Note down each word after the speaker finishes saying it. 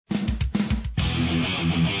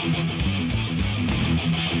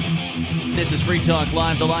This is Free Talk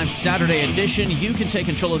Live, the live Saturday edition. You can take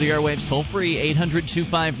control of the airwaves toll-free,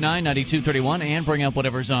 800-259-9231, and bring up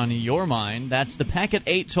whatever's on your mind. That's the Packet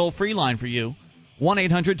 8 toll-free line for you,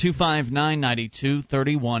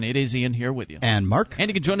 1-800-259-9231. It is Ian here with you. And Mark. And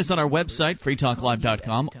you can join us on our website,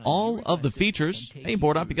 freetalklive.com. All of the features, hey,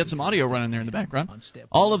 board up, you got some audio running there in the background.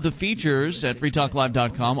 All of the features at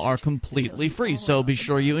freetalklive.com are completely free, so be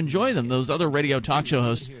sure you enjoy them. Those other radio talk show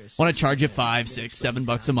hosts want to charge you $5, $6,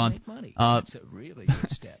 $7 a month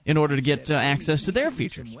in order to get access to their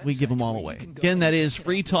features. We give them all away. Again, that is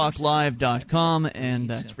freetalklive.com, and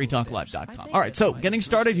that's freetalklive.com. All right, so getting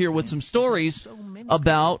started here with some stories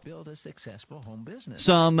about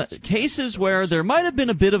some cases where there might have been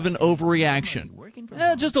a bit of an overreaction.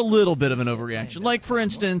 Just a little bit of an overreaction. Like, for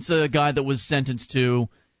instance, a guy that was sentenced to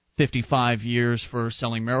 55 years for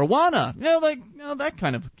selling marijuana. That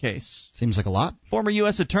kind of case. Seems like a lot. Former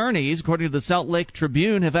U.S. attorneys, according to the Salt Lake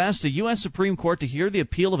Tribune, have asked the U.S. Supreme Court to hear the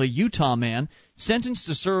appeal of a Utah man sentenced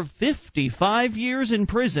to serve 55 years in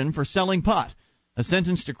prison for selling pot, a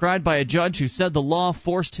sentence decried by a judge who said the law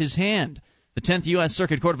forced his hand. The 10th U.S.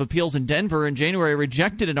 Circuit Court of Appeals in Denver in January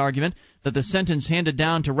rejected an argument that the sentence handed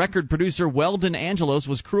down to record producer Weldon Angelos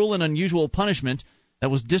was cruel and unusual punishment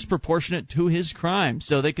that was disproportionate to his crime.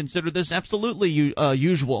 So they consider this absolutely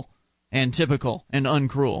usual and typical and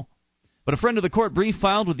uncruel. But a friend of the court brief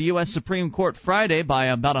filed with the U.S. Supreme Court Friday by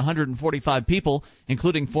about 145 people,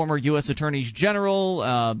 including former U.S. attorneys general,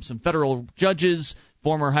 some federal judges,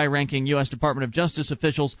 former high-ranking U.S. Department of Justice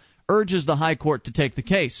officials, urges the high court to take the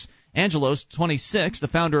case. Angelos, 26, the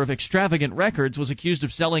founder of Extravagant Records, was accused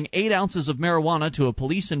of selling 8 ounces of marijuana to a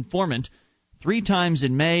police informant 3 times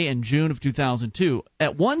in May and June of 2002.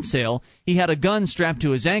 At one sale, he had a gun strapped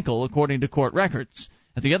to his ankle, according to court records.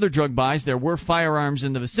 At the other drug buys, there were firearms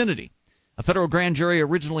in the vicinity. A federal grand jury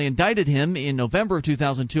originally indicted him in November of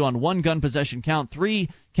 2002 on 1 gun possession count, 3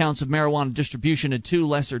 counts of marijuana distribution, and 2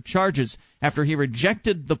 lesser charges after he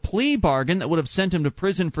rejected the plea bargain that would have sent him to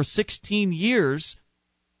prison for 16 years.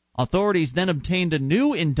 Authorities then obtained a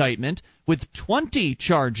new indictment with 20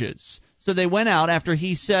 charges. So they went out after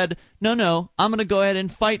he said, no, I'm going to go ahead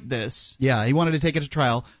and fight this. Yeah, he wanted to take it to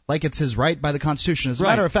trial like it's his right by the Constitution. As a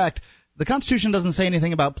matter of fact, the Constitution doesn't say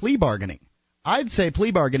anything about plea bargaining. I'd say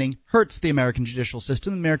plea bargaining hurts the American judicial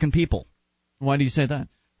system, the American people. Why do you say that?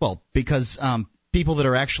 Well, because people that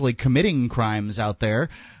are actually committing crimes out there,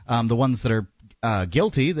 the ones that are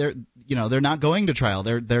guilty, they're not going to trial.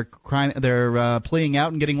 They're pleading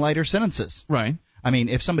out and getting lighter sentences. Right. I mean,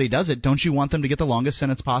 if somebody does it, don't you want them to get the longest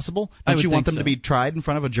sentence possible? Don't you want them to be tried in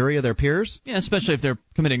front of a jury of their peers? Yeah, especially if they're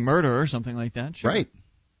committing murder or something like that. Sure. Right.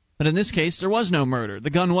 But in this case, there was no murder.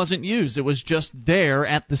 The gun wasn't used. It was just there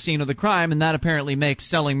at the scene of the crime, and that apparently makes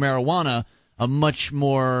selling marijuana a much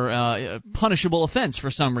more punishable offense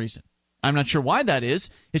for some reason. I'm not sure why that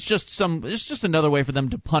is. It's just another way for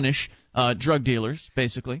them to punish drug dealers,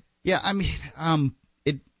 basically. Yeah, I mean,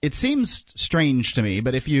 it seems strange to me,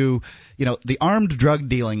 but if the armed drug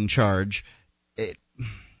dealing charge,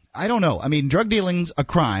 I don't know. I mean, drug dealing's a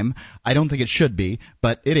crime. I don't think it should be,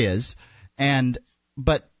 but it is.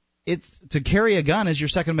 But it's to carry a gun is your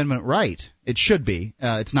Second Amendment right. It should be.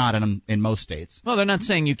 It's not in most states. Well, they're not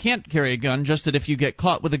saying you can't carry a gun, just that if you get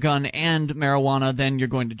caught with a gun and marijuana, then you're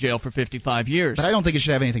going to jail for 55 years. But I don't think it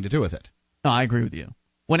should have anything to do with it. No, I agree with you.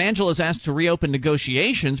 When Angelos asked to reopen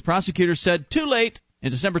negotiations, prosecutors said, too late.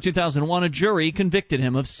 In December 2001, a jury convicted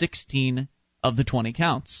him of 16 of the 20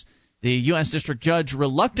 counts. The U.S. District Judge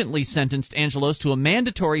reluctantly sentenced Angelos to a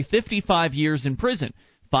mandatory 55 years in prison,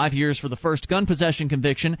 5 years for the first gun possession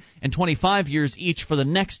conviction, and 25 years each for the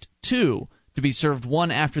next 2, to be served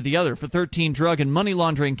one after the other. For 13 drug and money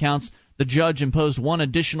laundering counts, the judge imposed 1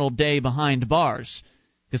 additional day behind bars.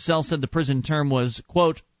 Cassell said the prison term was,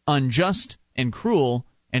 quote, unjust and cruel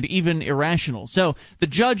and even irrational. So the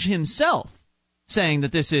judge himself saying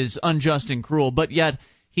that this is unjust and cruel, but yet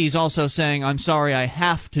he's also saying, I'm sorry, I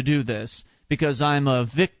have to do this because I'm a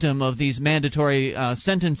victim of these mandatory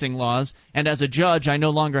sentencing laws, and as a judge I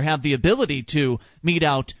no longer have the ability to mete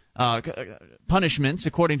out punishments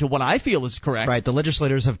according to what I feel is correct. Right. The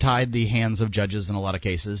legislators have tied the hands of judges in a lot of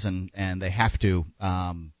cases, and they have to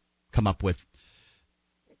come up with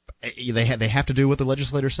they have to do what the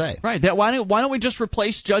legislators say. Right. Why don't we just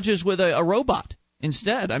replace judges with a robot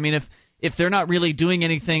instead? I mean, if they're not really doing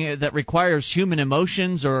anything that requires human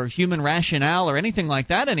emotions or human rationale or anything like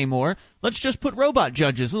that anymore, let's just put robot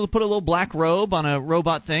judges. We'll put a little black robe on a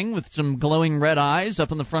robot thing with some glowing red eyes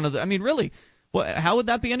up in the front of the... I mean, really, how would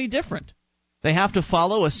that be any different? They have to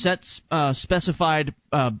follow a set specified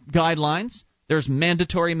guidelines. There's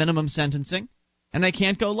mandatory minimum sentencing, and they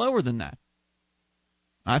can't go lower than that.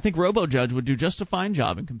 I think RoboJudge would do just a fine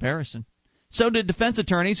job in comparison. So did defense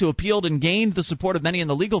attorneys who appealed and gained the support of many in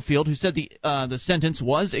the legal field who said the sentence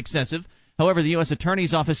was excessive. However, the U.S.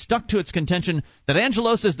 Attorney's Office stuck to its contention that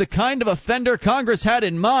Angelos is the kind of offender Congress had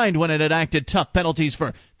in mind when it enacted tough penalties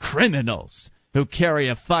for criminals who carry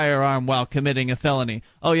a firearm while committing a felony.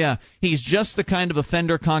 Oh, yeah, he's just the kind of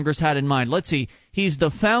offender Congress had in mind. Let's see, he's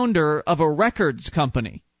the founder of a records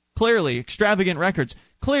company. Clearly, Extravagant Records.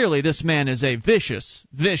 Clearly, this man is a vicious,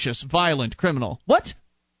 violent criminal. What?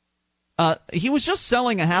 He was just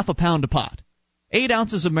selling a half a pound of pot, 8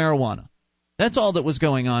 ounces of marijuana. That's all that was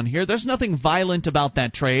going on here. There's nothing violent about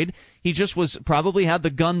that trade. He just probably had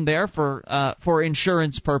the gun there for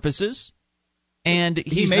insurance purposes. And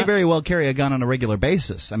he may very well carry a gun on a regular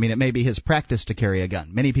basis. I mean, it may be his practice to carry a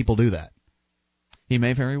gun. Many people do that. He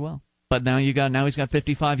may very well. But now he's got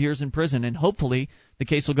 55 years in prison, and hopefully the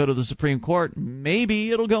case will go to the Supreme Court.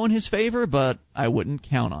 Maybe it'll go in his favor, but I wouldn't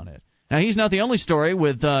count on it. Now, he's not the only story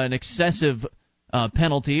with an excessive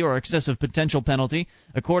penalty or excessive potential penalty.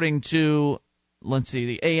 According to,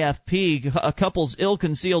 the AFP, a couple's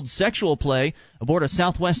ill-concealed sexual play aboard a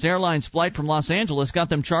Southwest Airlines flight from Los Angeles got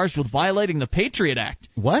them charged with violating the Patriot Act.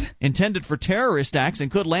 What? Intended for terrorist acts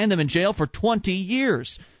and could land them in jail for 20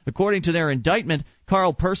 years. According to their indictment,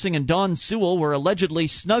 Carl Persing and Dawn Sewell were allegedly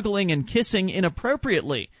snuggling and kissing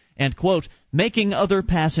inappropriately and, quote, making other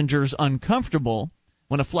passengers uncomfortable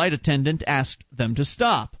when a flight attendant asked them to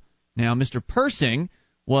stop. Now, Mr. Persing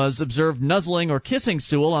was observed nuzzling or kissing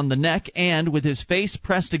Sewell on the neck and with his face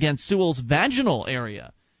pressed against Sewell's vaginal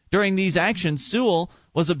area. During these actions, Sewell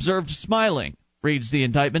was observed smiling, reads the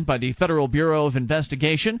indictment by the Federal Bureau of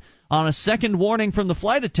Investigation. On a second warning from the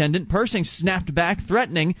flight attendant, Persing snapped back,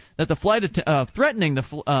 threatening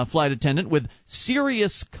the flight attendant with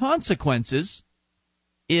serious consequences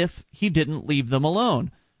if he didn't leave them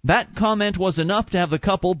alone. That comment was enough to have the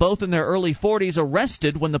couple, both in their early 40s,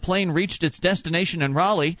 arrested when the plane reached its destination in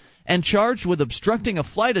Raleigh and charged with obstructing a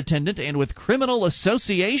flight attendant and with criminal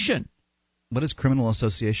association. What is criminal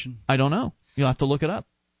association? I don't know. You'll have to look it up.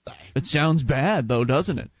 It sounds bad, though,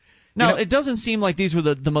 doesn't it? Now, it doesn't seem like these were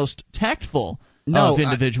the most tactful of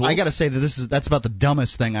individuals. I got to say that that's about the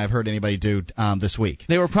dumbest thing I've heard anybody do this week.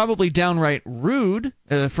 They were probably downright rude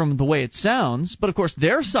from the way it sounds, but of course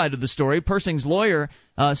their side of the story, Persing's lawyer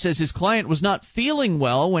says his client was not feeling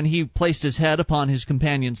well when he placed his head upon his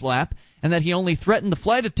companion's lap, and that he only threatened the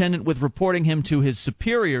flight attendant with reporting him to his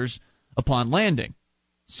superiors upon landing.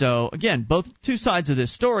 So, again, both two sides of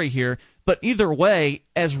this story here, but either way,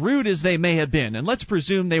 as rude as they may have been, and let's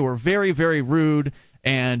presume they were very, very rude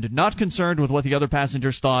and not concerned with what the other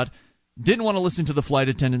passengers thought, didn't want to listen to the flight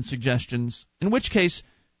attendant's suggestions, in which case,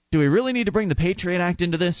 do we really need to bring the Patriot Act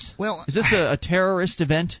into this? Well, is this a terrorist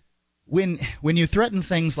event? When you threaten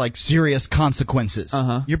things like serious consequences,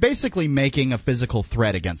 you're basically making a physical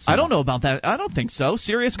threat against someone. I don't know about that. I don't think so.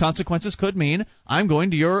 Serious consequences could mean I'm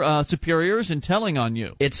going to your superiors and telling on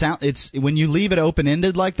you. It's when you leave it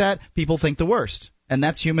open-ended like that, people think the worst, and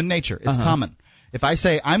that's human nature. It's common. If I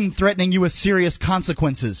say, I'm threatening you with serious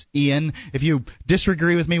consequences, Ian, if you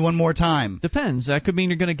disagree with me one more time. Depends. That could mean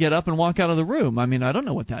you're going to get up and walk out of the room. I mean, I don't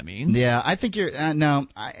know what that means. Yeah, I think you're no.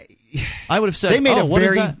 I would have said, they made a what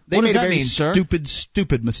very mean,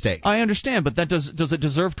 stupid mistake. I understand, but does it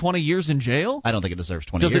deserve 20 years in jail? I don't think it deserves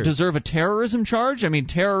 20 years. Does it deserve a terrorism charge? I mean,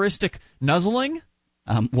 terroristic nuzzling?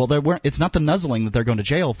 Well, it's not the nuzzling that they're going to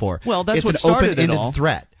jail for. Well, that's what started it all. It's an open-ended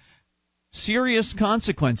threat. Serious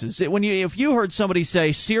consequences. If you heard somebody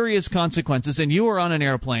say serious consequences and you were on an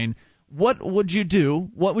airplane, what would you do?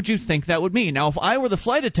 What would you think that would mean? Now, if I were the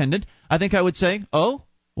flight attendant, I think I would say, oh,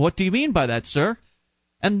 what do you mean by that, sir?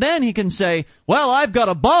 And then he can say, well, I've got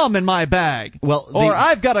a bomb in my bag. Or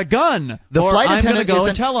I've got a gun. Or I'm going to go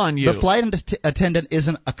and tell on you. The flight attendant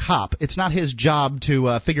isn't a cop. It's not his job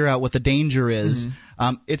to figure out what the danger is.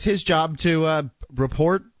 It's his job to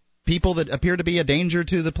report people that appear to be a danger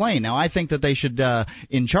to the plane. Now, I think that they should,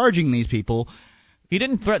 in charging these people... He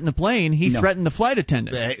didn't threaten the plane. He threatened the flight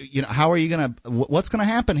attendant. How are you going to... What's going to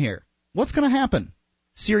happen here? What's going to happen?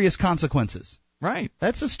 Serious consequences. Right.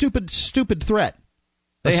 That's a stupid threat.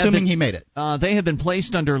 Assuming he made it. They have been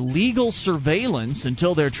placed under legal surveillance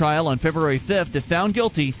until their trial on February 5th. If found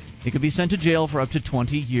guilty, they could be sent to jail for up to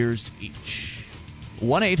 20 years each.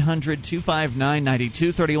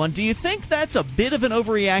 1-800-259-9231. Do you think that's a bit of an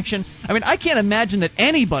overreaction? I mean, I can't imagine that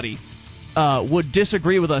anybody would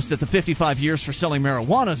disagree with us that the 55 years for selling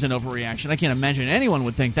marijuana is an overreaction. I can't imagine anyone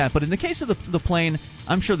would think that. But in the case of the plane,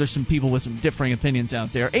 I'm sure there's some people with some differing opinions out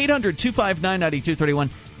there. 800-259-9231.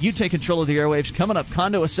 You take control of the airwaves. Coming up,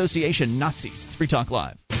 Condo Association Nazis. Free Talk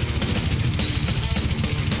Live.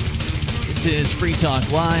 This is Free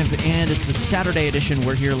Talk Live, and it's the Saturday edition.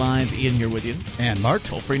 We're here live. Ian here with you. And Mark.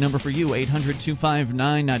 Toll-free number for you,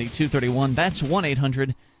 800-259-9231. That's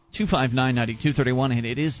 1-800-259-9231, and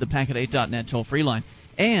it is the Packet8.net toll-free line.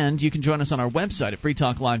 And you can join us on our website at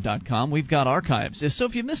freetalklive.com. We've got archives. So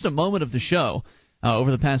if you missed a moment of the show over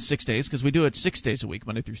the past 6 days, because we do it 6 days a week,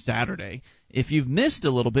 Monday through Saturday, if you've missed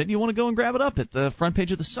a little bit, you want to go and grab it up at the front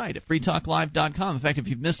page of the site at freetalklive.com. In fact, if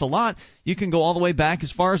you've missed a lot, you can go all the way back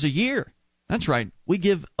as far as a year. That's right. We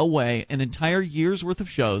give away an entire year's worth of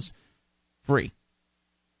shows free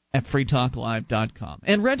at freetalklive.com.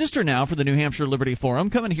 And register now for the New Hampshire Liberty Forum.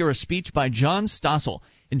 Come and hear a speech by John Stossel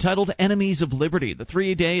entitled Enemies of Liberty. The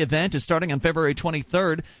 3-day event is starting on February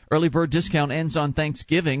 23rd. Early bird discount ends on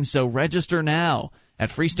Thanksgiving, so register now at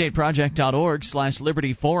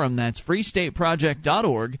freestateproject.org/Liberty Forum. That's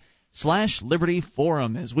freestateproject.org/Liberty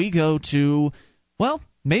Forum as we go to, well,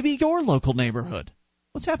 maybe your local neighborhood.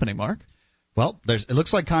 What's happening, Mark? Well, it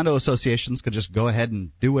looks like condo associations could just go ahead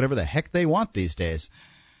and do whatever the heck they want these days.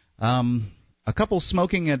 A couple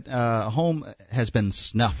smoking at home has been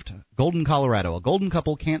snuffed. Golden, Colorado. A Golden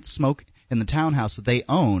couple can't smoke in the townhouse that they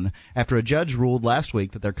own after a judge ruled last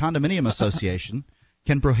week that their condominium association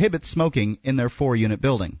can prohibit smoking in their 4-unit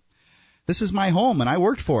building. This is my home, and I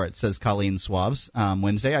worked for it, says Colleen Swabs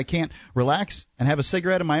Wednesday. I can't relax and have a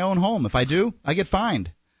cigarette in my own home. If I do, I get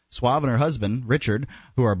fined. Swab and her husband, Richard,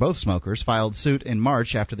 who are both smokers, filed suit in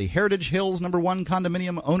March after the Heritage Hills No. 1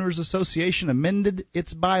 Condominium Owners Association amended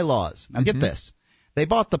its bylaws. Now get this. They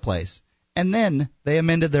bought the place, and then they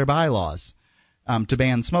amended their bylaws to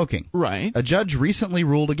ban smoking. Right. A judge recently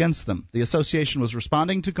ruled against them. The association was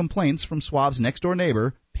responding to complaints from Swab's next-door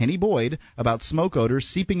neighbor, Penny Boyd, about smoke odors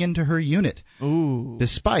seeping into her unit,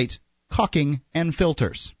 despite caulking and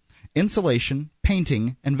filters. Insulation,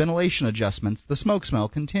 painting, and ventilation adjustments, the smoke smell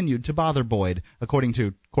continued to bother Boyd, according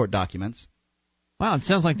to court documents. Wow, it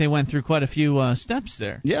sounds like they went through quite a few steps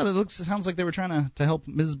there. Yeah, it sounds like they were trying to help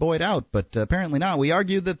Mrs. Boyd out, but apparently not. We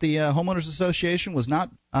argued that the Homeowners Association was not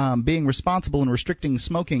being responsible in restricting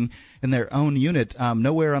smoking in their own unit,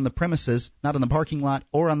 nowhere on the premises, not in the parking lot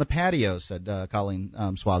or on the patio, said Colleen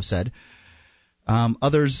Swab said.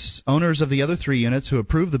 Owners of the other 3 units who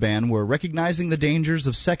approved the ban were recognizing the dangers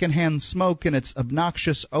of secondhand smoke and its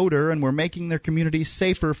obnoxious odor and were making their community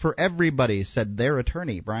safer for everybody, said their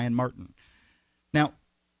attorney, Brian Martin. Now,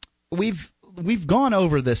 we've gone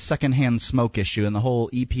over this secondhand smoke issue and the whole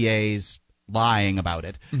EPA's lying about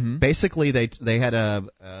it. Basically, they had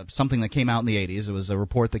something that came out in the 80s. It was a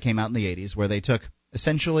report that came out in the 80s where they took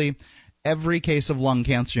essentially every case of lung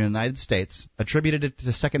cancer in the United States, attributed it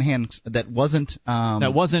to secondhand that wasn't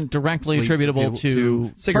directly attributable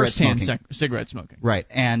to cigarette smoking. Right,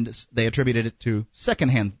 and they attributed it to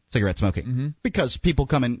secondhand cigarette smoking because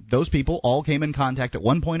those people all came in contact at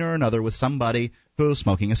one point or another with somebody who was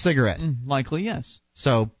smoking a cigarette. Likely, yes.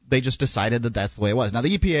 So they just decided that that's the way it was. Now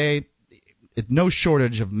the EPA, no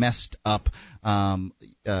shortage of messed up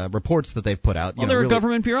reports that they've put out. Well, they're a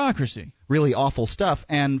government bureaucracy. Really awful stuff,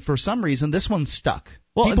 and for some reason, this one stuck.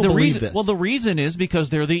 Well, people believe this. Well, the reason is because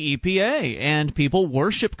they're the EPA, and people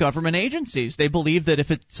worship government agencies. They believe that if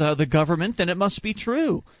it's the government, then it must be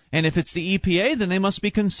true. And if it's the EPA, then they must be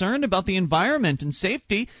concerned about the environment and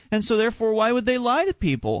safety, and so therefore, why would they lie to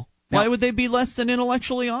people? Why would they be less than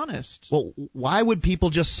intellectually honest? Well, why would people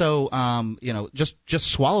just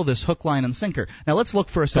just swallow this hook, line, and sinker? Now let's look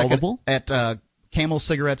for a second at Camel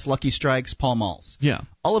Cigarettes, Lucky Strikes, Pall Malls. Yeah.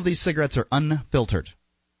 All of these cigarettes are unfiltered.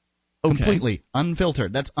 Okay. Completely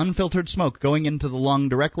unfiltered. That's unfiltered smoke going into the lung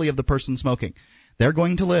directly of the person smoking. They're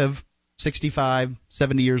going to live 65,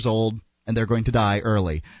 70 years old, and they're going to die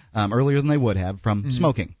earlier than they would have from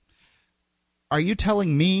smoking. Are you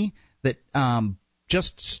telling me that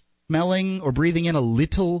just smelling or breathing in a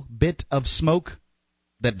little bit of smoke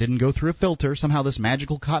that didn't go through a filter, somehow this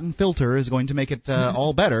magical cotton filter is going to make it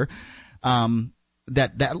all better,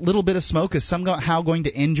 that little bit of smoke is somehow going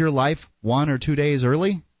to end your life 1 or 2 days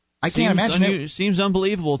early? I can't imagine it. Seems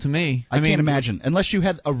unbelievable to me. I can't imagine. Unless you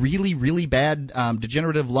had a really, really bad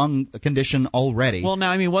degenerative lung condition already. Well,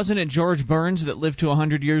 now, wasn't it George Burns that lived to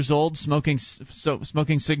 100 years old smoking cigars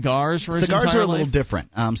for his entire life? Cigars are a little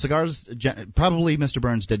different. Cigars, probably Mr.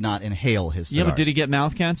 Burns did not inhale his cigars. Yeah, but did he get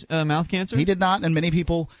mouth cancer? He did not, and many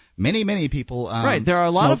people right, there are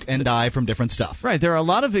a lot smoke and die from different stuff. Right, there are a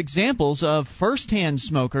lot of examples of first-hand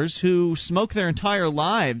smokers who smoke their entire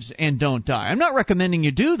lives and don't die. I'm not recommending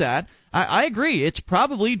you do that. I agree, it's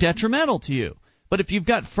probably detrimental to you. But if you've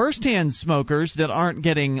got first-hand smokers that aren't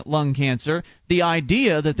getting lung cancer, the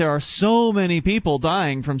idea that there are so many people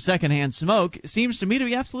dying from secondhand smoke seems to me to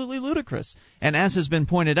be absolutely ludicrous. And as has been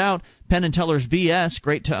pointed out, Penn and Teller's BS,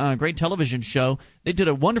 great television show, they did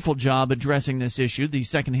a wonderful job addressing this issue, the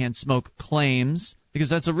secondhand smoke claims, because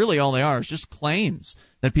that's really all they are, is just claims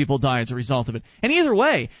that people die as a result of it. And either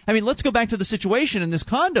way, I mean, let's go back to the situation in this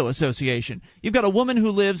condo association. You've got a woman who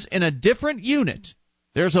lives in a different unit.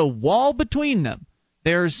 There's a wall between them.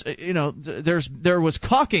 There was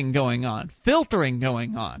caulking going on, filtering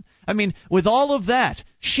going on. I mean, with all of that,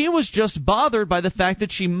 she was just bothered by the fact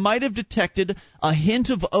that she might have detected a hint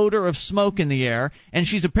of odor of smoke in the air, and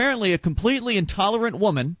she's apparently a completely intolerant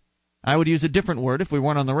woman. I would use a different word if we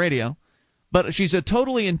weren't on the radio. But she's a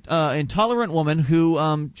totally intolerant woman who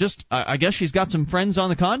I guess she's got some friends on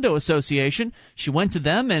the condo association. She went to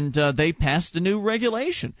them and they passed a new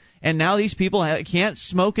regulation. And now these people can't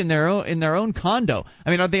smoke in their own condo.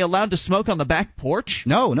 I mean, are they allowed to smoke on the back porch?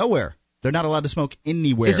 No, nowhere. They're not allowed to smoke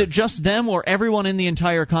anywhere. Is it just them or everyone in the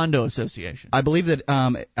entire condo association? I believe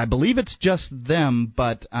it's just them,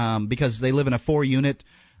 but because they live in a 4-unit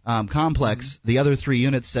complex, the other 3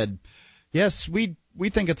 units said, yes, we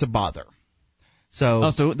think it's a bother.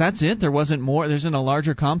 So that's it? There wasn't more? There's in a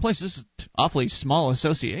larger complex? This is an awfully small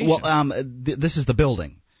association. Well, this is the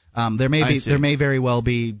building. There may very well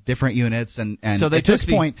be different units, and so at this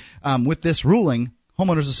point, with this ruling,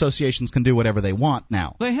 homeowners associations can do whatever they want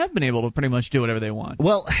now. They have been able to pretty much do whatever they want.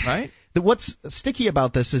 Well, right? What's sticky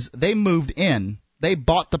about this is they moved in, they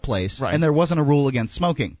bought the place, right, and there wasn't a rule against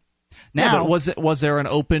smoking. Now, but was there an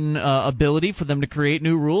open ability for them to create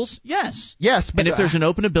new rules? Yes. Yes. But, and if there's an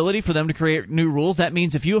open ability for them to create new rules, that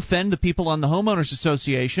means if you offend the people on the homeowners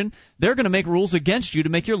association, they're going to make rules against you to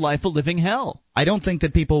make your life a living hell. I don't think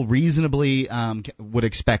that people reasonably would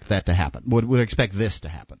expect that to happen, would expect this to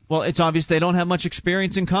happen. Well, it's obvious they don't have much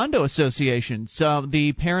experience in condo associations.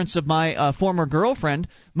 The parents of my former girlfriend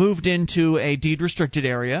moved into a deed-restricted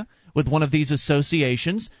area with one of these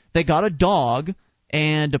associations. They got a dog.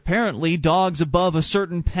 And apparently dogs above a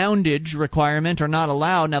certain poundage requirement are not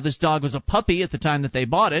allowed. Now, this dog was a puppy at the time that they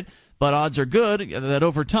bought it, but odds are good that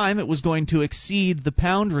over time it was going to exceed the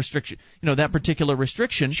pound restriction, that particular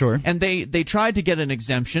restriction. Sure. And they tried to get an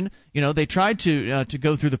exemption. They tried to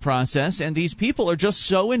go through the process, and these people are just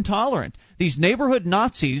so intolerant. These neighborhood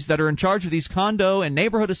Nazis that are in charge of these condo and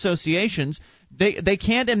neighborhood associations, they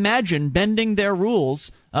can't imagine bending their rules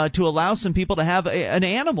to allow some people to have an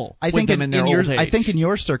animal with them in their old age. I think in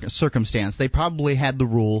your circumstance, they probably had the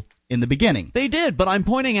rule in the beginning. They did, but I'm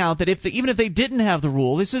pointing out that even if they didn't have the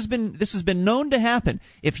rule, this has been known to happen.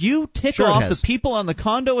 If you tick off the people on the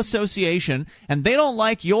condo association and they don't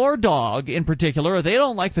like your dog in particular, or they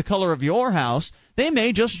don't like the color of your house, they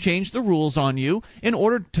may just change the rules on you in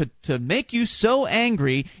order to make you so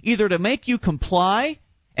angry, either to make you comply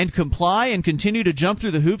and continue to jump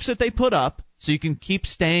through the hoops that they put up so you can keep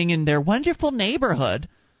staying in their wonderful neighborhood,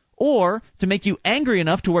 or to make you angry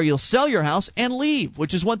enough to where you'll sell your house and leave,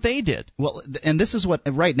 which is what they did. Well, and this is what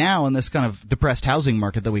right now in this kind of depressed housing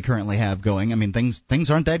market that we currently have going. I mean,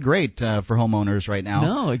 things aren't that great for homeowners right now.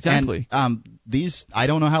 No, exactly. And I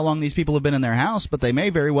don't know how long these people have been in their house, but they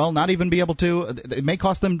may very well not even be able to. It may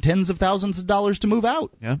cost them tens of thousands of dollars to move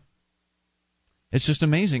out. Yeah. It's just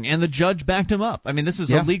amazing, and the judge backed him up. I mean, this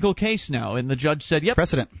is a legal case now, and the judge said, "Yep,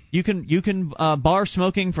 precedent. You can bar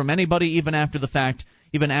smoking from anybody, even after the fact,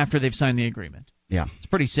 even after they've signed the agreement." Yeah, it's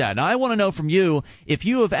pretty sad. Now, I want to know from you if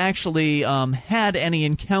you have actually had any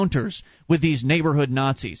encounters with these neighborhood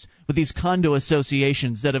Nazis, with these condo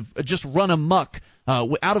associations that have just run amok,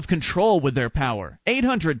 out of control with their power.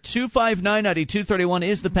 800-259-9231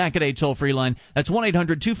 is the Packet 8 toll-free line. That's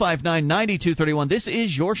 1-800-259-9231. This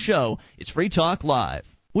is your show. It's Free Talk Live.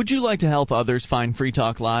 Would you like to help others find Free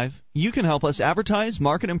Talk Live? You can help us advertise,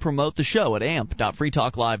 market, and promote the show at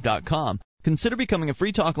amp.freetalklive.com. Consider becoming a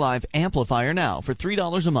Free Talk Live amplifier now for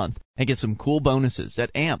 $3 a month and get some cool bonuses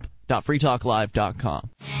at amp.freetalklive.com.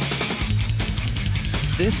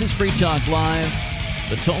 This is Free Talk Live.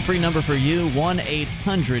 The toll-free number for you,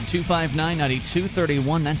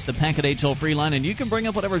 1-800-259-9231. That's the Packet 8 toll-free line, and you can bring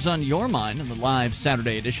up whatever's on your mind in the live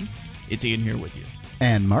Saturday edition. It's Ian here with you.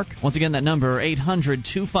 And Mark. Once again, that number,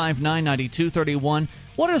 800-259-9231.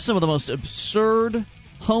 What are some of the most absurd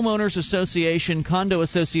homeowners association, condo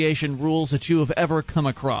association rules that you have ever come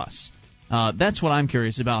across? That's what I'm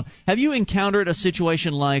curious about. Have you encountered a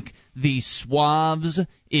situation like the Swabs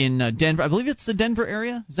in Denver? I believe it's the Denver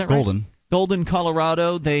area. Is that right? Golden,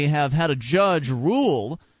 Colorado. They have had a judge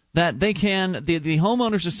rule that the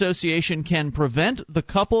homeowners association can prevent the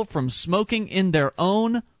couple from smoking in their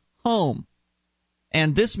own home.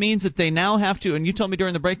 And this means that they now have to, and you told me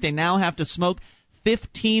during the break, they now have to smoke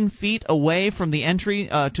 15 feet away from the entry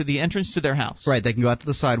to the entrance to their house. Right. They can go out to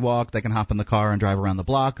the sidewalk, they can hop in the car and drive around the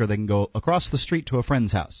block, or they can go across the street to a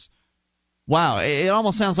friend's house. Wow, it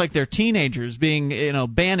almost sounds like they're teenagers being,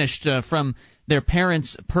 banished from their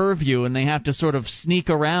parents' purview, and they have to sort of sneak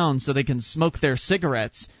around so they can smoke their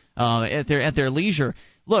cigarettes at their leisure.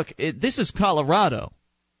 Look, this is Colorado.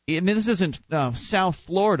 I mean, this isn't South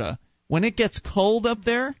Florida. When it gets cold up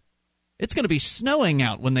there, it's going to be snowing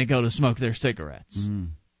out when they go to smoke their cigarettes.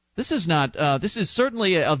 This is not. This is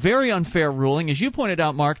certainly a very unfair ruling, as you pointed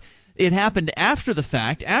out, Mark. It happened after the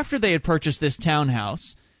fact, after they had purchased this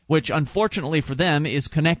townhouse, which unfortunately for them is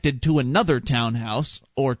connected to another townhouse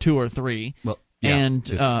or two or three. Well,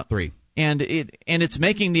 yeah, three. And it's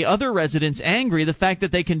making the other residents angry, the fact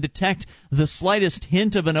that they can detect the slightest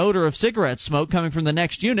hint of an odor of cigarette smoke coming from the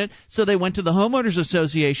next unit. So they went to the homeowners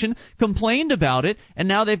association, complained about it, and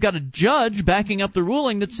now they've got a judge backing up the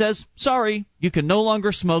ruling that says, sorry, you can no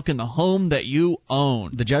longer smoke in the home that you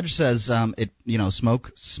own. The judge says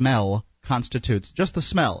smell constitutes just the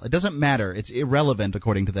smell. It doesn't matter. It's irrelevant,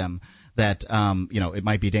 according to them, that it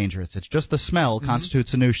might be dangerous. It's just the smell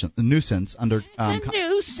constitutes a nuisance under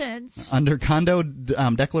under condo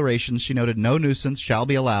declarations. She noted no nuisance shall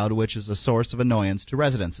be allowed, which is a source of annoyance to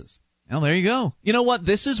residences. Well, there you go. You know what?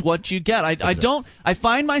 This is what you get. I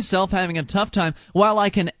find myself having a tough time. While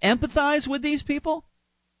I can empathize with these people,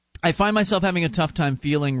 I find myself having a tough time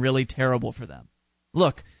feeling really terrible for them.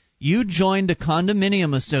 Look, you joined a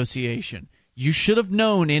condominium association. You should have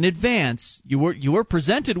known in advance. You were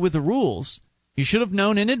presented with the rules. You should have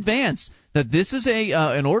known in advance that this is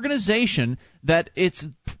an organization that its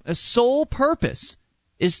sole purpose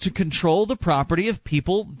is to control the property of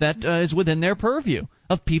people that is within their purview,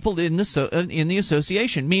 of people in the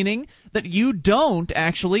association, meaning that you don't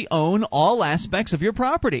actually own all aspects of your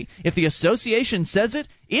property. If the association says it,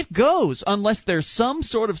 it goes, unless there's some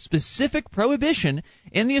sort of specific prohibition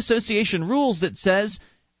in the association rules that says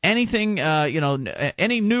anything,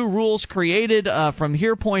 any new rules created from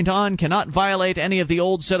here point on cannot violate any of the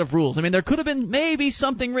old set of rules. I mean, there could have been maybe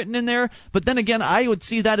something written in there, but then again, I would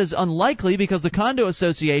see that as unlikely because the condo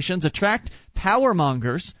associations attract power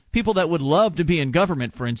mongers, people that would love to be in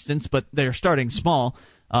government, for instance, but they're starting small.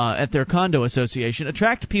 At their condo association,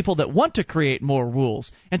 attract people that want to create more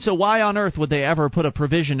rules. And so why on earth would they ever put a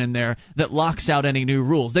provision in there that locks out any new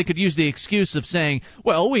rules? They could use the excuse of saying,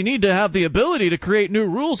 well, we need to have the ability to create new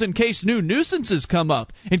rules in case new nuisances come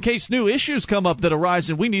up, in case new issues come up that arise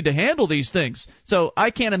and we need to handle these things. So I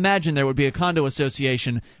can't imagine there would be a condo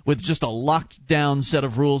association with just a locked down set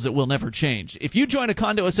of rules that will never change. If you join a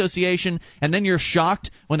condo association and then you're shocked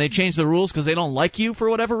when they change the rules because they don't like you for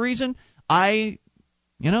whatever reason,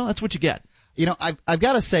 that's what you get. I've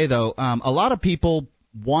got to say, though, a lot of people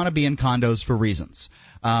want to be in condos for reasons.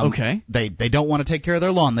 Okay. They don't want to take care of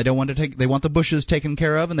their lawn. They want the bushes taken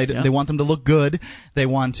care of, and they want them to look good. They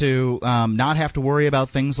want to not have to worry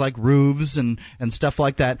about things like roofs and stuff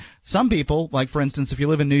like that. Some people, like for instance, if you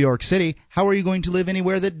live in New York City, how are you going to live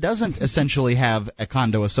anywhere that doesn't essentially have a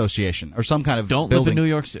condo association or some kind of Don't building? Live in New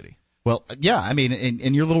York City. Well, yeah, I mean,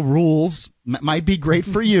 and your little rules might be great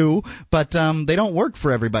for you, but they don't work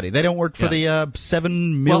for everybody. They don't work for the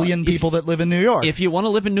 7 million people that live in New York. If you want to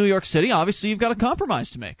live in New York City, obviously you've got a compromise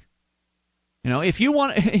to make. If you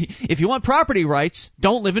want property rights,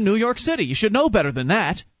 don't live in New York City. You should know better than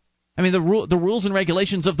that. I mean, the rules and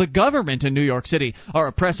regulations of the government in New York City are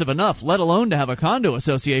oppressive enough, let alone to have a condo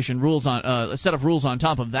association a set of rules on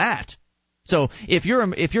top of that. So if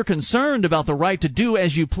you're concerned about the right to do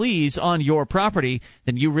as you please on your property,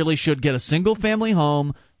 then you really should get a single-family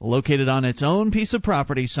home located on its own piece of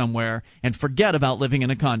property somewhere and forget about living in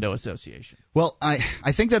a condo association. Well, I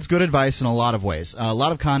think that's good advice in a lot of ways. A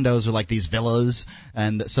lot of condos are like these villas,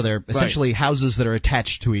 and so they're essentially houses that are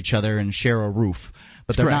attached to each other and share a roof.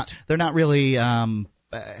 But they're not really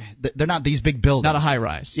they're not these big buildings. Not a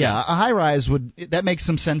high-rise. Yeah, a high-rise that makes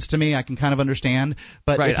some sense to me. I can kind of understand.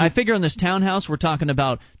 But right, I figure in this townhouse we're talking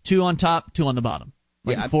about 2 on top, 2 on the bottom.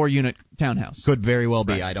 Like a 4-unit townhouse. Could very well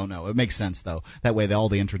be. Right. I don't know. It makes sense, though. That way all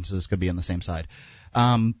the entrances could be on the same side.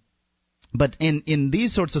 But in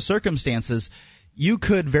these sorts of circumstances, you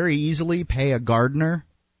could very easily pay a gardener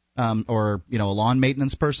or a lawn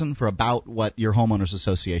maintenance person for about what your homeowners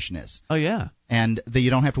association is. Oh, yeah. And you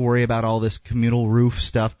don't have to worry about all this communal roof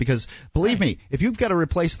stuff because, believe me, if you've got to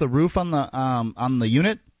replace the roof on the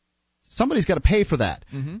unit, somebody's got to pay for that.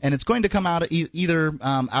 Mm-hmm. And it's going to come out either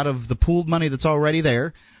out of the pooled money that's already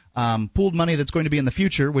there, pooled money that's going to be in the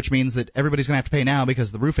future, which means that everybody's going to have to pay now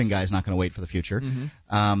because the roofing guy's not going to wait for the future.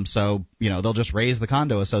 So, they'll just raise the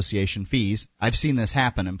condo association fees. I've seen this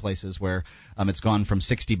happen in places where it's gone from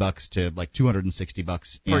 $60 to like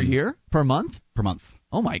 $260 per year, per month.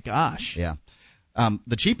 Oh my gosh! Yeah,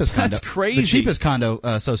 the cheapest condo. That's crazy. The cheapest condo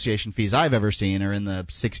association fees I've ever seen are in the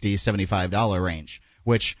 $60, $75 range.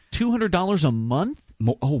 Which $200 a month?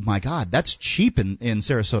 Oh my God, that's cheap in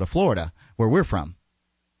Sarasota, Florida, where we're from.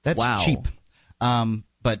 That's cheap.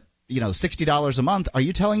 But $60 a month. Are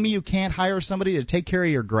you telling me you can't hire somebody to take care of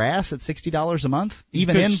your grass at $60 a month? You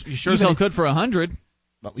sure as hell could for $100.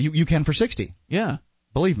 You can for $60. Yeah,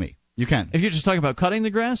 believe me, you can. If you're just talking about cutting the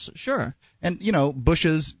grass, sure. And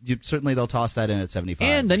bushes, certainly they'll toss that in at $75.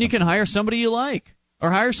 And then you can hire somebody you like. Or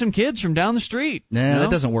hire some kids from down the street. Nah, that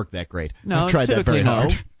doesn't work that great. No, I've tried that very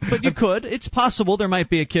hard. But you could. It's possible there might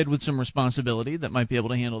be a kid with some responsibility that might be able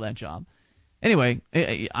to handle that job. Anyway,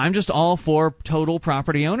 I'm just all for total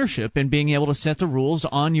property ownership and being able to set the rules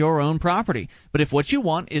on your own property. But if what you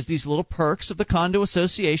want is these little perks of the condo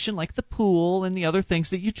association, like the pool and the other things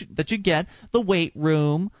that you get, the weight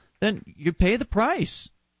room, then you pay the price.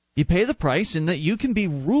 You pay the price in that you can be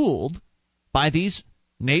ruled by these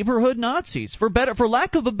neighborhood Nazis, for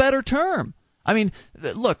lack of a better term. I mean,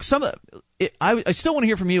 look, I still want to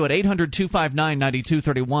hear from you at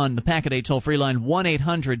 800-259-9231, the Packet 8 toll-free line,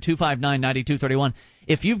 1-800-259-9231.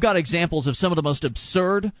 If you've got examples of some of the most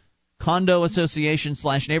absurd condo association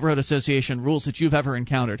 / neighborhood association rules that you've ever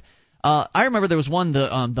encountered. I remember there was one,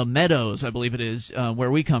 the Meadows, I believe it is,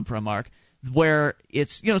 where we come from, Mark, where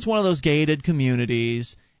it's one of those gated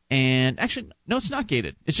communities, and actually, no, it's not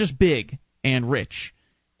gated. It's just big and rich.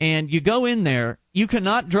 And you go in there, you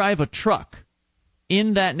cannot drive a truck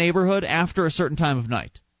in that neighborhood after a certain time of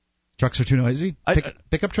night. Trucks are too noisy?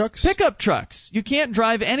 Pickup trucks? Pickup trucks. You can't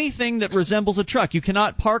drive anything that resembles a truck. You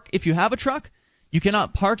cannot park, if you have a truck, you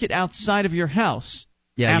cannot park it outside of your house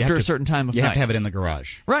after a certain time of night. You have to have it in the garage.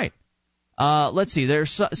 Right. Let's see.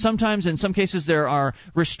 There's sometimes, in some cases, there are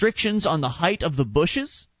restrictions on the height of the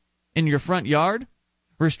bushes in your front yard,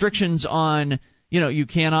 restrictions on... you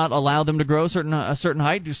cannot allow them to grow a certain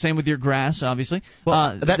height. Same with your grass, obviously.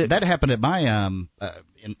 Well, that happened at my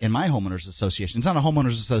in my homeowners association. It's not a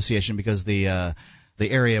homeowners association because the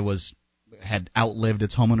area had outlived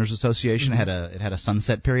its homeowners association. Mm-hmm. It had a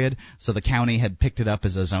sunset period, so the county had picked it up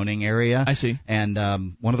as a zoning area. I see. And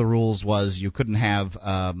one of the rules was you couldn't have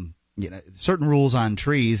certain rules on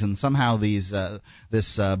trees, and somehow this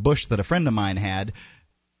bush that a friend of mine had,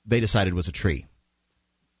 they decided was a tree.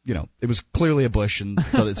 It was clearly a bush, and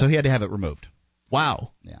so he had to have it removed.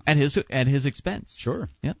 Wow. Yeah. At his expense. Sure.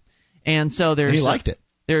 Yep. And so he liked it.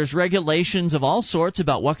 There's regulations of all sorts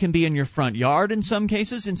about what can be in your front yard in some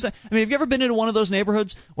cases. Have you ever been in one of those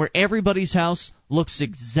neighborhoods where everybody's house looks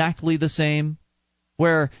exactly the same?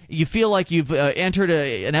 Where you feel like you've entered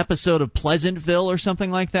an episode of Pleasantville or something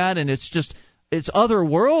like that, and it's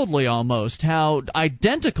otherworldly almost how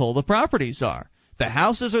identical the properties are. The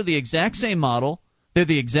houses are the exact same model. They're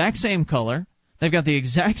the exact same color. They've got the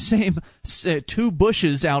exact same two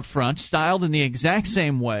bushes out front, styled in the exact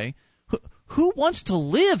same way. Who wants to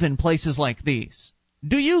live in places like these?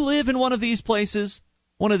 Do you live in one of these places?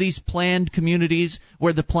 One of these planned communities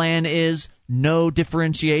where the plan is no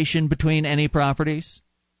differentiation between any properties?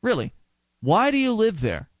 Really? Why do you live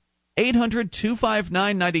there?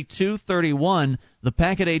 800-259-9231, the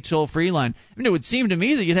Packet 8 toll-free line. It would seem to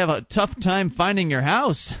me that you'd have a tough time finding your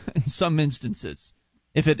house in some instances.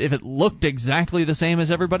 If it looked exactly the same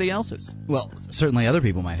as everybody else's. Well, certainly other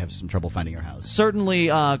people might have some trouble finding your house. Certainly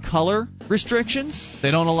color restrictions.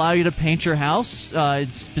 They don't allow you to paint your house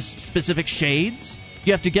specific shades.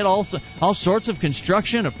 You have to get all sorts of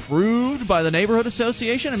construction approved by the neighborhood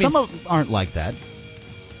association. Some of them aren't like that.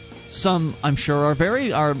 Some, I'm sure,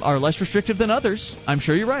 are less restrictive than others. I'm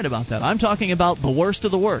sure you're right about that. I'm talking about the worst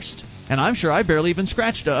of the worst. And I'm sure I barely even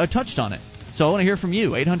touched on it. So I want to hear from you,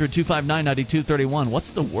 800-259-9231.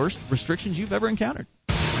 What's the worst restrictions you've ever encountered?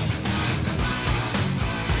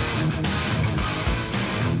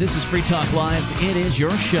 This is Free Talk Live. It is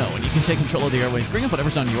your show, and you can take control of the airwaves. Bring up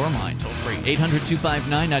whatever's on your mind. Toll free,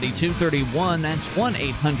 800-259-9231. That's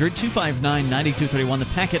 1-800-259-9231, the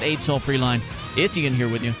Packet 8 toll-free line. It's Ian here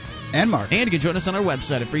with you. And Mark. And you can join us on our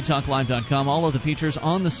website at freetalklive.com. All of the features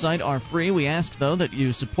on the site are free. We ask, though, that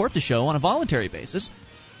you support the show on a voluntary basis,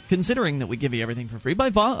 considering that we give you everything for free by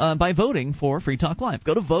voting for Free Talk Live.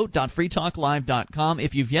 Go to vote.freetalklive.com.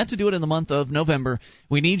 If you've yet to do it in the month of November,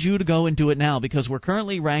 we need you to go and do it now because we're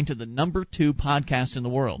currently ranked at the #2 podcast in the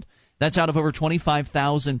world. That's out of over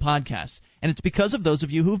 25,000 podcasts. And it's because of those of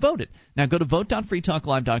you who voted. Now go to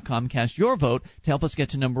vote.freetalklive.com, cast your vote to help us get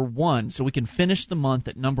to number 1 so we can finish the month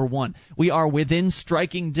at number 1. We are within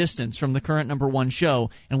striking distance from the current number 1 show,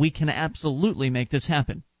 and we can absolutely make this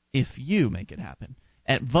happen if you make it happen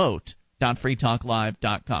at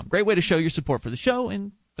vote.freetalklive.com. Great way to show your support for the show,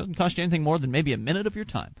 and doesn't cost you anything more than maybe a minute of your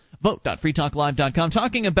time. Vote.freetalklive.com,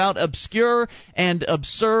 talking about obscure and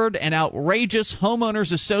absurd and outrageous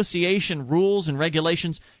homeowners association rules and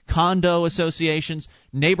regulations, condo associations,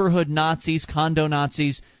 neighborhood Nazis, condo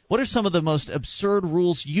Nazis. What are some of the most absurd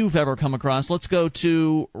rules you've ever come across? Let's go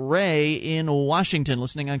to Ray in Washington,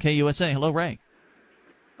 listening on KUSA. Hello, Ray.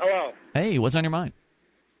 Hello. Hey, what's on your mind?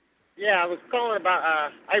 Yeah, I was calling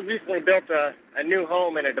about, I recently built a new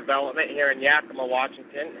home in a development here in Yakima,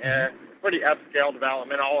 Washington. Pretty upscale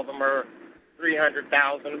development. All of them are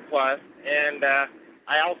 300,000 plus. And I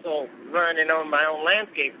also run and own my own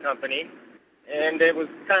landscape company. And it was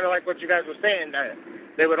kind of like what you guys were saying.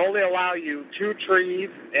 They would only allow you 2 trees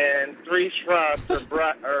and 3 shrubs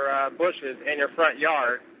or bushes in your front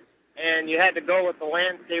yard. And you had to go with the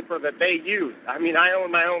landscaper that they use. I mean, I own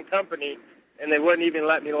my own company, and they wouldn't even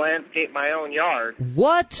let me landscape my own yard.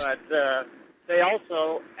 What? But they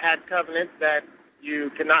also had covenants that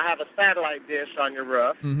you cannot have a satellite dish on your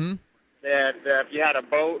roof, that if you had a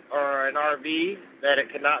boat or an RV, that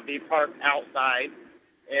it cannot be parked outside.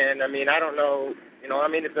 And, I mean, I don't know, I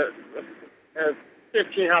mean, it's a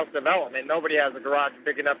 15-house development. Nobody has a garage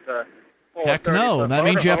big enough to pull Heck a 30-foot no. That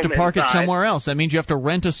means you have to park it inside. somewhere else. That means you have to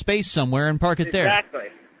rent a space somewhere and park it there.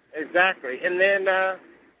 Exactly. And then...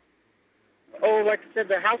 like I said,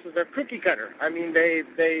 the houses are cookie cutter. I mean,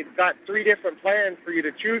 they've got 3 different plans for you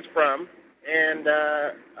to choose from, and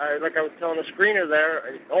like I was telling the screener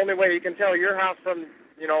there, the only way you can tell your house from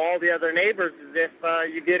all the other neighbors is if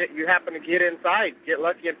you happen to get inside, get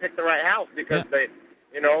lucky and pick the right house, because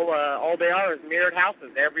all they are is mirrored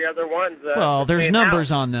houses. Every other one's well, there's numbers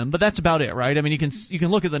house on them, but that's about it, right? I mean, you can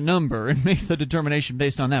look at the number and make the determination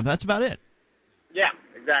based on that, but that's about it. Yeah.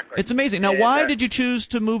 Exactly. It's amazing. Now, why did you choose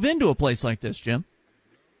to move into a place like this, Jim?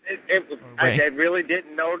 I really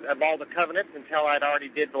didn't know of all the covenants until I'd already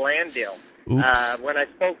did the land deal. When I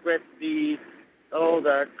spoke with the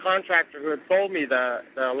contractor who had sold me it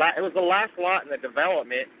was the last lot in the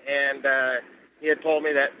development, and he had told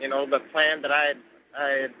me that the plan that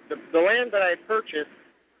the land that I had purchased,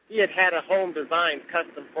 he had a home designed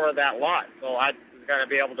custom for that lot, so I was going to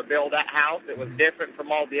be able to build that house. It was different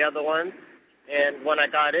from all the other ones. And when I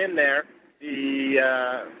got in there, the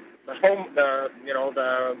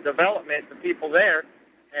development, the people there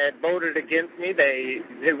had voted against me. They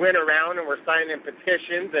went around and were signing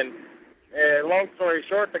petitions. And long story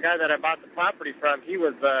short, the guy that I bought the property from, he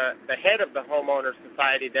was the head of the homeowner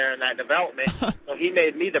society there in that development. So he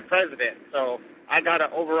made me the president. So I got to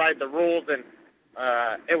override the rules, and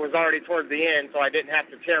it was already towards the end, so I didn't have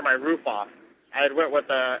to tear my roof off. I had went with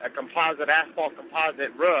a asphalt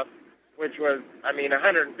composite roof, which was,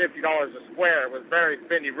 $150 a square. It was very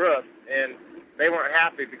spendy roof, and they weren't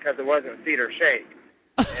happy because it wasn't cedar shake.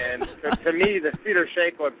 And to me, the cedar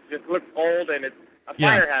shake just looks old, and it's a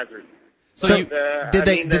fire hazard. So did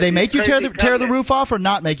they make you tear the roof off, or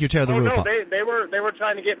not make you tear the roof off? No, they were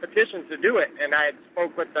trying to get petitions to do it, and I had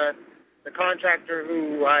spoke with the contractor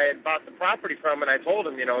who I had bought the property from, and I told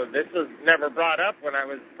him, this was never brought up when I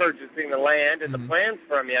was purchasing the land and the plans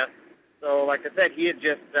from you. So, like I said, he had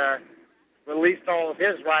just released all of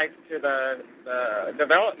his rights to the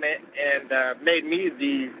development and made me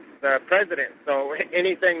the president. So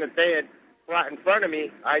anything that they had brought in front of me,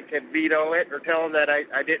 I could veto it or tell them that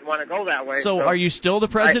I didn't want to go that way. So are you still the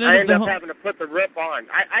president I of the home? ended up having to put the roof on.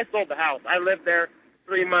 I sold the house. I lived there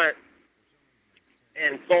 3 months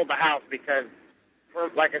and sold the house because,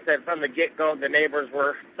 like I said, from the get-go, the neighbors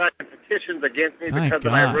were signing petitions against me because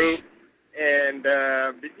of my roof. And,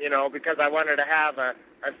 because I wanted to have a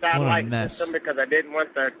satellite system because I didn't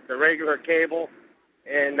want the regular cable.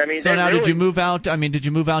 And so now, did you move out? Did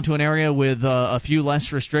you move out to an area with a few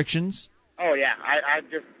less restrictions? Oh yeah, I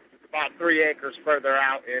just about 3 acres further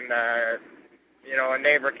out, and a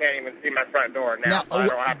neighbor can't even see my front door now. So I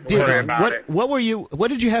don't have to worry about it. What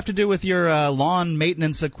did you have to do with your lawn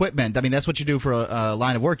maintenance equipment? That's what you do for a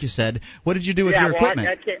line of work. You said. What did you do with your equipment?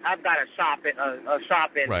 I've got a shop in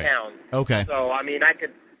town. Okay. So I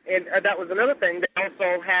could. And that was another thing. They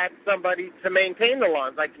also had somebody to maintain the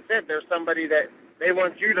lawns. Like you said, there's somebody that they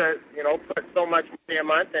want you to, put so much money a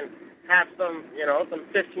month and have some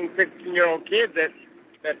 15, 16-year-old kids that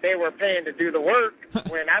that they were paying to do the work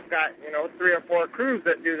when I've got, 3 or 4 crews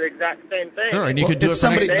that do the exact same thing. Sure, and you could do it for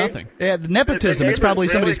nothing. Yeah, the nepotism. It's probably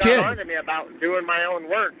somebody's kid. Got on to me about doing my own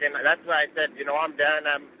work, and that's why I said, I'm done.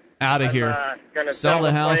 I'm out of here. Gonna sell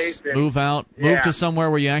the house, and move out, move to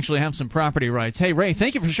somewhere where you actually have some property rights. Hey, Ray,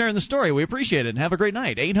 thank you for sharing the story. We appreciate it. And have a great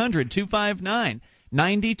night.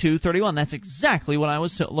 800-259-9231. That's exactly what I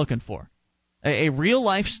was looking for. A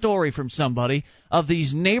real-life story from somebody of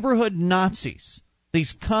these neighborhood Nazis,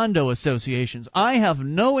 these condo associations. I have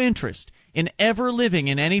no interest in ever living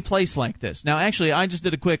in any place like this. Now, actually, I just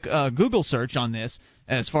did a quick Google search on this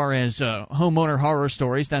as far as homeowner horror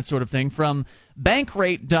stories, that sort of thing. From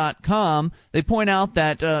Bankrate.com, they point out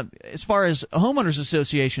that as far as homeowners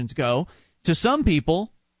associations go, to some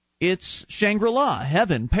people, it's Shangri-La,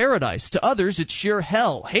 heaven, paradise. To others, it's sheer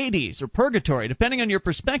hell, Hades, or purgatory. Depending on your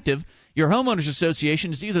perspective, your homeowners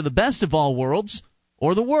association is either the best of all worlds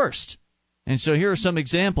or the worst. And so here are some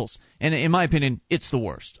examples. And in my opinion, it's the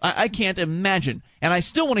worst. I can't imagine. And I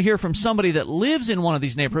still want to hear from somebody that lives in one of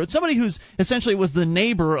these neighborhoods, somebody who's essentially was the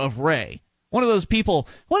neighbor of Ray. One of those people,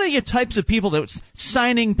 one of the types of people that's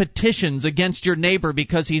signing petitions against your neighbor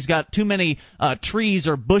because he's got too many trees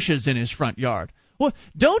or bushes in his front yard. Well,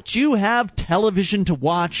 don't you have television to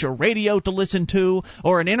watch, or radio to listen to,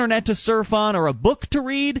 or an internet to surf on, or a book to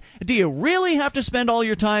read? Do you really have to spend all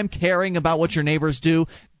your time caring about what your neighbors do?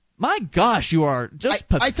 My gosh, you are just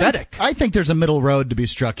pathetic. I think there's a middle road to be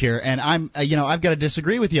struck here, and I've got to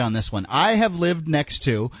disagree with you on this one. I have lived next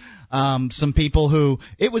to some people who,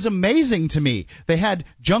 it was amazing to me. They had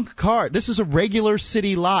junk cars. This is a regular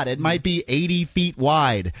city lot. It might be 80 feet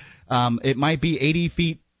wide. It might be 80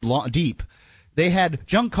 feet deep. They had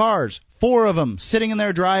junk cars, 4 of them sitting in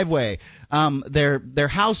their driveway. Their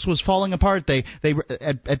house was falling apart. They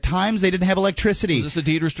at times they didn't have electricity. Was this a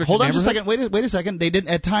deed restricted Hold on neighborhood? just a second. Wait a second. They didn't.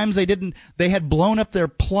 At times they didn't. They had blown up their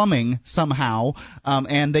plumbing somehow,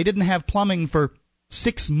 and they didn't have plumbing for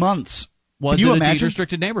 6 months. Was Can you it imagine? a deed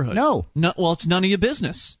restricted neighborhood? No. Well, it's none of your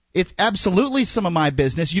business. It's absolutely some of my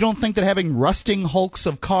business. You don't think that having rusting hulks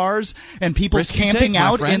of cars and people Risk camping you take,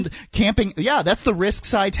 out my friend. and camping, yeah, that's the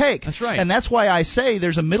risks I take. That's right. And that's why I say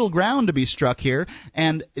there's a middle ground to be struck here,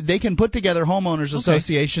 and they can put together homeowners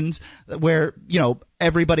associations where,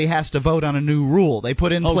 everybody has to vote on a new rule. They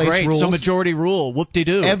put in place great. rules. So majority rule,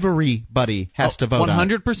 whoop-de-doo. Everybody has to vote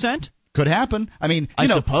on it. 100%? Could happen. I mean, I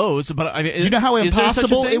suppose, but you know how is there such a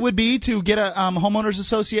impossible thing? it would be to get a homeowners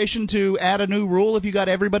association to add a new rule if you got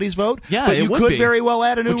everybody's vote? Yeah, but it you would could be. very well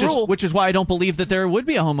add a new rule. Which is why I don't believe that there would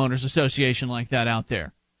be a homeowners association like that out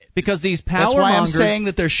there. Because these power That's why mongers, I'm saying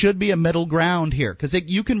that there should be a middle ground here, because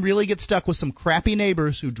you can really get stuck with some crappy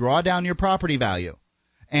neighbors who draw down your property value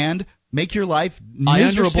and make your life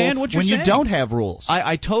miserable when you don't have rules.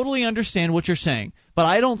 I totally understand what you're saying, but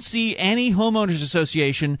I don't see any homeowners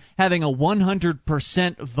association having a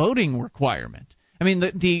 100% voting requirement. I mean,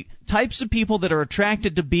 the types of people that are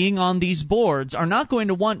attracted to being on these boards are not going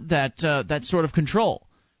to want that sort of control,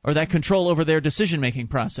 or that control over their decision-making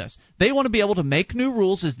process. They want to be able to make new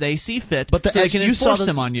rules as they see fit, so they can enforce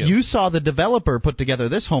them on you. You saw the developer put together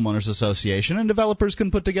this homeowners association, and developers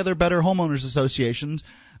can put together better homeowners associations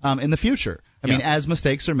in the future. I mean, as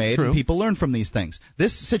mistakes are made, and people learn from these things.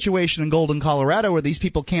 This situation in Golden, Colorado, where these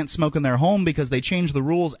people can't smoke in their home because they changed the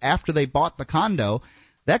rules after they bought the condo,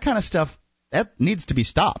 that kind of stuff, that needs to be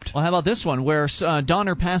stopped. Well, how about this one, where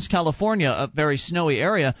Donner Pass, California, a very snowy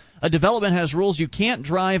area, a development has rules you can't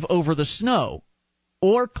drive over the snow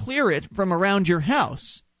or clear it from around your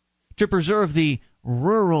house to preserve the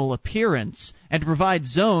rural appearance and to provide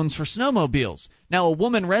zones for snowmobiles. Now, a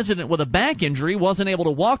woman resident with a back injury wasn't able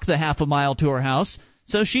to walk the half a mile to her house,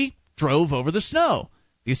 so she drove over the snow.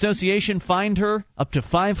 The association fined her up to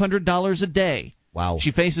 $500 a day. Wow.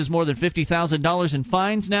 She faces more than $50,000 in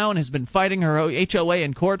fines now and has been fighting her HOA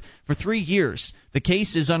in court for 3 years. The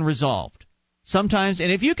case is unresolved. Sometimes,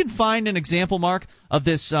 and if you can find an example, Mark, of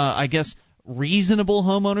this, reasonable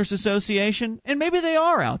homeowners association, and maybe they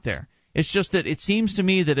are out there. It's just that it seems to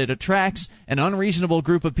me that it attracts an unreasonable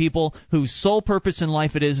group of people whose sole purpose in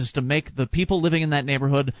life it is to make the people living in that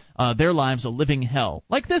neighborhood, their lives a living hell.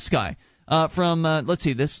 Like this guy. Let's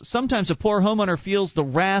see, this. Sometimes a poor homeowner feels the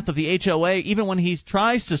wrath of the HOA even when he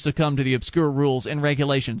tries to succumb to the obscure rules and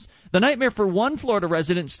regulations. The nightmare for one Florida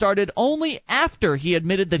resident started only after he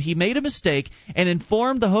admitted that he made a mistake and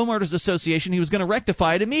informed the homeowners association he was going to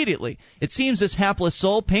rectify it immediately. It seems this hapless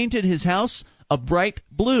soul painted his house a bright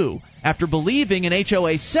blue after believing an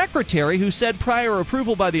HOA secretary who said prior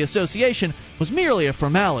approval by the association was merely a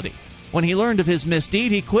formality. When he learned of his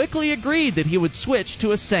misdeed, he quickly agreed that he would switch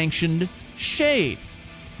to a sanctioned shade.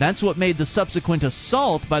 That's what made the subsequent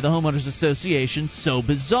assault by the Homeowners Association so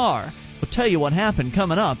bizarre. We'll tell you what happened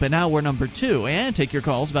coming up in hour number 2. And take your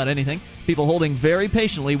calls about anything. People holding very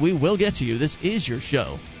patiently. We will get to you. This is your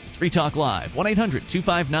show. It's Free Talk Live.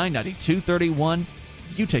 1-800-259-9231.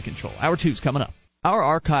 You take control. Hour 2's coming up. Our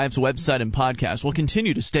archives, website, and podcast will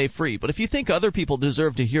continue to stay free. But if you think other people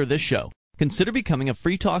deserve to hear this show, consider becoming a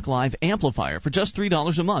Free Talk Live amplifier for just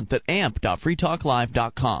 $3 a month at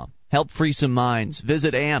amp.freetalklive.com. Help free some minds.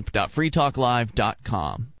 Visit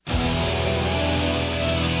amp.freetalklive.com.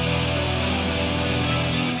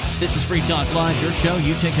 This is Free Talk Live, your show.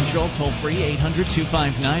 You take control. Toll free,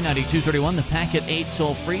 800-259-9231. The Packet 8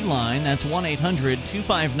 toll-free line. That's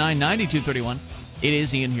 1-800-259-9231. It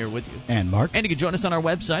is Ian here with you. And Mark. And you can join us on our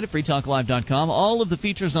website at freetalklive.com. All of the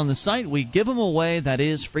features on the site, we give them away. That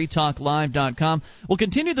is freetalklive.com. We'll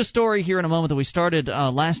continue the story here in a moment that we started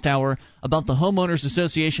last hour about the Homeowners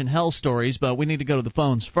Association hell stories, but we need to go to the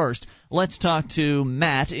phones first. Let's talk to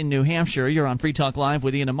Matt in New Hampshire. You're on Free Talk Live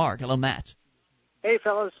with Ian and Mark. Hello, Matt. Hey,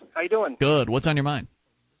 fellas. How you doing? Good. What's on your mind?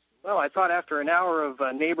 Well, I thought after an hour of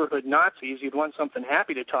neighborhood Nazis, you'd want something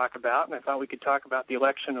happy to talk about, and I thought we could talk about the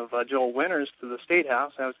election of Joel Winters to the State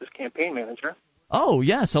House. I was his campaign manager. Oh,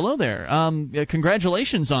 yes. Hello there.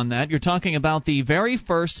 Congratulations on that. You're talking about the very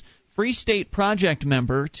first Free State Project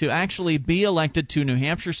member to actually be elected to New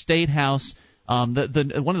Hampshire State House, one of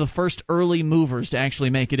the first early movers to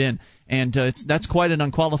actually make it in. And that's quite an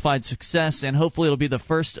unqualified success, and hopefully it'll be the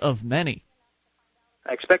first of many.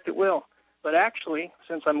 I expect it will. But actually,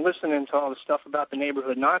 since I'm listening to all the stuff about the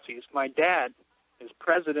neighborhood Nazis, my dad is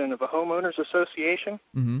president of a homeowners association,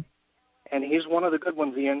 and he's one of the good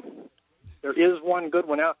ones, Ian. There is one good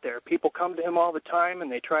one out there. People come to him all the time,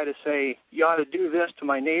 and they try to say, you ought to do this to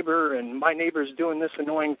my neighbor, and my neighbor's doing this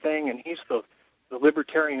annoying thing, and he's the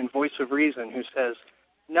libertarian voice of reason who says,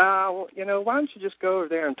 no, why don't you just go over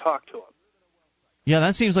there and talk to him? Yeah,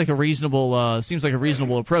 that seems like a reasonable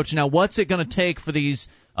approach. Now, what's it going to take for these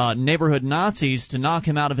neighborhood Nazis to knock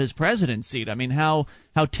him out of his president's seat? I mean, how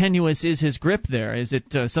tenuous is his grip there? Is it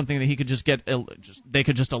something that he could just get? They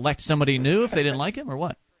could just elect somebody new if they didn't like him, or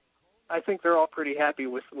what? I think they're all pretty happy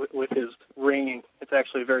with his reign. It's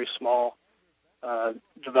actually a very small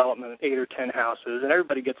development, 8 or 10 houses, and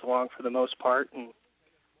everybody gets along for the most part. And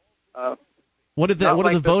What are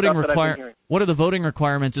the voting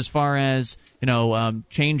requirements as far as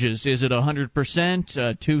changes? Is it 100%,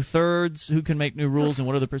 2/3? Who can make new rules, and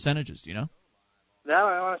what are the percentages? Do you know? That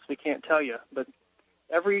I honestly can't tell you. But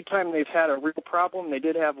every time they've had a real problem, they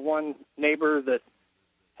did have one neighbor that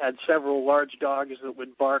had several large dogs that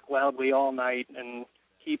would bark loudly all night and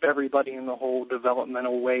keep everybody in the whole development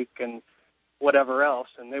awake and whatever else.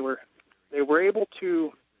 And they were able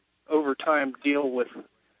to, over time, deal with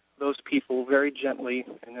those people very gently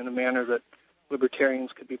and in a manner that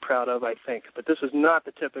libertarians could be proud of, I think. But this is not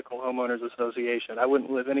the typical homeowners association. I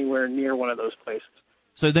wouldn't live anywhere near one of those places.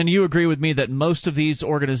 So then you agree with me that most of these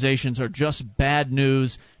organizations are just bad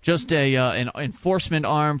news, just an enforcement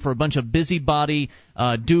arm for a bunch of busybody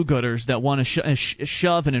do-gooders that want to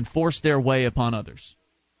shove and enforce their way upon others?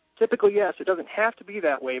 Typically, yes. It doesn't have to be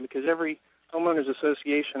that way because every homeowners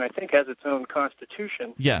association, I think, has its own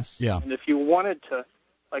constitution. Yes. Yeah. And if you wanted to,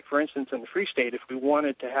 like, for instance, in the Free State, if we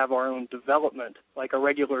wanted to have our own development, like a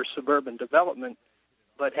regular suburban development,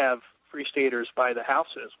 but have Free Staters buy the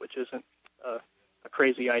houses, which isn't a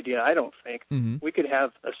crazy idea, I don't think, we could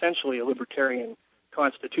have essentially a libertarian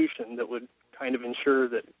constitution that would kind of ensure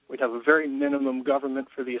that we'd have a very minimum government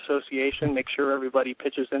for the association, make sure everybody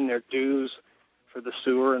pitches in their dues for the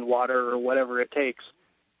sewer and water or whatever it takes.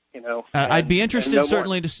 I'd be interested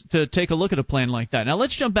certainly to take a look at a plan like that. Now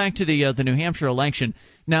let's jump back to the New Hampshire election.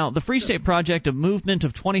 Now the Free State Project, a movement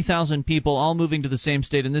of 20,000 people all moving to the same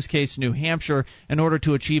state, in this case New Hampshire, in order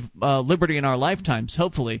to achieve liberty in our lifetimes,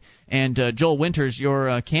 hopefully. And Joel Winters,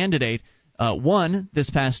 your candidate, won this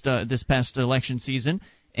past election season.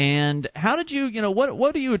 And how did you,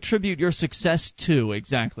 what do you attribute your success to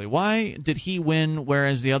exactly? Why did he win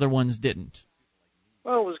whereas the other ones didn't?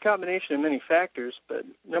 Well, it was a combination of many factors, but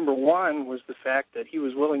number one was the fact that he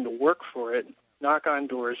was willing to work for it, knock on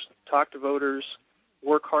doors, talk to voters,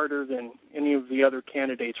 work harder than any of the other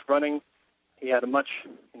candidates running. He had a much,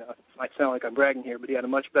 it might sound like I'm bragging here, but he had a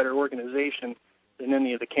much better organization than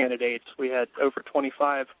any of the candidates. We had over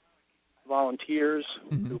 25 volunteers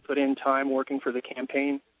who put in time working for the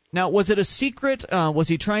campaign. Now, was it a secret? Was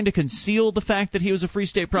he trying to conceal the fact that he was a Free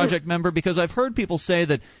State Project member? Because I've heard people say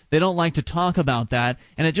that they don't like to talk about that,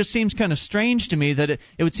 and it just seems kind of strange to me that it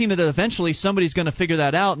would seem that eventually somebody's going to figure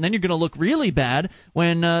that out, and then you're going to look really bad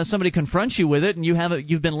when somebody confronts you with it and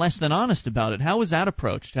you've been less than honest about it. How was that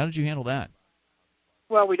approached? How did you handle that?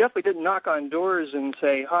 Well, we definitely didn't knock on doors and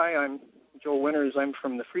say, "Hi, I'm Joel Winters. I'm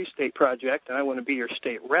from the Free State Project, and I want to be your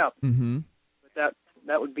state rep." Mm-hmm. But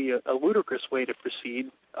that would be a ludicrous way to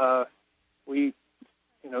proceed.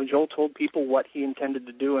 Joel told people what he intended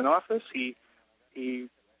to do in office. He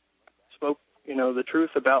spoke, the truth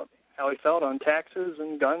about how he felt on taxes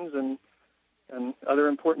and guns and other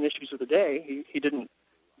important issues of the day. He didn't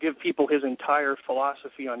give people his entire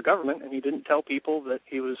philosophy on government, and he didn't tell people that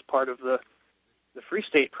he was part of the Free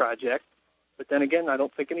State Project. But then again, I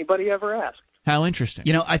don't think anybody ever asked. How interesting.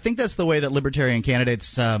 I think that's the way that libertarian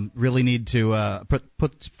candidates really need to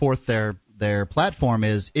put forth their platform,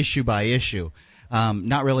 is issue by issue.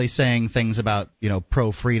 Not really saying things about,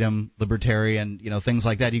 pro-freedom, libertarian, things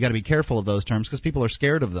like that. You got to be careful of those terms because people are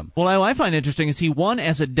scared of them. Well, what I find interesting is he won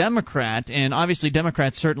as a Democrat, and obviously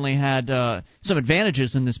Democrats certainly had some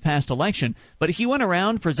advantages in this past election, but he went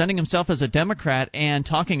around presenting himself as a Democrat and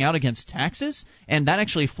talking out against taxes, and that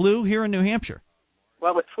actually flew here in New Hampshire.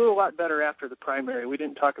 Well, it flew a lot better after the primary. We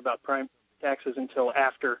didn't talk about taxes until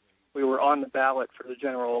after we were on the ballot for the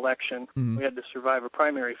general election. Mm-hmm. We had to survive a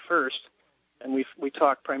primary first. And we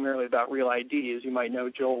talked primarily about Real ID. As you might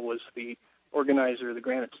know, Joel was the organizer of the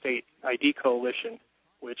Granite State ID Coalition,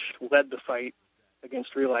 which led the fight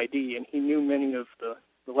against Real ID. And he knew many of the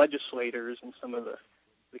legislators and some of the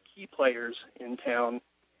key players in town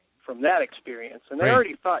from that experience. And they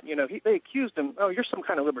already thought, they accused him, "Oh, you're some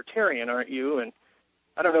kind of libertarian, aren't you?" And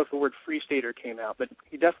I don't know if the word free stater came out, but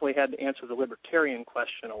he definitely had to answer the libertarian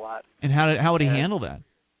question a lot. And how would he handle that?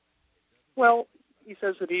 Well, he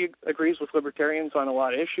says that he agrees with libertarians on a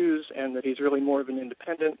lot of issues and that he's really more of an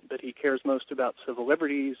independent, that he cares most about civil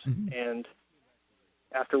liberties. Mm-hmm. And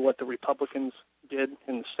after what the Republicans did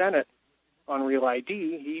in the Senate on Real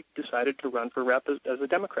ID, he decided to run for rep as a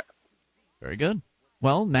Democrat. Very good.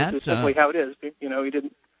 Well, Matt... That's simply how it is. He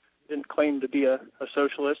didn't claim to be a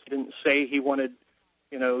socialist. He didn't say he wanted,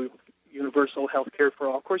 universal health care for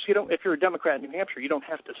all. Of course, if you're a Democrat in New Hampshire, you don't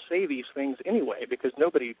have to say these things anyway because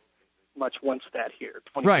nobody much wants that here.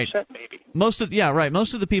 20% right. Maybe. Most of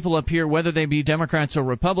the people up here, whether they be Democrats or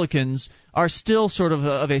Republicans, are still sort of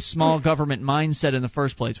a small government mindset in the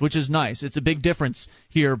first place, which is nice. It's a big difference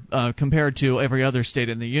here compared to every other state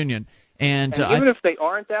in the union. And even if they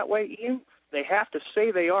aren't that way, Ian, they have to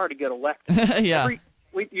say they are to get elected. Yeah.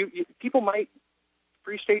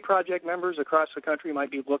 Free State Project members across the country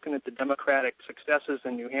might be looking at the Democratic successes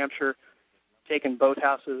in New Hampshire, taking both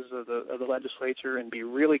houses of the legislature, and be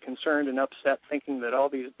really concerned and upset, thinking that all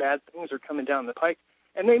these bad things are coming down the pike.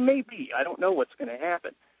 And they may be. I don't know what's going to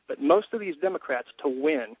happen. But most of these Democrats, to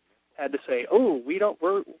win, had to say, "Oh, we don't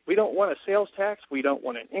want a sales tax. We don't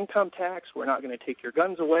want an income tax. We're not going to take your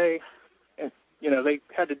guns away." And they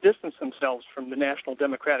had to distance themselves from the national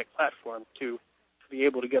Democratic platform to be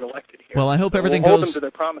able to get elected here. Well, I hope everything hold goes them to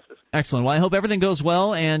their promises. Excellent. Well, I hope everything goes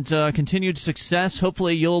well and continued success.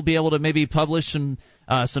 Hopefully, you'll be able to maybe publish some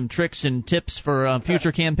tricks and tips for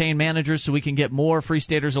future campaign managers, so we can get more Free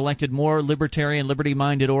Staters elected, more libertarian,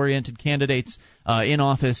 liberty-minded, oriented candidates in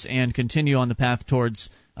office, and continue on the path towards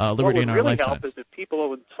liberty in our lifetimes. What would really help is if people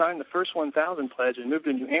would sign the first 1,000 pledge and move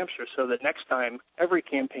to New Hampshire, so that next time every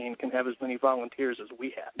campaign can have as many volunteers as we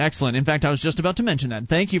have. Excellent. In fact, I was just about to mention that.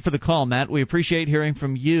 Thank you for the call, Matt. We appreciate hearing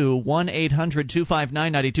from you.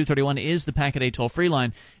 1-800-259-9231 is the Packet 8 toll-free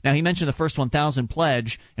line. Now, he mentioned the first 1,000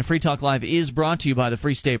 pledge, and Free Talk Live is brought to you by the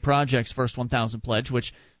Free State Project's first 1,000 pledge,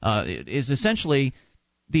 which is essentially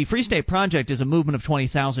the Free State Project is a movement of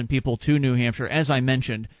 20,000 people to New Hampshire, as I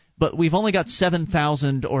mentioned. But we've only got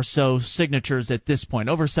 7,000 or so signatures at this point,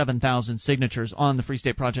 over 7,000 signatures on the Free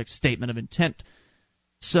State Project Statement of Intent.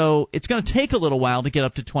 So it's going to take a little while to get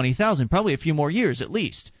up to 20,000, probably a few more years at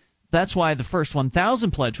least. That's why the first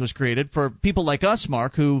 1,000 pledge was created for people like us,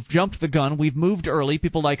 Mark, who've jumped the gun. We've moved early.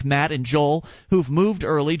 People like Matt and Joel, who've moved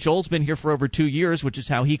early. Joel's been here for over 2 years, which is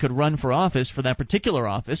how he could run for office, for that particular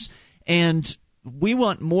office. And we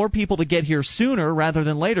want more people to get here sooner rather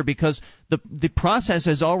than later because the process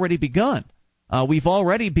has already begun. We've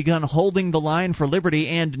already begun holding the line for liberty,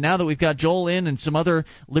 and now that we've got Joel in and some other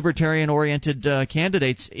libertarian-oriented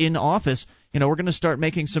candidates in office, we're going to start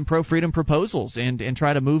making some pro-freedom proposals and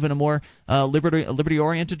try to move in a more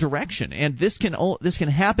liberty-oriented direction. And this can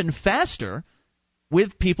happen faster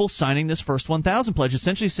with people signing this first 1,000 pledge,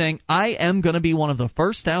 essentially saying, I am going to be one of the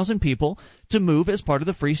first 1,000 people to move as part of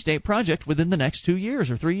the Free State Project within the next 2 years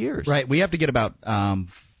or 3 years. Right. We have to get about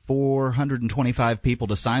 425 people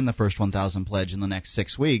to sign the first 1,000 pledge in the next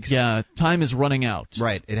 6 weeks. Yeah, time is running out.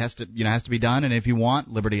 Right. It has to be done, and if you want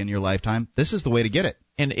liberty in your lifetime, this is the way to get it.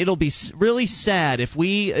 And it'll be really sad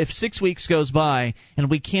if 6 weeks goes by and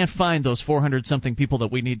we can't find those 400-something people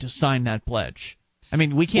that we need to sign that pledge. I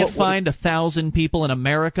mean, we can't find 1,000 people in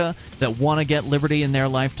America that want to get liberty in their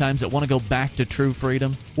lifetimes, that want to go back to true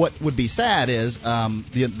freedom. What would be sad is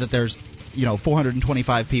that there's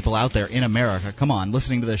 425 people out there in America, come on,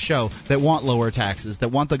 listening to this show, that want lower taxes,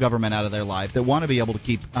 that want the government out of their life, that want to be able to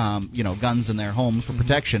keep guns in their homes for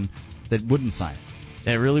protection, that wouldn't sign it.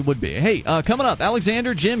 It really would be. Hey, coming up,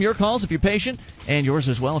 Alexander, Jim, your calls if you're patient, and yours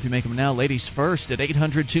as well if you make them now. Ladies first at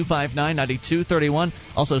 800-259-9231.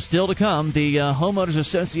 Also, still to come, the Homeowners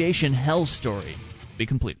Association hell story. Be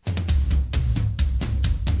complete.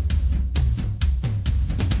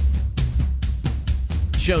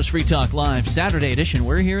 Show's Free Talk Live, Saturday edition.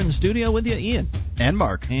 We're here in the studio with you, Ian. And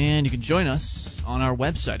Mark. And you can join us on our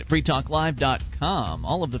website at freetalklive.com.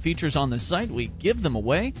 All of the features on the site, we give them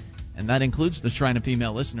away. And that includes the Shrine of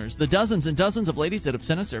Female Listeners, the dozens and dozens of ladies that have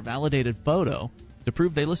sent us their validated photo to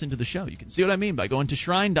prove they listen to the show. You can see what I mean by going to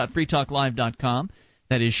shrine.freetalklive.com.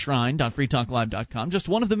 That is shrine.freetalklive.com. Just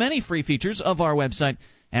one of the many free features of our website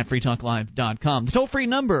at freetalklive.com. The toll-free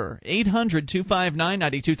number,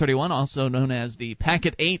 800-259-9231, also known as the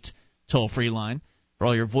Packet 8 toll-free line. For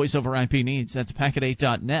all your voice-over IP needs, that's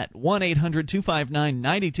packet8.net,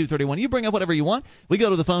 1-800-259-9231. You bring up whatever you want. We go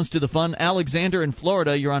to the phones to the fun. Alexander in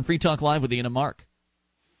Florida, you're on Free Talk Live with Ian and Mark.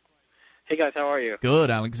 Hey, guys, how are you? Good,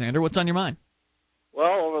 Alexander. What's on your mind?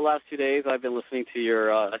 Well, over the last 2 days, I've been listening to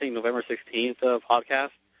your, I think, November 16th podcast,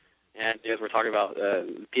 and you guys were talking about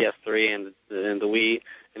PS3 and the Wii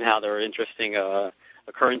and how there are interesting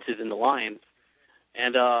occurrences in the line.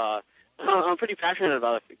 And I'm pretty passionate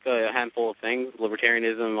about a handful of things,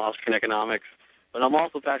 libertarianism, Austrian economics, but I'm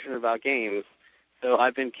also passionate about games. So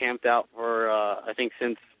I've been camped out for, I think,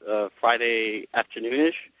 since Friday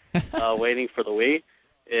afternoonish, waiting for the Wii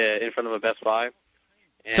in front of a Best Buy.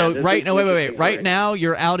 And so wait. Right now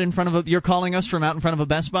you're out in front of you're calling us from out in front of a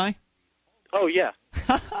Best Buy? Oh, yeah.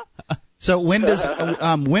 So when are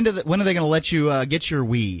they going to let you get your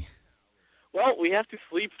Wii? Well, we have to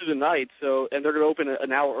sleep through the night, and they're going to open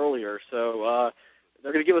an hour earlier. So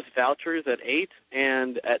they're going to give us vouchers at 8,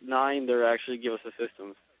 and at 9 they're actually give us the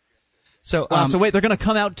systems. So, Um, So wait, they're going to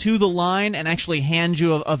come out to the line and actually hand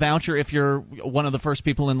you a voucher if you're one of the first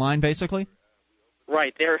people in line, basically?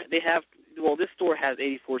 Right. They have. Well, this store has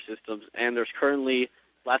 84 systems, and there's currently,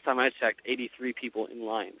 last time I checked, 83 people in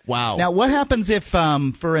line. Wow. Now, what happens if,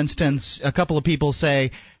 for instance, a couple of people say,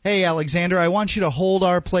 hey, Alexander, I want you to hold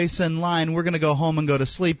our place in line. We're going to go home and go to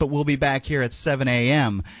sleep, but we'll be back here at 7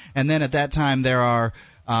 a.m. And then at that time there are,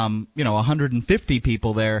 150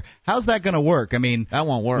 people there. How's that going to work? I mean, that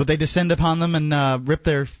won't work. Would they descend upon them and rip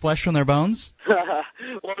their flesh from their bones? Well,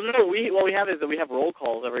 no. What we have is that we have roll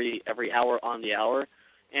calls every hour on the hour.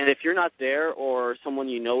 And if you're not there or someone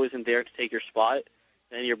you know isn't there to take your spot,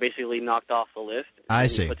 then you're basically knocked off the list. I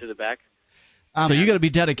see. Put to the back. So you got to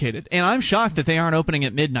be dedicated. And I'm shocked that they aren't opening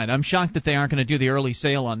at midnight. I'm shocked that they aren't going to do the early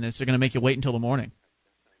sale on this. They're going to make you wait until the morning.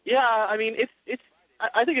 Yeah, I mean,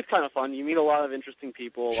 I think it's kind of fun. You meet a lot of interesting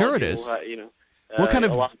people. Sure it is. What kind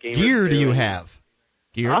of gear do you have?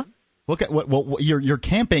 Gear? Huh? What you're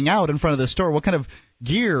camping out in front of the store. What kind of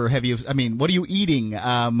gear have you? I mean, what are you eating?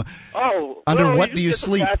 Under what do you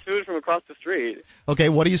sleep? Fast food from across the street. Okay,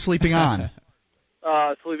 what are you sleeping on?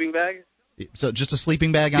 Sleeping bag. So just a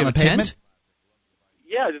sleeping bag do on you the have a pavement? tent?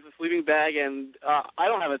 Yeah, just a sleeping bag, and I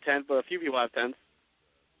don't have a tent, but a few people have tents.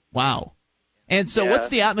 Wow. And so what's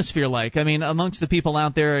the atmosphere like? I mean, amongst the people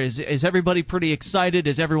out there, is everybody pretty excited?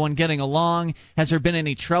 Is everyone getting along? Has there been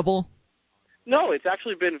any trouble? No, it's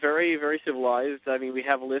actually been very, very civilized. I mean, we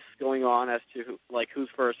have lists going on as to who's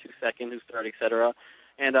first, who's second, who's third, etc.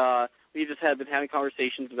 And we just been having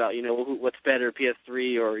conversations about what's better,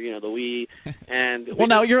 PS3 or the Wii. And well,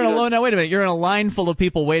 now you're in a now wait a minute, you're in a line full of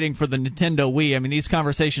people waiting for the Nintendo Wii. I mean, these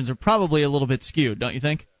conversations are probably a little bit skewed, don't you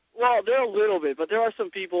think? Well, they're a little bit, but there are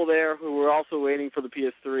some people there who are also waiting for the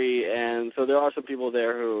PS3, and so there are some people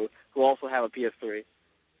there who also have a PS3.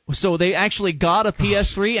 So they actually got a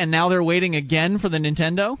PS3 and now they're waiting again for the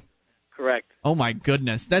Nintendo? Correct. Oh my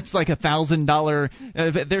goodness, that's like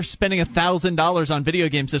 $1,000. They're spending $1,000 on video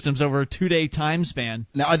game systems over a 2-day time span.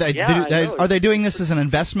 Now, are they doing this as an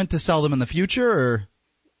investment to sell them in the future, or?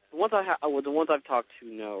 The ones I've talked to,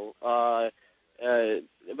 no.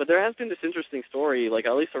 But there has been this interesting story,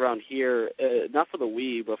 at least around here, not for the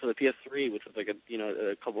Wii, but for the PS3, which was a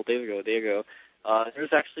couple of days ago, a day ago.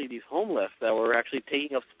 There's actually these homeless that were actually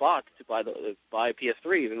taking up spots to buy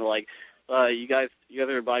PS3s, and they're like, you guys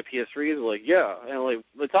ever buy PS3s? They're like, yeah, and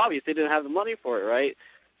it's obvious they didn't have the money for it, right?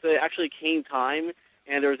 So it actually came time,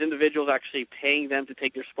 and there was individuals actually paying them to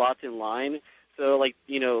take their spots in line. So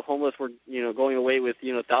homeless were going away with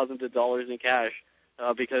thousands of dollars in cash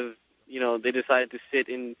because they decided to sit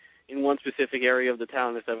in in one specific area of the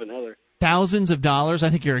town instead of another. Thousands of dollars? I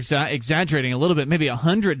think you're exaggerating a little bit. Maybe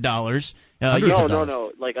 $100.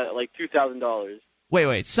 No, like $2,000.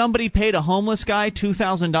 Wait. Somebody paid a homeless guy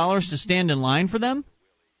 $2,000 to stand in line for them?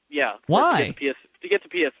 Yeah. Why? To get to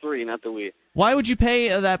PS3, not the Wii. Why would you pay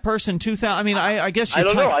that person $2,000? I mean, I guess I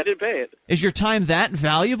don't know. I didn't pay it. Is your time that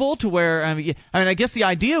valuable to where? I guess the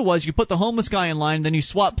idea was you put the homeless guy in line, then you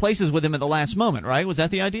swap places with him at the last moment, right? Was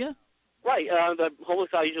that the idea? Right. The homeless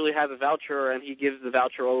guy usually has a voucher, and he gives the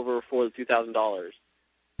voucher over for the $2,000.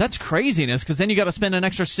 That's craziness, because then you got to spend an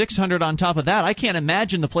extra $600 on top of that. I can't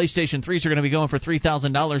imagine the PlayStation 3s are going to be going for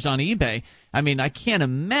 $3,000 on eBay. I mean, I can't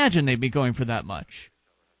imagine they'd be going for that much.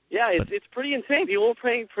 Yeah, it's pretty insane. People are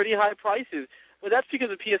paying pretty high prices. But that's because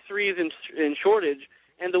the PS3 is in shortage,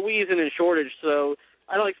 and the Wii isn't in shortage, so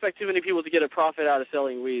I don't expect too many people to get a profit out of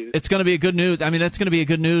selling Wii's. It's going to be a good news. I mean, that's going to be a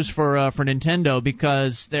good news for Nintendo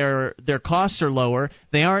because their costs are lower.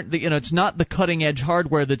 They aren't, it's not the cutting edge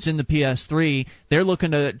hardware that's in the PS3. They're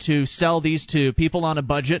looking to sell these to people on a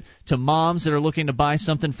budget, to moms that are looking to buy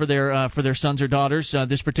something for their sons or daughters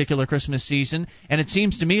this particular Christmas season. And it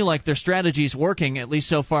seems to me like their strategy is working, at least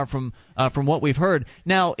so far from what we've heard.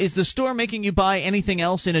 Now, is the store making you buy anything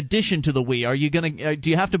else in addition to the Wii? Are you do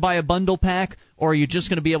you have to buy a bundle pack, or are you just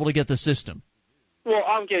going to be able to get the system? Well,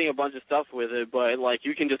 I'm getting a bunch of stuff with it, but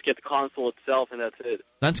you can just get the console itself, and that's it.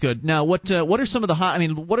 That's good. Now, what are some of the hot? I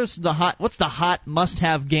mean, what's the hot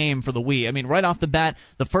must-have game for the Wii? I mean, right off the bat,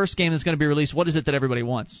 the first game that's going to be released. What is it that everybody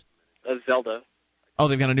wants? Zelda. Oh,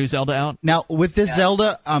 they've got a new Zelda out. Now, with this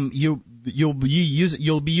Zelda, you'll be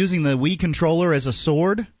using the Wii controller as a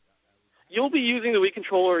sword. You'll be using the Wii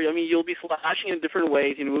controller. I mean, you'll be slashing in different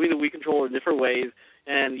ways, moving the Wii controller in different ways.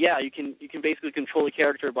 And yeah, you can basically control the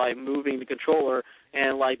character by moving the controller,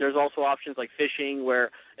 and there's also options like fishing where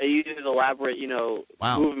it uses elaborate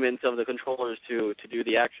movements of the controllers to do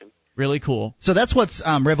the action. Really cool. So that's what's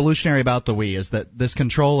revolutionary about the Wii, is that this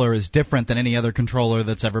controller is different than any other controller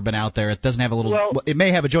that's ever been out there. It doesn't have a little. It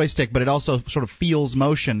may have a joystick, but it also sort of feels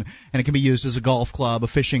motion, and it can be used as a golf club, a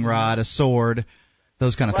fishing rod, a sword.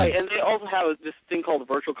 Those kind of things. Right, and they also have this thing called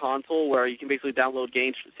Virtual Console where you can basically download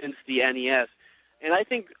games since the NES. And I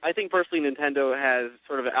think personally Nintendo has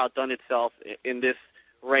sort of outdone itself in this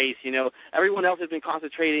race. Everyone else has been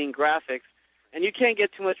concentrating graphics, and you can't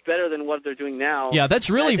get too much better than what they're doing now. Yeah, that's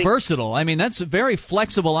really versatile. I mean, that's a very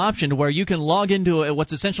flexible option to where you can log into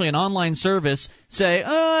what's essentially an online service, say,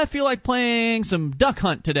 I feel like playing some Duck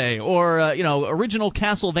Hunt today, or, original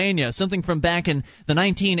Castlevania, something from back in the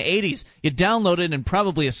 1980s. You download it in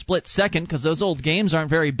probably a split second because those old games aren't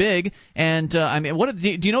very big. And, I mean, do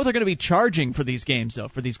you know what they're going to be charging for these games, though,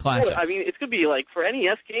 for these classics? I mean, it's going to be, for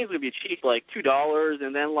NES games, it's going to be cheap, $2,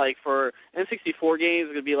 and then, for N64 games,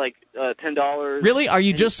 it's going to be, $10. Really? Are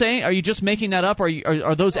you just making that up, or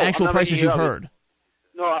are those actual prices you've heard?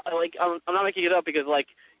 No, I'm not making it up because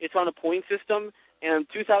it's on a point system, and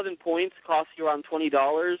 2,000 points costs you around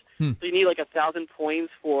 $20. So you need 1,000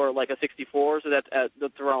 points for a 64, so that's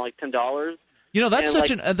around $10.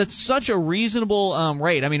 That's such a reasonable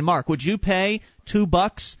rate. I mean, Mark, would you pay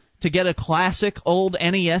 $2 to get a classic old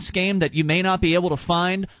NES game that you may not be able to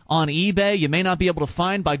find on eBay, you may not be able to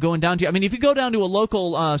find by going down to... I mean, if you go down to a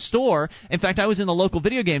local store... In fact, I was in the local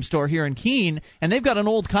video game store here in Keene, and they've got an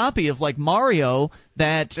old copy of, Mario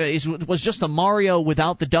that was just the Mario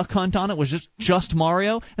without the Duck Hunt on it, was just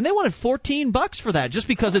Mario, and they wanted $14 for that, just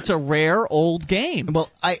because it's a rare old game. Well,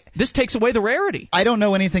 this takes away the rarity. I don't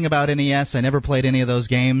know anything about NES. I never played any of those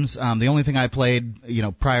games. The only thing I played,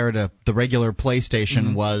 prior to the regular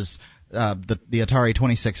PlayStation was the Atari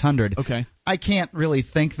 2600. Okay. I can't really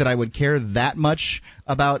think that I would care that much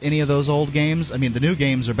about any of those old games. I mean, the new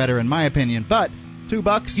games are better in my opinion, but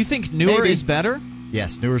 $2. You think newer is better?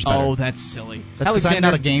 Yes, newer's better. Oh, that's silly. That's because I'm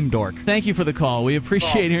not a game dork. Thank you for the call. We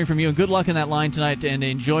appreciate hearing from you, and good luck in that line tonight, and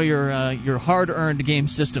enjoy your hard-earned game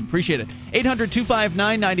system. Appreciate it.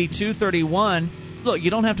 800-259-9231. Look, you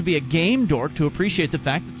don't have to be a game dork to appreciate the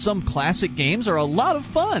fact that some classic games are a lot of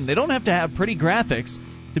fun. They don't have to have pretty graphics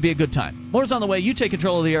to be a good time. More's on the way. You take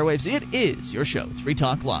control of the airwaves. It is your show. It's Free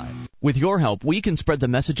Talk Live. With your help, we can spread the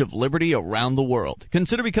message of liberty around the world.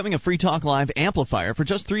 Consider becoming a Free Talk Live amplifier for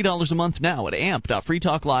just $3 a month now at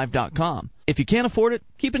amp.freetalklive.com. If you can't afford it,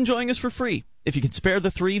 keep enjoying us for free. If you can spare the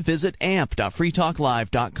 $3, visit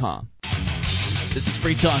amp.freetalklive.com. This is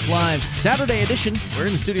Free Talk Live, Saturday edition. We're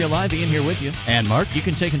in the studio live, Ian here with you. And Mark. You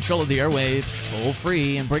can take control of the airwaves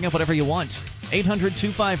toll-free and bring up whatever you want.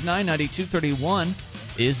 800-259-9231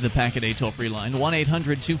 is the Packet A toll-free line.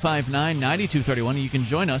 1-800-259-9231. You can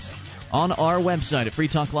join us on our website at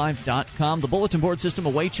freetalklive.com. The bulletin board system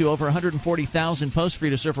awaits you, over 140,000 posts for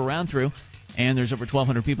you to surf around through. and there's over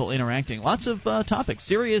 1,200 people interacting. Lots of topics,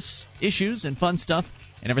 serious issues, and fun stuff,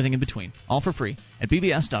 and everything in between. All for free at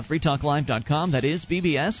bbs.freetalklive.com. That is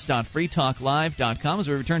bbs.freetalklive.com. As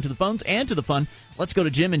we return to the phones and to the fun, let's go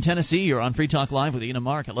to Jim in Tennessee. You're on Free Talk Live with Ian and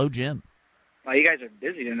Mark. Hello, Jim. Well, you guys are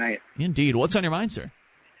busy tonight. Indeed. What's on your mind, sir?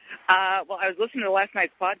 Well, I was listening to last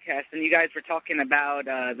night's podcast, and you guys were talking about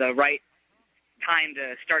the right time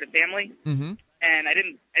to start a family. Mm-hmm. And I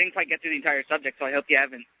didn't quite get through the entire subject, so I hope you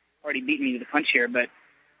haven't already beaten me to the punch here. But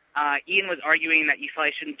Ian was arguing that you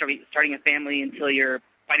probably shouldn't start starting a family until you're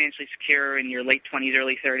financially secure in your late 20s,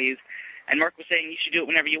 early 30s. And Mark was saying you should do it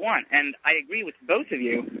whenever you want. And I agree with both of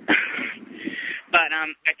you. But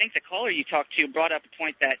I think the caller you talked to brought up a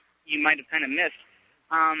point that you might have kind of missed.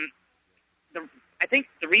 I think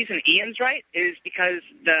the reason Ian's right is because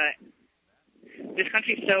this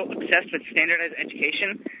country's so obsessed with standardized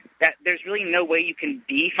education that there's really no way you can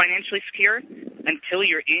be financially secure until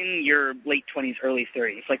you're in your late 20s, early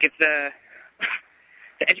 30s. Like if the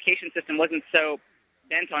education system wasn't so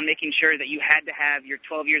bent on making sure that you had to have your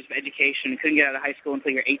 12 years of education and couldn't get out of high school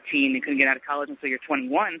until you're 18 and couldn't get out of college until you're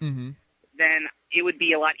 21, then it would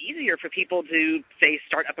be a lot easier for people to, say,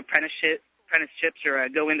 start up apprenticeships or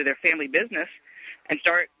go into their family business and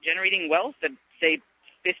start generating wealth at, say,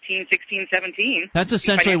 15, 16, 17. That's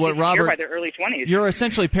essentially what Robert... by their early 20s. You're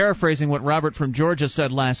essentially paraphrasing what Robert from Georgia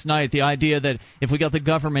said last night, the idea that if we got the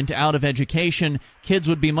government out of education, kids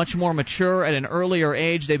would be much more mature at an earlier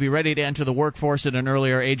age, they'd be ready to enter the workforce at an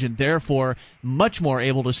earlier age, and therefore much more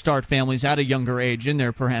able to start families at a younger age in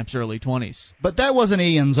their perhaps early 20s. But that wasn't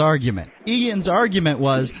Ian's argument. Ian's argument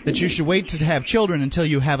was that you should wait to have children until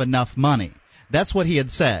you have enough money. That's what he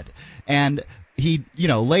had said. And he,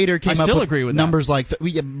 later came up with numbers like that.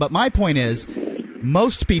 But my point is,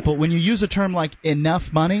 most people, when you use a term like enough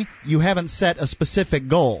money, you haven't set a specific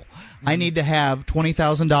goal. I need to have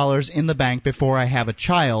 $20,000 in the bank before I have a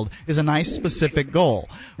child is a nice specific goal.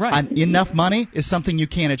 Right. Enough money is something you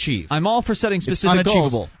can't achieve. I'm all for setting specific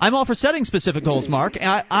goals. I'm all for setting specific goals, Mark.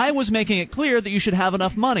 I was making it clear that you should have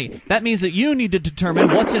enough money. That means that you need to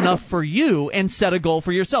determine what's enough for you and set a goal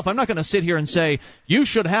for yourself. I'm not going to sit here and say you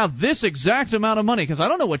should have this exact amount of money because I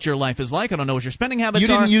don't know what your life is like. I don't know what your spending habits are. You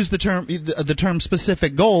didn't use the term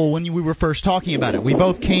specific goal when we were first talking about it. We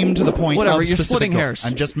both came to the point of you're specific splitting goal. hairs.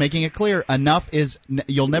 I'm just making it clear. Enough is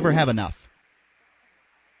you'll never have enough.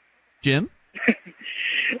 Jim?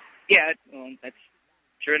 Yeah, well, that's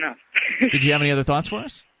true enough. Did you have any other thoughts for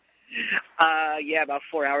us? Yeah, about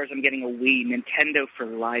 4 hours. I'm getting a Wii, Nintendo for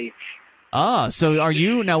life. So are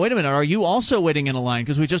you now? Wait a minute. Are you also waiting in a line?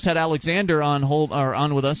 Because we just had Alexander on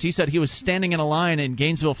with us. He said he was standing in a line in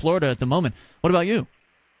Gainesville, Florida, at the moment. What about you?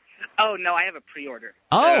 Oh, no, I have a pre-order.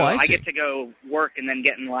 Oh, so I see. I get to go work and then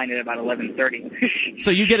get in line at about 11:30. So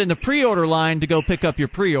you get in the pre-order line to go pick up your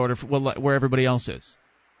pre-order where everybody else is.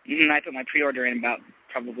 I put my pre-order in about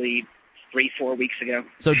probably 3-4 weeks ago.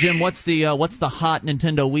 So, Jim, what's the hot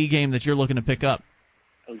Nintendo Wii game that you're looking to pick up?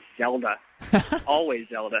 Oh, Zelda. Always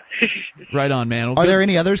Zelda. Right on, man. Well, Are there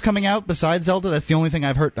any others coming out besides Zelda? That's the only thing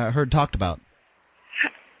I've heard talked about.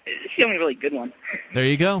 It's the only really good one. There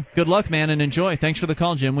you go. Good luck, man, and enjoy. Thanks for the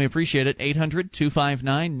call, Jim. We appreciate it.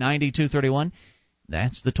 800-259-9231.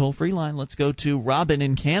 That's the toll-free line. Let's go to Robin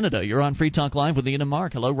in Canada. You're on Free Talk Live with Ian and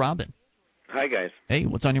Mark. Hello, Robin. Hi, guys. Hey,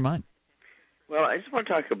 what's on your mind? Well, I just want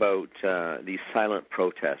to talk about these silent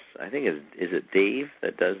protests. I think is it Dave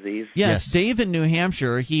that does these? Yes, Dave in New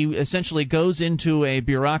Hampshire. He essentially goes into a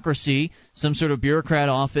bureaucracy, some sort of bureaucrat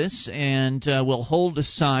office, and will hold a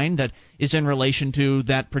sign that is in relation to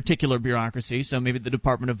that particular bureaucracy. So maybe the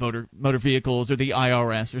Department of Motor Vehicles or the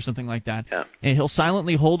IRS or something like that. Yeah. And he'll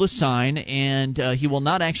silently hold a sign, and he will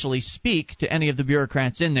not actually speak to any of the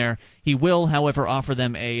bureaucrats in there. He will, however, offer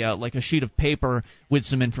them a sheet of paper with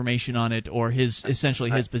some information on it, or his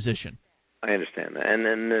position. I understand that, and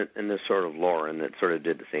then the sort of Lauren that sort of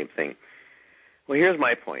did the same thing. Well, here's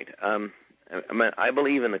my point. I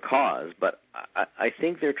believe in the cause, but I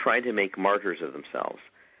think they're trying to make martyrs of themselves.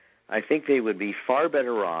 I think they would be far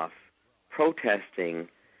better off protesting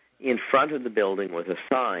in front of the building with a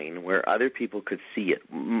sign where other people could see it,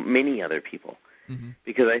 many other people. Mm-hmm.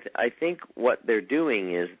 Because I think what they're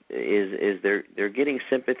doing is they're getting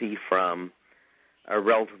sympathy from a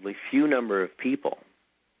relatively few number of people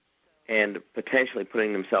and potentially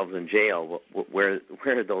putting themselves in jail where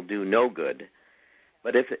they'll do no good.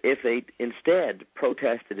 But if they instead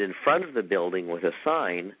protested in front of the building with a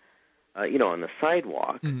sign, on the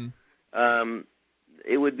sidewalk, mm-hmm.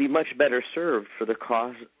 It would be much better served for the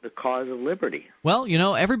cause of liberty. Well,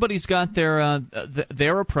 everybody's got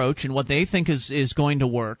their approach and what they think is going to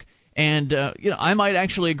work. And I might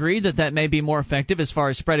actually agree that may be more effective as far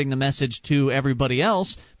as spreading the message to everybody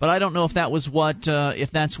else. But I don't know if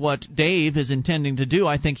that's what Dave is intending to do.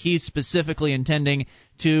 I think he's specifically intending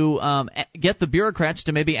to get the bureaucrats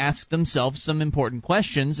to maybe ask themselves some important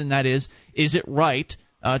questions, and that is it right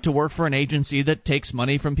to work for an agency that takes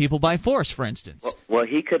money from people by force, for instance? Well,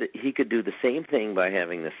 he could do the same thing by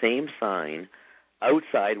having the same sign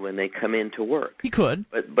outside when they come in to work. He could.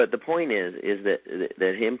 But the point is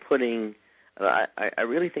that him putting, I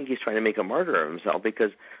really think he's trying to make a martyr of himself,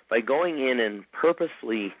 because by going in and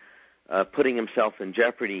purposely putting himself in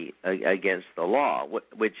jeopardy against the law,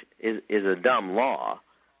 which is a dumb law,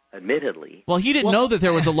 admittedly. Well, he didn't know that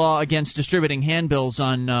there was a law against distributing handbills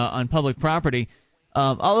on public property.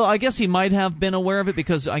 Although I guess he might have been aware of it,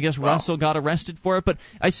 because I guess Russell got arrested for it. But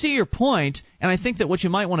I see your point, and I think that what you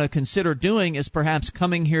might want to consider doing is perhaps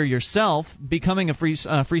coming here yourself, becoming a Free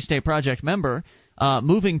State Project member,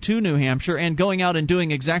 moving to New Hampshire, and going out and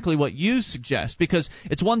doing exactly what you suggest. Because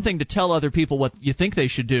it's one thing to tell other people what you think they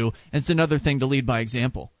should do, and it's another thing to lead by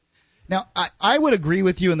example. Now, I would agree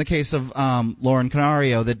with you in the case of Lauren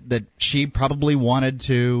Canario that she probably wanted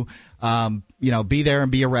to be there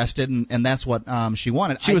and be arrested, and that's what she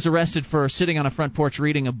wanted. She was arrested for sitting on a front porch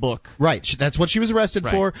reading a book. Right. That's what she was arrested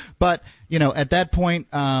for. But, at that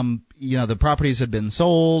point, the properties had been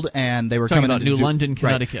sold, and they were talking coming about New London,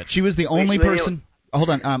 Connecticut. Right. She was the only person... Hold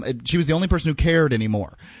on. She was the only person who cared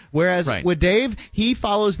anymore. Whereas with Dave, he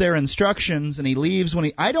follows their instructions and he leaves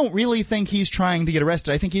when I don't really think he's trying to get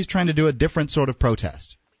arrested. I think he's trying to do a different sort of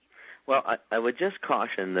protest. Well, I would just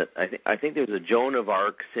caution that I think there's a Joan of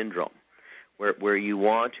Arc syndrome where you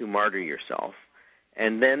want to martyr yourself,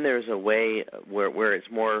 and then there's a way where it's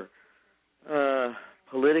more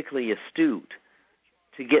politically astute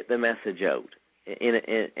to get the message out. And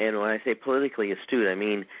when I say politically astute, I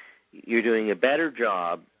mean you're doing a better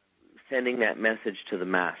job sending that message to the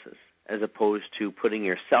masses, as opposed to putting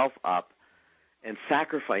yourself up and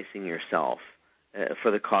sacrificing yourself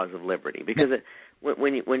for the cause of liberty. Because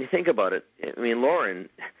when you think about it, I mean, Lauren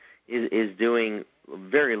is doing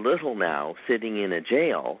very little now, sitting in a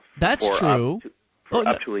jail. That's true.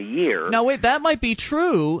 Up to a year. Now, wait, that might be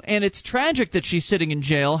true, and it's tragic that she's sitting in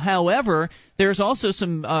jail. However, there's also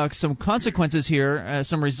some consequences here,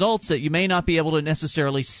 some results that you may not be able to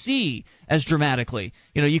necessarily see as dramatically.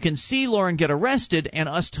 You can see Lauren get arrested and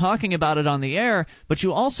us talking about it on the air, but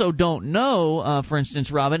you also don't know, for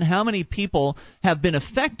instance, Robin, how many people have been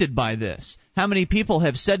affected by this. How many people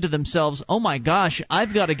have said to themselves, oh my gosh,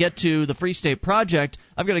 I've got to get to the Free State Project,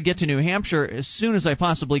 I've got to get to New Hampshire as soon as I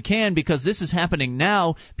possibly can, because this is happening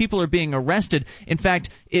now. People are being arrested. In fact,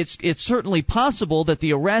 it's certainly possible that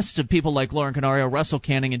the arrests of people like Lauren Canario, Russell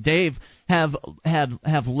Canning, and Dave have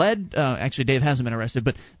led actually Dave hasn't been arrested,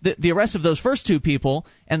 but the arrest of those first two people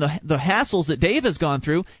and the hassles that Dave has gone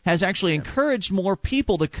through has actually encouraged more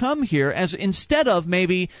people to come here, as instead of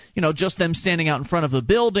maybe just them standing out in front of the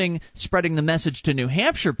building spreading the message to New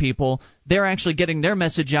Hampshire people. They're actually getting their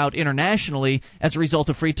message out internationally as a result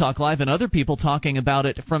of Free Talk Live and other people talking about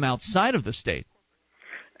it from outside of the state.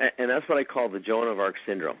 And that's what I call the Joan of Arc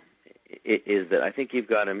syndrome, is that I think you've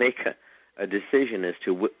got to make a decision as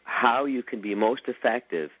to how you can be most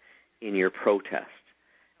effective in your protest.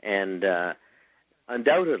 And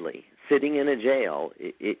undoubtedly, sitting in a jail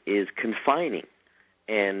is confining,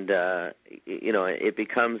 and it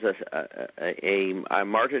becomes a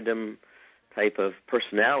martyrdom type of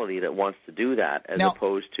personality that wants to do that, as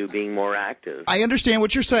opposed to being more active. I understand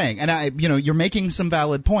what you're saying, and you're making some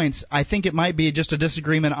valid points. I think it might be just a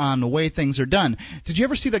disagreement on the way things are done. Did you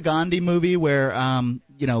ever see the Gandhi movie where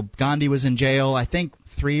Gandhi was in jail, I think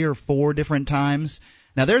 3 or 4 different times?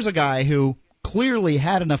 Now there's a guy who clearly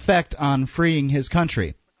had an effect on freeing his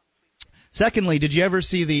country. Secondly, did you ever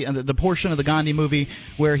see the portion of the Gandhi movie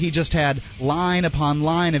where he just had line upon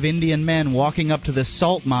line of Indian men walking up to this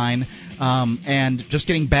salt mine and just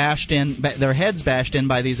getting bashed in, their heads bashed in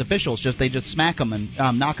by these officials? They just smack them and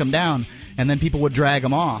knock them down, and then people would drag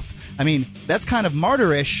them off. I mean, that's kind of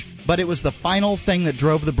martyrish, but it was the final thing that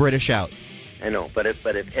drove the British out. I know, but if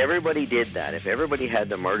everybody did that, if everybody had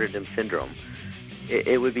the martyrdom syndrome,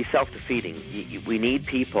 it would be self-defeating. We need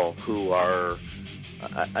people who are...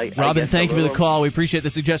 Robin, thank you for the call. We appreciate the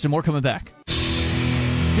suggestion. More coming back.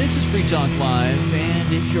 This is Free Talk Live, and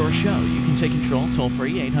it's your show. You can take control,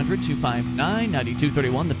 toll-free,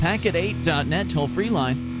 800-259-9231, the packet8.net toll-free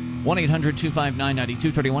line,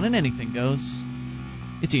 1-800-259-9231, and anything goes.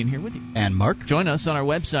 It's Ian here with you. And Mark. Join us on our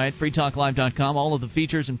website, freetalklive.com. All of the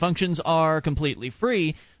features and functions are completely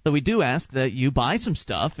free, though we do ask that you buy some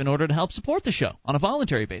stuff in order to help support the show on a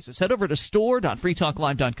voluntary basis. Head over to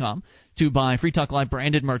store.freetalklive.com to buy Free Talk Live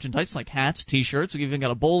branded merchandise like hats, T-shirts. We've even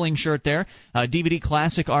got a bowling shirt there, DVD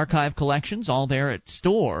classic archive collections, all there at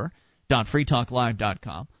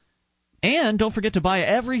store.freetalklive.com. And don't forget to buy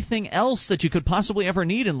everything else that you could possibly ever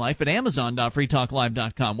need in life at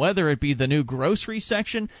Amazon.freetalklive.com, whether it be the new grocery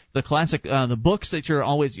section, the classic, the books that you're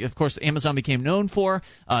always, of course, Amazon became known for,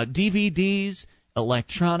 DVDs,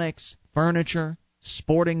 electronics, furniture,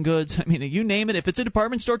 sporting goods. I mean, you name it. If it's a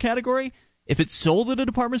department store category, if it's sold at a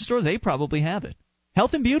department store, they probably have it.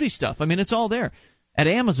 Health and beauty stuff. I mean, it's all there at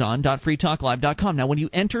Amazon.freetalklive.com. Now, when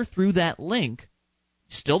you enter through that link,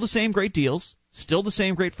 still the same great deals. Still the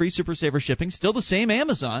same great free Super Saver shipping. Still the same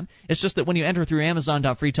Amazon. It's just that when you enter through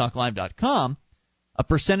Amazon.freetalklive.com, a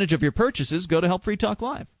percentage of your purchases go to help Free Talk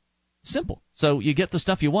Live. Simple. So you get the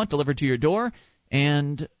stuff you want delivered to your door,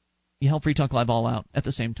 and you help Free Talk Live all out at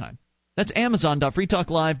the same time. That's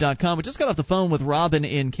Amazon.freetalklive.com. We just got off the phone with Robin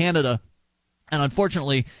in Canada, and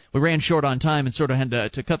unfortunately we ran short on time and sort of had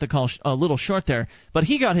to cut the call a little short there. But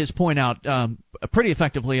he got his point out pretty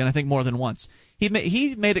effectively, and I think more than once. He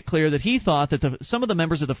made it clear that he thought that some of the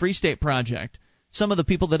members of the Free State Project, some of the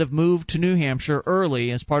people that have moved to New Hampshire early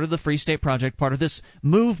as part of the Free State Project, part of this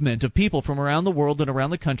movement of people from around the world and around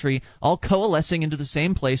the country, all coalescing into the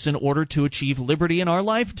same place in order to achieve liberty in our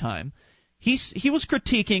lifetime, he was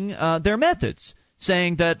critiquing their methods,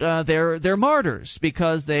 saying that they're martyrs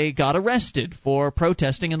because they got arrested for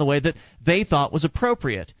protesting in the way that they thought was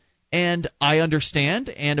appropriate. And I understand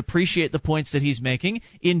and appreciate the points that he's making.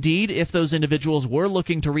 Indeed, if those individuals were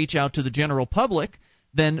looking to reach out to the general public,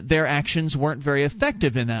 then their actions weren't very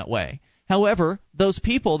effective in that way. However, those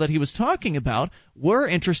people that he was talking about were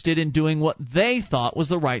interested in doing what they thought was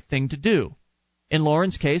the right thing to do. In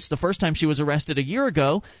Lauren's case, the first time she was arrested a year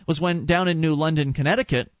ago was when down in New London,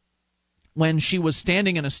 Connecticut, when she was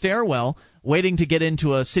standing in a stairwell waiting to get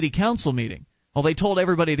into a city council meeting. Well, they told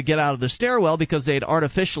everybody to get out of the stairwell because they had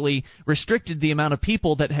artificially restricted the amount of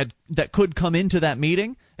people that could come into that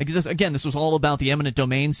meeting. Again, this was all about the eminent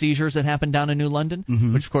domain seizures that happened down in New London,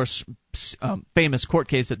 which, of course, famous court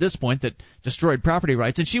case at this point that destroyed property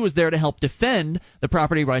rights. And she was there to help defend the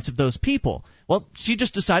property rights of those people. Well, she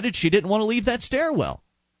just decided she didn't want to leave that stairwell.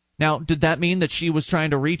 Now, did that mean that she was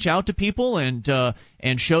trying to reach out to people and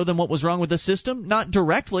show them what was wrong with the system? Not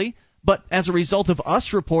directly. But as a result of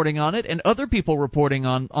us reporting on it and other people reporting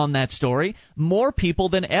on that story, more people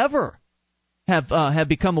than ever have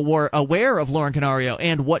become aware of Lauren Canario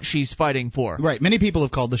and what she's fighting for. Right. Many people have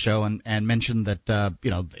called the show and mentioned that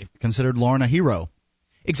they considered Lauren a hero.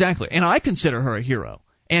 Exactly. And I consider her a hero.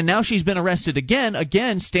 And now she's been arrested again,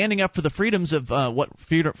 standing up for the freedoms of what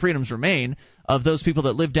freedoms remain of those people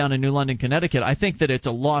that live down in New London, Connecticut. I think that it's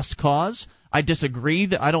a lost cause. I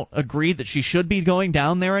don't agree that she should be going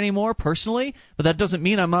down there anymore personally, but that doesn't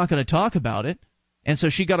mean I'm not going to talk about it. And so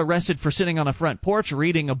she got arrested for sitting on a front porch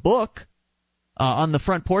reading a book on the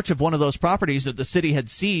front porch of one of those properties that the city had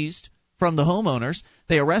seized from the homeowners.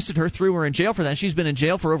 They arrested her, threw her in jail for that. She's been in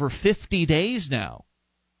jail for over 50 days now.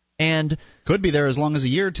 And could be there as long as a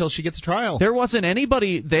year till she gets a trial. There wasn't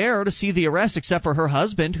anybody there to see the arrest except for her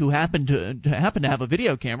husband, who happened to have a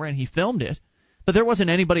video camera, and he filmed it. But there wasn't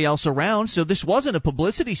anybody else around, so this wasn't a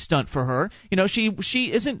publicity stunt for her. You know, she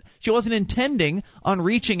wasn't intending on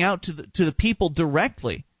reaching out to the people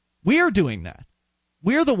directly. We're doing that.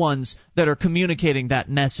 We're the ones that are communicating that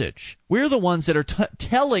message. We're the ones that are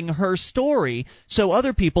telling her story so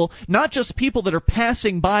other people, not just people that are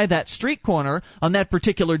passing by that street corner on that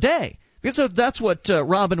particular day. Because that's what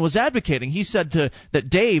Robin was advocating. He said that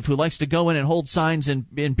Dave, who likes to go in and hold signs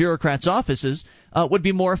in bureaucrats' offices, would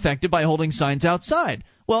be more effective by holding signs outside.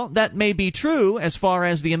 Well, that may be true as far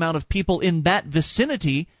as the amount of people in that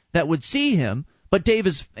vicinity that would see him, but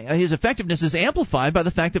his effectiveness is amplified by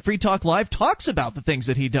the fact that Free Talk Live talks about the things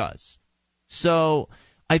that he does. So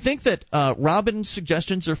I think that Robin's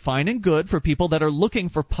suggestions are fine and good for people that are looking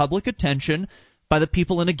for public attention by the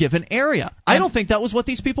people in a given area. I don't think that was what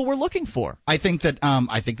these people were looking for. I think that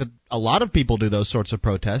a lot of people do those sorts of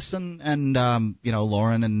protests, and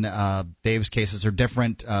Lauren and Dave's cases are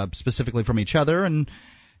different specifically from each other. And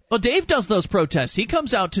well, Dave does those protests. He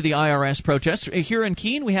comes out to the IRS protest. Here in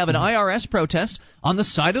Keene, we have an IRS protest on the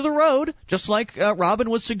side of the road, just like Robin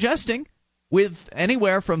was suggesting, with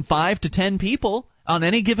anywhere from 5 to 10 people on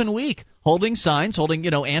any given week, holding signs,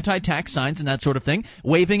 anti-tax signs and that sort of thing,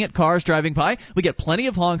 waving at cars driving by. We get plenty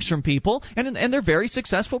of honks from people, and they're very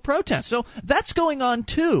successful protests. So that's going on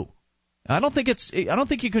too. I don't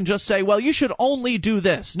think you can just say, well, you should only do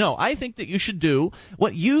this. No, I think that you should do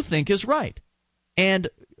what you think is right. And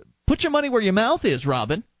put your money where your mouth is,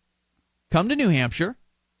 Robin. Come to New Hampshire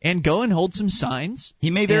and go and hold some signs.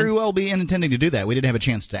 He may very well be intending to do that. We didn't have a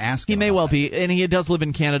chance to ask him. He may well be, and he does live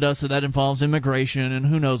in Canada, so that involves immigration, and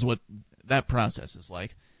who knows what that process is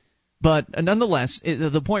like. But nonetheless,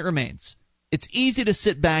 the point remains. It's easy to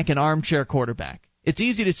sit back and armchair quarterback. It's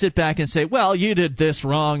easy to sit back and say, well, you did this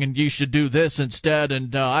wrong and you should do this instead,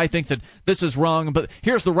 and I think that this is wrong, but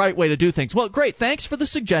here's the right way to do things. Well, great, thanks for the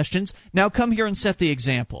suggestions. Now come here and set the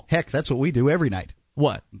example. Heck, that's what we do every night.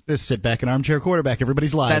 What? Just sit back and armchair quarterback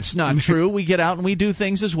everybody's lives. That's not true. We get out and we do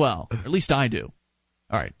things as well. Or at least I do.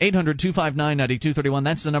 All right, 800-259-9231,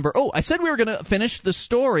 that's the number. Oh, I said we were going to finish the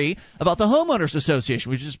story about the Homeowners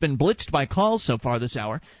Association, which has been blitzed by calls so far this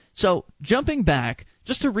hour. So, jumping back,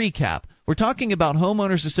 just to recap, we're talking about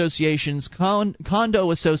homeowners associations,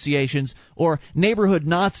 condo associations, or neighborhood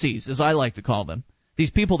Nazis, as I like to call them.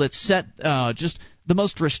 These people that set just the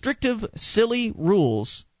most restrictive, silly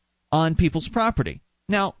rules on people's property.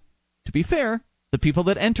 Now, to be fair, the people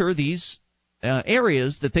that enter these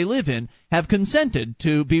areas that they live in have consented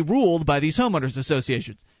to be ruled by these homeowners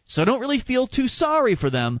associations. So don't really feel too sorry for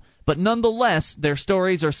them, but nonetheless, their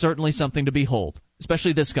stories are certainly something to behold,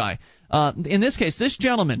 especially this guy. In this case, this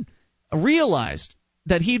gentleman realized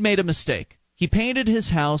that he'd made a mistake. He painted his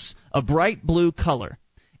house a bright blue color,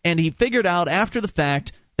 and he figured out after the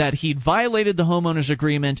fact that he'd violated the homeowner's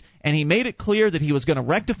agreement, and he made it clear that he was going to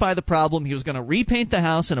rectify the problem. He was going to repaint the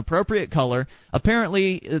house an appropriate color.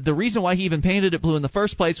 Apparently, the reason why he even painted it blue in the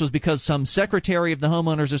first place was because some secretary of the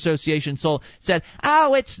homeowners association said,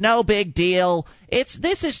 "Oh, it's no big deal.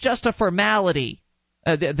 This is just a formality."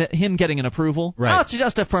 Him getting an approval. Right. Oh, it's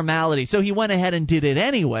just a formality. So he went ahead and did it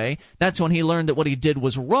anyway. That's when he learned that what he did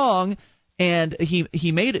was wrong, and he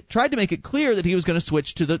tried to make it clear that he was going to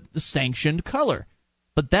switch to the sanctioned color.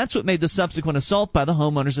 But that's what made the subsequent assault by the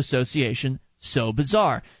Homeowners Association so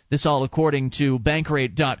bizarre. This all according to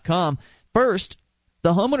Bankrate.com. First,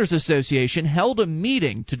 the Homeowners Association held a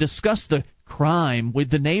meeting to discuss the crime with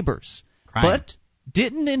the neighbors, but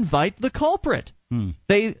didn't invite the culprit.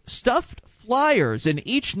 They stuffed flyers in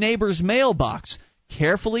each neighbor's mailbox,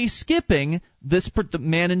 carefully skipping the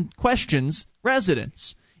man in question's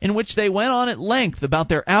residence, in which they went on at length about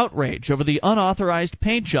their outrage over the unauthorized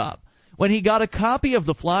paint job. When he got a copy of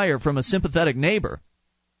the flyer from a sympathetic neighbor,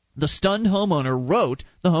 the stunned homeowner wrote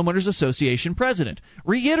the Homeowners Association president,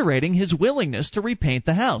 reiterating his willingness to repaint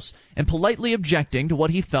the house and politely objecting to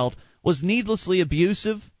what he felt was needlessly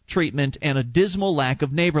abusive treatment and a dismal lack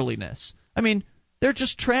of neighborliness. I mean, they're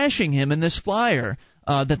just trashing him in this flyer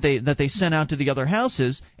that they sent out to the other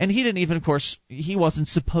houses, and he didn't even, of course, he wasn't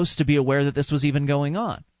supposed to be aware that this was even going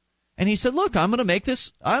on. And he said, "Look, I'm going to make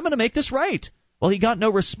this right." Well, he got no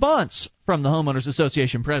response from the Homeowners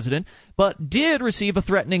Association president, but did receive a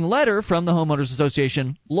threatening letter from the Homeowners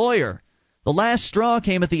Association lawyer. The last straw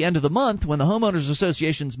came at the end of the month when the Homeowners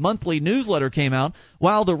Association's monthly newsletter came out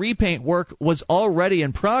while the repaint work was already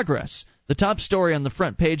in progress. The top story on the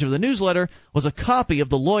front page of the newsletter was a copy of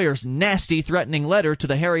the lawyer's nasty, threatening letter to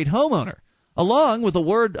the harried homeowner, along with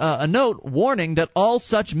a note warning that all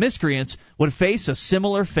such miscreants would face a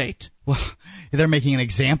similar fate. Well, they're making an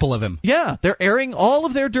example of him. Yeah, they're airing all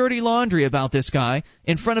of their dirty laundry about this guy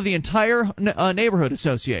in front of the entire neighborhood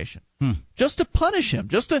association, just to punish him,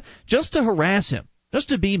 just to harass him, just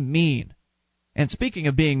to be mean. And speaking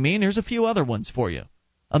of being mean, here's a few other ones for you.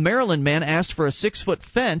 A Maryland man asked for a 6-foot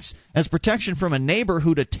fence as protection from a neighbor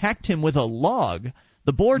who'd attacked him with a log.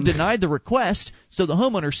 The board denied the request, so the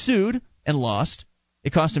homeowner sued and lost.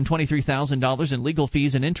 It cost him $23,000 in legal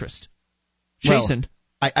fees and interest. Chastened.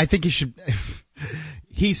 Well, I think he should.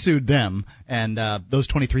 He sued them, and those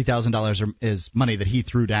 $23,000 is money that he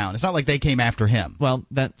threw down. It's not like they came after him. Well,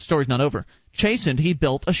 that story's not over. Chastened, he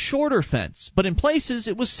built a shorter fence, but in places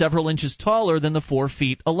it was several inches taller than the 4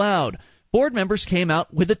 feet allowed. Board members came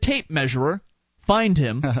out with a tape measurer, fined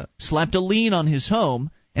him, slapped a lien on his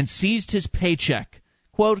home, and seized his paycheck.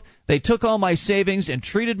 Quote, "They took all my savings and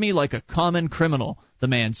treated me like a common criminal," the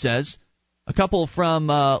man says. A couple from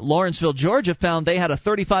Lawrenceville, Georgia, found they had a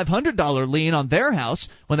 $3,500 lien on their house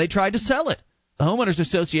when they tried to sell it. The Homeowners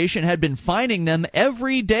Association had been fining them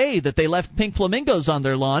every day that they left pink flamingos on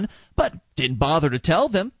their lawn, but didn't bother to tell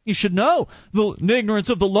them. You should know. The ignorance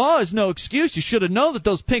of the law is no excuse. You should have known that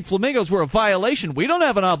those pink flamingos were a violation. We don't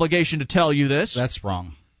have an obligation to tell you this. That's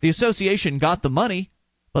wrong. The association got the money,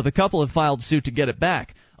 but the couple have filed suit to get it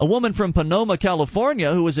back. A woman from Sonoma,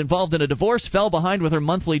 California, who was involved in a divorce, fell behind with her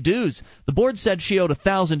monthly dues. The board said she owed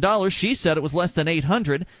 $1,000. She said it was less than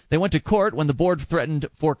 $800. They went to court when the board threatened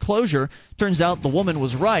foreclosure. Turns out the woman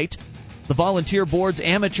was right. The volunteer board's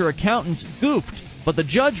amateur accountants goofed, but the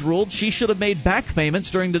judge ruled she should have made back payments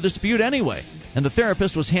during the dispute anyway. And the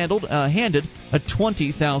therapist was handed a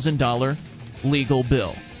 $20,000 legal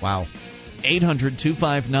bill. Wow.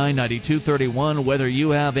 800-259-9231. Whether you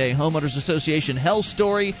have a homeowners association hell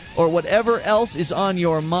story or whatever else is on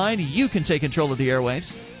your mind, you can take control of the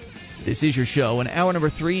airwaves. This is your show, and hour number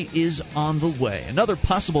 3 is on the way. Another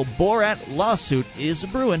possible Borat lawsuit is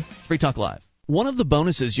brewing. Free Talk Live. One of the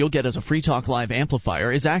bonuses you'll get as a Free Talk Live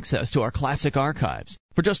amplifier is access to our classic archives.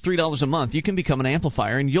 For just $3 a month, you can become an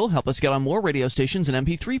amplifier, and you'll help us get on more radio stations and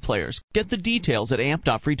MP3 players. Get the details at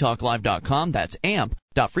amp.freetalklive.com. That's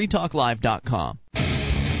amp.freetalklive.com.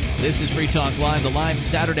 This is Free Talk Live, the live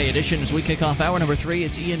Saturday edition. As we kick off hour number 3,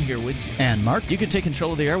 it's Ian here with you. And Mark. You can take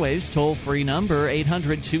control of the airwaves. Toll-free number,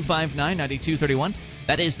 800-259-9231.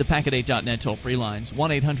 That is the Packet8.net toll-free lines,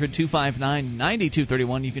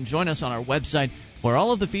 1-800-259-9231. You can join us on our website, where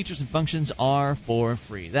all of the features and functions are for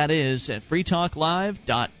free. That is at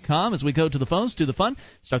freetalklive.com. As we go to the phones, to the fun,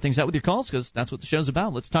 start things out with your calls, because that's what the show's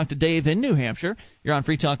about. Let's talk to Dave in New Hampshire. You're on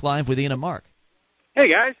Free Talk Live with Ian and Mark.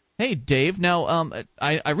 Hey, guys. Hey, Dave. Now,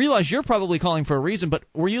 I realize you're probably calling for a reason, but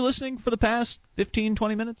were you listening for the past 15,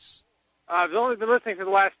 20 minutes? I've only been listening for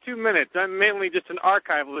the last 2 minutes. I'm mainly just an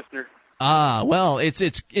archive listener. Ah, well,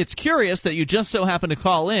 it's curious that you just so happen to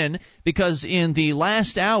call in, because in the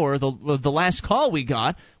last hour, the last call we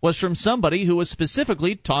got was from somebody who was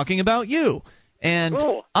specifically talking about you. And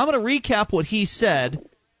cool. I'm going to recap what he said,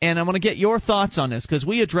 and I'm going to get your thoughts on this, because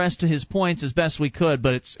we addressed his points as best we could,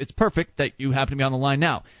 but it's perfect that you happen to be on the line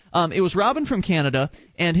now. It was Robin from Canada,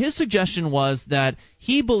 and his suggestion was that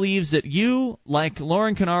he believes that you, like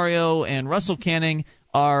Lauren Canario and Russell Canning,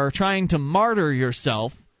 are trying to martyr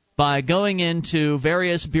yourself by going into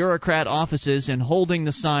various bureaucrat offices and holding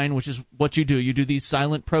the sign, which is what you do. You do these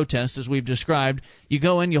silent protests, as we've described. You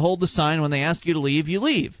go in, you hold the sign. When they ask you to leave, you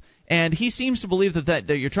leave. And he seems to believe that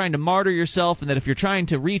you're trying to martyr yourself, and that if you're trying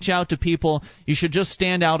to reach out to people, you should just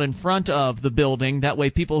stand out in front of the building. That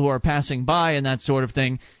way people who are passing by and that sort of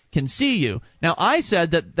thing can see you. Now, I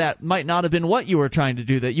said that might not have been what you were trying to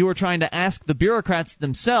do, that you were trying to ask the bureaucrats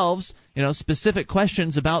themselves, specific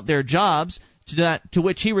questions about their jobs. To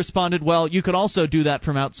which he responded, well, you could also do that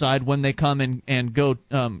from outside when they come and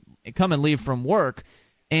leave from work.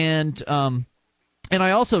 And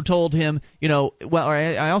I also told him,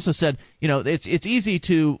 I also said, it's easy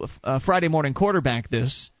to Friday morning quarterback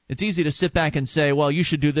this. It's easy to sit back and say, well, you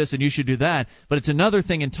should do this and you should do that, but it's another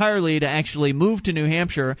thing entirely to actually move to New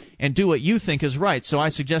Hampshire and do what you think is right. So I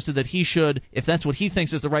suggested that he should, if that's what he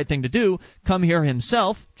thinks is the right thing to do, come here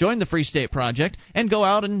himself, join the Free State Project, and go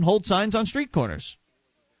out and hold signs on street corners.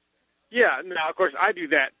 Yeah, now, of course, I do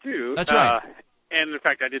that, too. That's right. And, in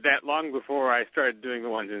fact, I did that long before I started doing the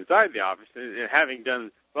ones inside the office. And having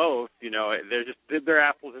done both, they're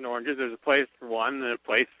apples and oranges. There's a place for one and a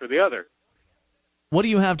place for the other. What do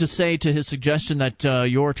you have to say to his suggestion that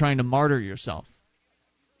you're trying to martyr yourself?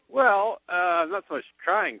 Well, I'm not so much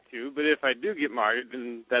trying to, but if I do get martyred,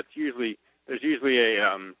 then there's usually a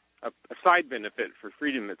side benefit for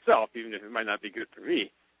freedom itself, even if it might not be good for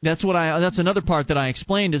me. That's another part that I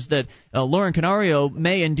explained, is that Lauren Canario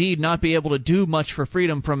may indeed not be able to do much for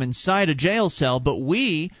freedom from inside a jail cell, but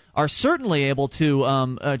we are certainly able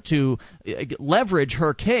to leverage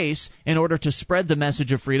her case in order to spread the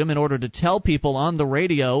message of freedom, in order to tell people on the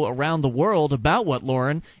radio around the world about what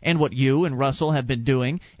Lauren and what you and Russell have been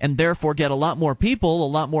doing, and therefore get a lot more people, a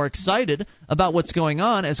lot more excited about what's going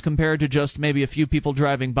on, as compared to just maybe a few people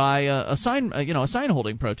driving by a sign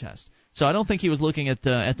holding protest. So I don't think he was looking at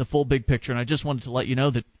the full big picture, and I just wanted to let you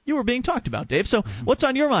know that you were being talked about, Dave. So what's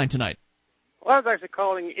on your mind tonight? Well, I was actually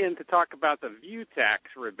calling in to talk about the view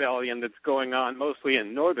tax rebellion that's going on mostly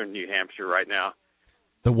in northern New Hampshire right now.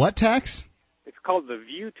 The what tax? It's called the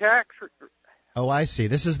view tax. Oh, I see.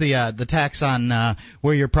 This is the tax on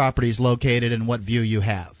where your property is located and what view you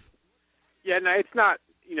have. Yeah, no, it's not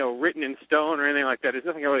written in stone or anything like that. There's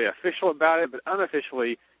nothing really official about it, but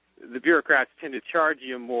unofficially, the bureaucrats tend to charge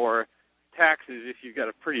you more taxes if you've got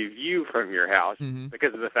a pretty view from your house,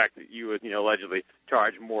 because of the fact that you would allegedly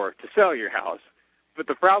charge more to sell your house. But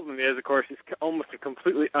the problem is, of course, it's almost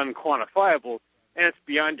completely unquantifiable, and it's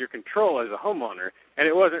beyond your control as a homeowner. And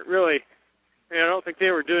it wasn't really, I don't think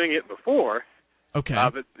they were doing it before. Okay.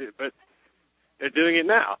 But they're doing it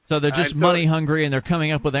now. So they're just money hungry, and they're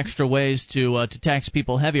coming up with extra ways to tax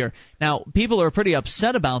people heavier. Now, people are pretty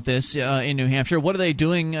upset about this in New Hampshire. What are they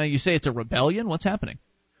doing? You say it's a rebellion? What's happening?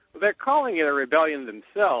 they're calling it a rebellion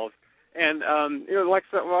themselves. And, like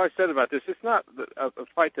what I said about this, it's not a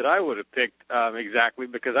fight that I would have picked exactly,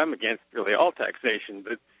 because I'm against really all taxation.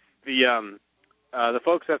 But the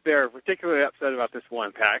folks up there are particularly upset about this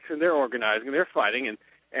one tax, and they're organizing, they're fighting,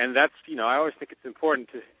 and that's, I always think it's important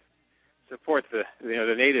to support the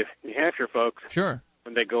native New Hampshire folks. Sure.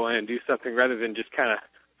 When they go in and do something, rather than just kind of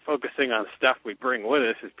focusing on stuff we bring with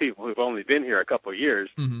us as people who've only been here a couple of years.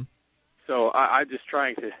 Mm-hmm. So I'm just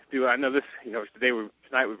trying to do. I know this.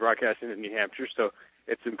 Tonight we're broadcasting in New Hampshire, so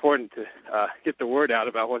it's important to get the word out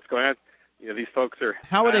about what's going on. These folks are.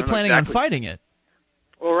 How are they planning on fighting it?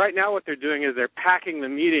 Well, right now what they're doing is they're packing the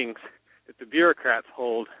meetings that the bureaucrats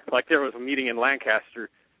hold. Like there was a meeting in Lancaster,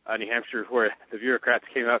 New Hampshire, where the bureaucrats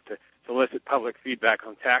came up to solicit public feedback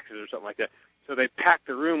on taxes or something like that. So they packed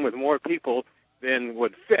the room with more people than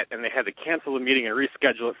would fit, and they had to cancel the meeting and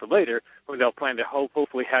reschedule it for later, where they'll plan to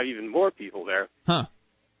hopefully have even more people there. Huh.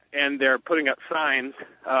 And they're putting up signs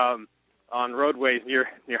on roadways near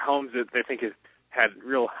homes that they think has had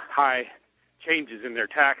real high changes in their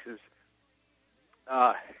taxes.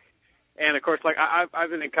 And of course, like I've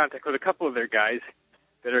been in contact with a couple of their guys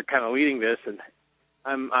that are kind of leading this, and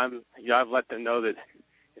I've let them know that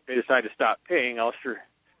if they decide to stop paying, I'll sure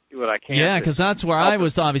do what I can. Yeah, because that's where I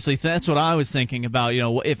was that's what I was thinking about.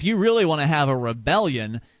 If you really want to have a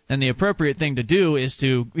rebellion, then the appropriate thing to do is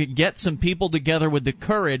to get some people together with the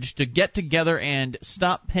courage to get together and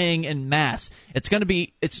stop paying en masse. It's going to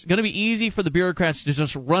be easy for the bureaucrats to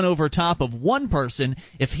just run over top of one person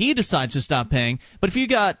if he decides to stop paying. But if you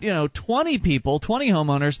got 20 people, 20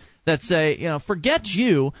 homeowners that say, forget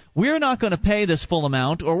you, we're not going to pay this full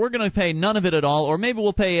amount, or we're going to pay none of it at all, or maybe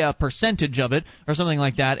we'll pay a percentage of it or something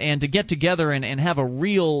like that, and to get together and have a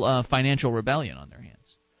real financial rebellion on their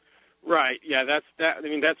hands. Right. Yeah. That's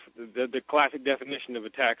the classic definition of a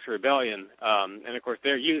tax rebellion. And of course,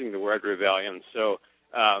 they're using the word rebellion. So,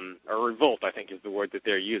 or revolt, I think, is the word that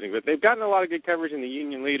they're using. But they've gotten a lot of good coverage in the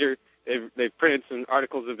Union Leader. They've printed some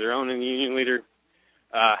articles of their own in the Union Leader.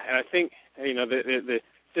 And I think the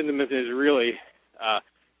sentiment is really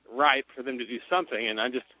ripe for them to do something. And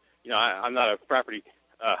I'm not a property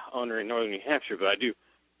owner in northern New Hampshire, but I do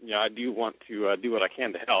want to do what I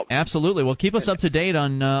can to help. Absolutely. Well, keep us up to date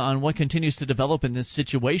on what continues to develop in this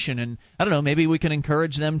situation, and I don't know, maybe we can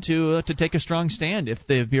encourage them to take a strong stand. If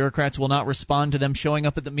the bureaucrats will not respond to them showing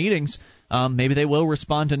up at the meetings, maybe they will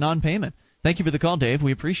respond to non-payment. Thank you for the call, Dave.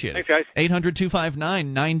 We appreciate it. Thanks, guys.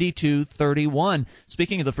 800-259-9231.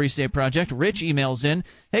 Speaking of the Free State Project, Rich emails in,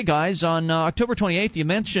 hey, guys, on October 28th, you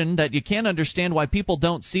mentioned that you can't understand why people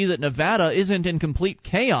don't see that Nevada isn't in complete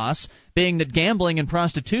chaos, being that gambling and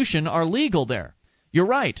prostitution are legal there. You're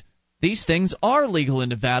right. These things are legal in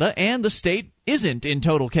Nevada, and the state isn't in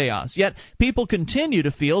total chaos. Yet people continue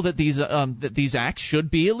to feel that these acts should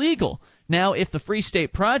be illegal. Now, if the Free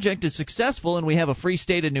State Project is successful and we have a free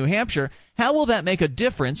state in New Hampshire, how will that make a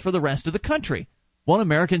difference for the rest of the country? Won't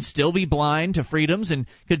Americans still be blind to freedoms and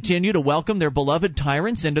continue to welcome their beloved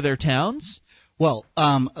tyrants into their towns? Well,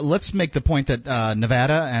 let's make the point that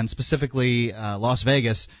Nevada, and specifically Las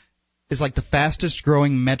Vegas, is like the fastest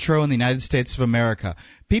growing metro in the United States of America.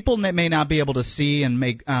 People may not be able to see and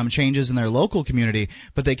make changes in their local community,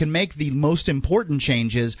 but they can make the most important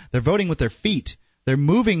changes. They're voting with their feet. They're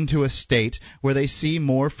moving to a state where they see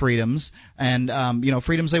more freedoms and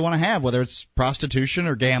freedoms they want to have, whether it's prostitution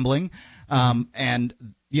or gambling, and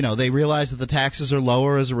they realize that the taxes are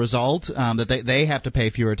lower as a result, that they have to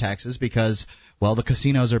pay fewer taxes because, well, the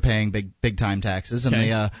casinos are paying big time taxes and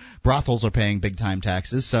the brothels are paying big time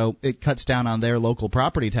taxes, so it cuts down on their local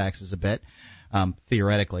property taxes a bit.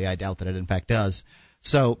 Theoretically, I doubt that it in fact does.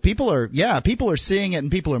 So people are seeing it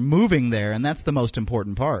and people are moving there, and that's the most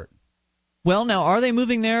important part. Well, now, are they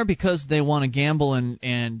moving there because they want to gamble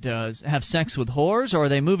and have sex with whores, or are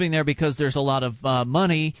they moving there because there's a lot of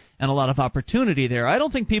money and a lot of opportunity there? I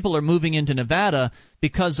don't think people are moving into Nevada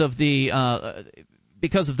because of those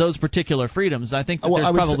particular freedoms. I think that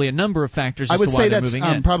there's probably a number of factors as to why they're moving in. I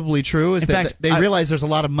would say that's probably true. In fact, they realize there's a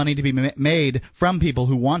lot of money to be made from people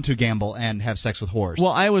who want to gamble and have sex with whores. Well,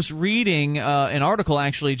 I was reading an article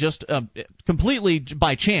actually just completely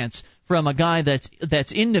by chance from a guy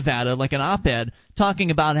that's in Nevada, like an op-ed,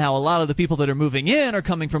 talking about how a lot of the people that are moving in are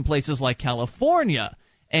coming from places like California.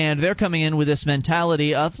 And they're coming in with this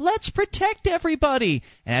mentality of, let's protect everybody.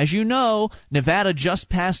 As you know, Nevada just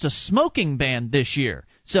passed a smoking ban this year.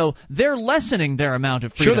 So they're lessening their amount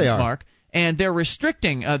of freedoms, sure they are. Mark. and they're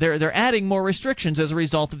restricting, they're adding more restrictions as a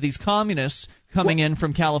result of these communists coming in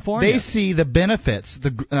from California. They see the benefits,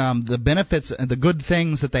 the benefits and the good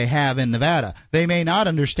things that they have in Nevada. They may not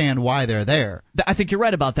understand why they're there. I think you're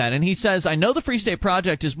right about that. And he says, I know the Free State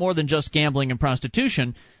Project is more than just gambling and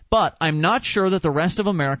prostitution, but I'm not sure that the rest of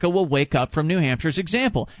America will wake up from New Hampshire's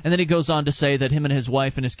example. And then he goes on to say that him and his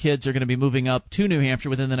wife and his kids are going to be moving up to New Hampshire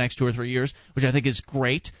within the next 2 or 3 years, which I think is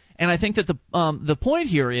great. And I think that the point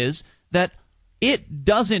here is that it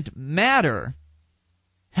doesn't matter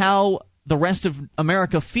how the rest of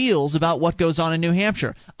America feels about what goes on in New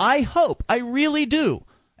Hampshire. I hope, I really do,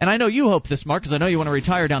 and I know you hope this, Mark, because I know you want to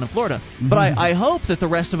retire down in Florida, but I hope that the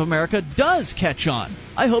rest of America does catch on.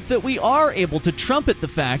 I hope that we are able to trumpet the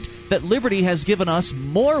fact that liberty has given us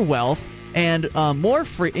more wealth and more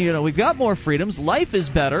free. We've got more freedoms. Life is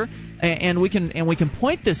better, and we can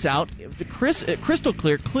point this out crystal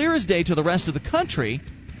clear as day to the rest of the country.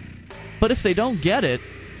 But if they don't get it,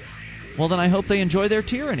 well, then I hope they enjoy their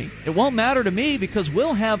tyranny. It won't matter to me because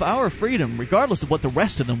we'll have our freedom regardless of what the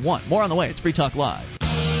rest of them want. More on the way. It's Free Talk Live.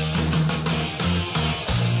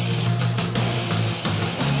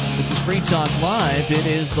 This is Free Talk Live. It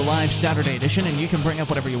is the live Saturday edition, and you can bring up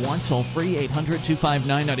whatever you want. Toll free,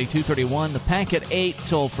 800-259-9231. The Packet 8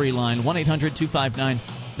 toll-free line,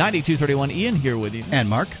 1-800-259-9231. Ian here with you. And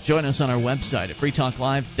Mark. Join us on our website at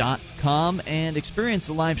freetalklive.com and experience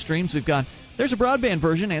the live streams. There's a broadband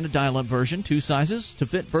version and a dial-up version, 2 sizes to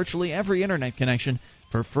fit virtually every internet connection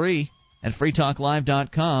for free at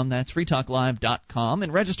freetalklive.com. That's freetalklive.com.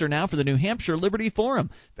 And register now for the New Hampshire Liberty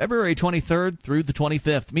Forum, February 23rd through the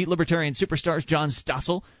 25th. Meet libertarian superstars John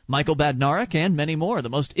Stossel, Michael Badnarik, and many more. The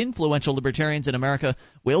most influential libertarians in America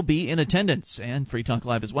will be in attendance, and Free Talk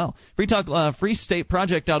Live as well.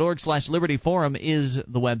 freestateproject.org/Liberty Forum is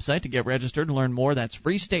the website to get registered and learn more. That's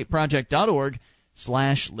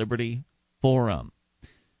freestateproject.org/Liberty Forum.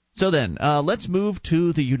 So then, let's move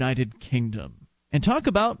to the United Kingdom and talk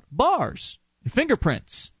about bars,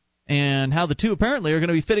 fingerprints, and how the two apparently are going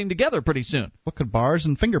to be fitting together pretty soon. What could bars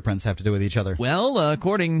and fingerprints have to do with each other? Well,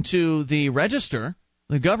 according to the Register,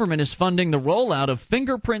 the government is funding the rollout of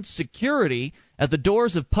fingerprint security at the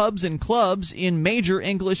doors of pubs and clubs in major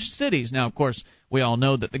English cities. Now, of course, we all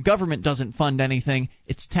know that the government doesn't fund anything.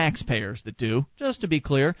 It's taxpayers that do, just to be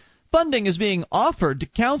clear. Funding is being offered to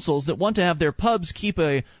councils that want to have their pubs keep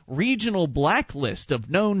a regional blacklist of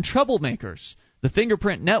known troublemakers. The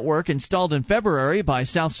fingerprint network installed in February by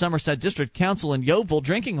South Somerset District Council in Yeovil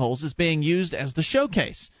drinking holes is being used as the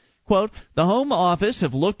showcase. Quote, the Home Office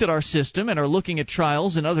have looked at our system and are looking at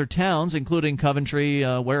trials in other towns, including Coventry,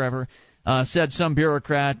 wherever, said some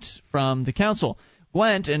bureaucrat from the council.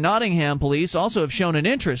 Gwent and Nottingham police also have shown an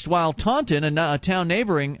interest, while Taunton, a town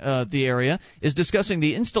neighboring the area, is discussing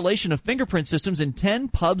the installation of fingerprint systems in 10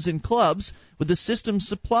 pubs and clubs with the system's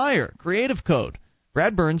supplier, Creative Code.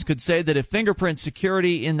 Brad Burns could say that if fingerprint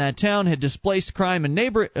security in that town had displaced crime in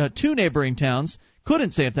 2 neighboring towns,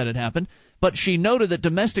 couldn't say if that had happened, but she noted that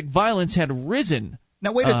domestic violence had risen.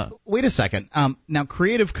 Now, wait a second. Now,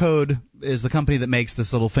 Creative Code is the company that makes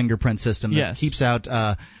this little fingerprint system that keeps out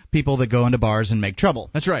people that go into bars and make trouble.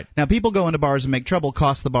 That's right. Now, people go into bars and make trouble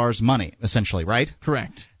cost the bars money, essentially, right?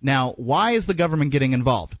 Correct. Now, why is the government getting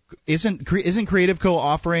involved? Isn't Creative Code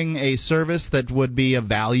offering a service that would be of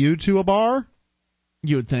value to a bar?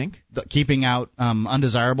 You would think. Keeping out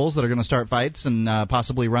undesirables that are going to start fights and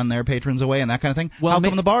possibly run their patrons away and that kind of thing? Well, how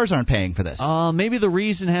come the bars aren't paying for this? Maybe the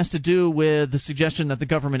reason has to do with the suggestion that the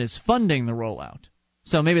government is funding the rollout.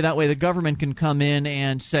 So maybe that way the government can come in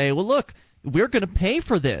and say, well, look, we're going to pay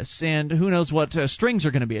for this, and who knows what strings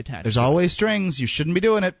are going to be attached. There's always strings. You shouldn't be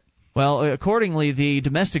doing it. Well, accordingly, the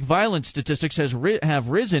domestic violence statistics have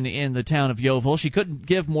risen in the town of Yeovil. She couldn't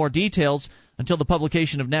give more details until the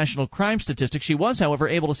publication of national crime statistics. She was, however,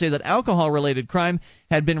 able to say that alcohol-related crime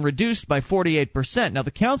had been reduced by 48%. Now,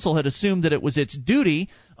 the council had assumed that it was its duty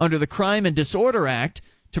under the Crime and Disorder Act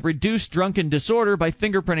to reduce drunken disorder by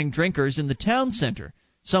fingerprinting drinkers in the town center.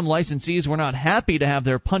 Some licensees were not happy to have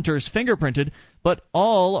their punters fingerprinted, but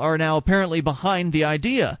all are now apparently behind the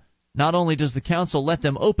idea. Not only does the council let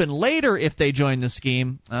them open later if they join the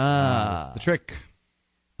scheme, that's the trick.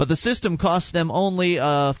 But the system costs them only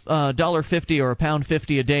 $1.50 or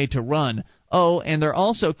 £1.50 a day to run. Oh, and they're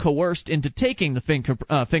also coerced into taking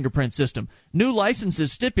the fingerprint system. New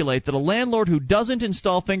licenses stipulate that a landlord who doesn't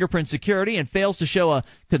install fingerprint security and fails to show a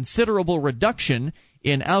considerable reduction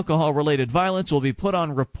in alcohol-related violence will be put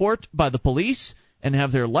on report by the police and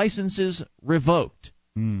have their licenses revoked.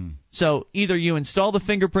 So either you install the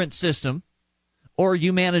fingerprint system or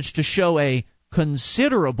you manage to show a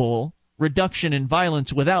considerable reduction in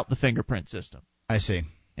violence without the fingerprint system. I see.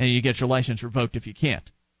 and you get your license revoked if you can't.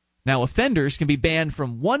 Now, offenders can be banned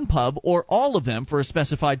from one pub or all of them for a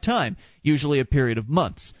specified time, usually a period of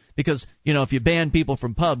months. Because, if you ban people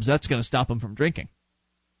from pubs, that's going to stop them from drinking.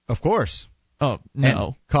 Of course. Oh, no.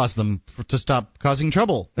 And cause them to stop causing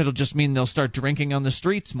trouble. It'll just mean they'll start drinking on the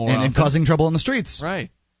streets more often. And causing trouble in the streets.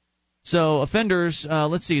 Right. So offenders,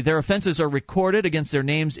 their offenses are recorded against their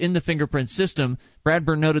names in the fingerprint system.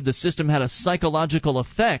 Bradburn noted the system had a psychological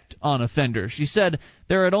effect on offenders. She said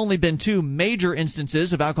there had only been 2 major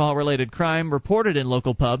instances of alcohol-related crime reported in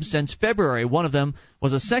local pubs since February. One of them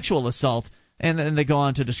was a sexual assault, and then they go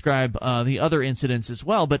on to describe the other incidents as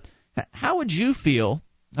well. But how would you feel,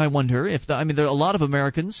 I wonder, if there are a lot of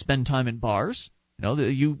Americans spend time in bars.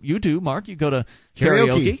 You do, Mark. You go to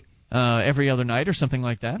karaoke. Every other night or something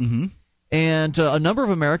like that. Mm-hmm. And a number of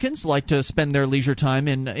Americans like to spend their leisure time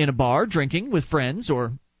in a bar drinking with friends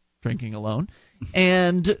or drinking alone.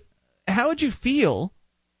 And how would you feel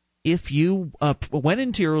if you went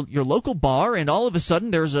into your local bar and all of a sudden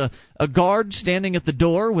there's a guard standing at the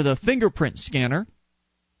door with a fingerprint scanner,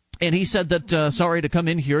 and he said that, sorry, to come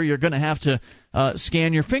in here, you're going to have to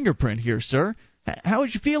scan your fingerprint here, sir. How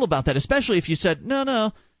would you feel about that, especially if you said,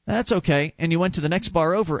 no, that's okay, and you went to the next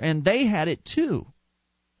bar over, and they had it too?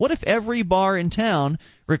 What if every bar in town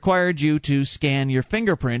required you to scan your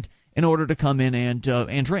fingerprint in order to come in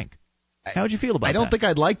and drink? How would you feel about that? I don't think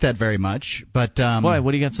I'd like that very much, but why?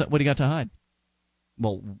 What do you got to hide?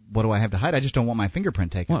 Well, what do I have to hide? I just don't want my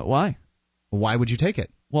fingerprint taken. Why? Why would you take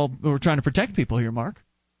it? Well, we're trying to protect people here, Mark.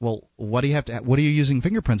 Well, what do you have to? What are you using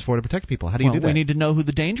fingerprints for to protect people? How do you do that? We need to know who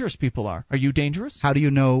the dangerous people are. Are you dangerous? How do you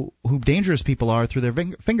know who dangerous people are through their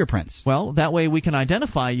fingerprints? Well, that way we can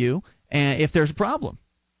identify you, and if there's a problem.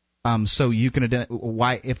 So you can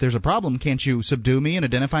why? If there's a problem, can't you subdue me and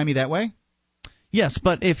identify me that way? Yes,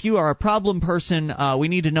 but if you are a problem person, we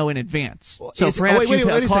need to know in advance. Well, so perhaps you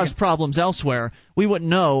caused problems elsewhere. We wouldn't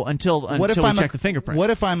know until we check the fingerprint. What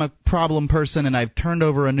if I'm a problem person and I've turned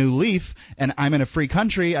over a new leaf and I'm in a free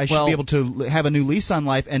country? I should be able to have a new lease on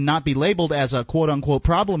life and not be labeled as a quote-unquote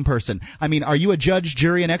problem person. I mean, are you a judge,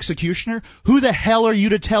 jury, and executioner? Who the hell are you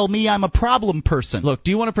to tell me I'm a problem person? Look,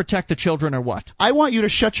 do you want to protect the children or what? I want you to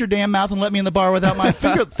shut your damn mouth and let me in the bar without my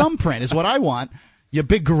thumbprint is what I want, you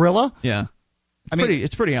big gorilla. Yeah.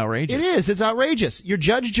 It's pretty outrageous. It is. It's outrageous. You're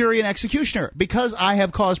judge, jury, and executioner because I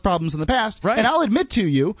have caused problems in the past. Right. And I'll admit to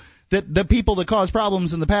you that the people that caused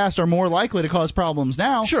problems in the past are more likely to cause problems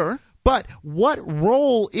now. Sure. But what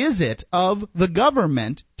role is it of the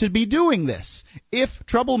government to be doing this? If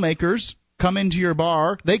troublemakers come into your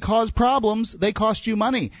bar, they cause problems, they cost you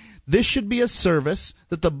money. This should be a service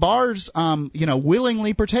that the bars,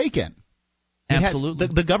 willingly partake in. Absolutely.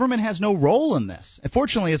 The government has no role in this.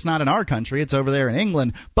 Fortunately, it's not in our country. It's over there in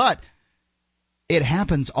England. But it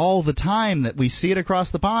happens all the time that we see it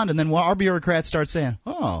across the pond, and then our bureaucrats start saying,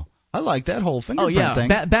 oh, I like that whole fingerprint thing.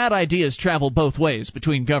 Bad ideas travel both ways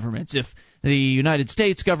between governments. If the United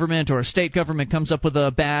States government or a state government comes up with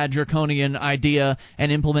a bad, draconian idea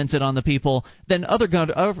and implements it on the people, then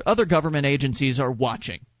other government agencies are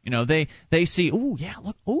watching. They see,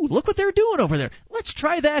 look what they're doing over there. Let's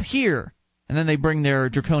try that here. And then they bring their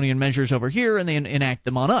draconian measures over here and they enact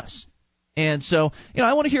them on us. And so,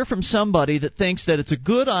 I want to hear from somebody that thinks that it's a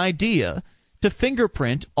good idea to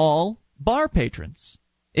fingerprint all bar patrons.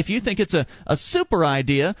 If you think it's a super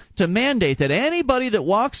idea to mandate that anybody that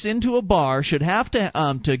walks into a bar should have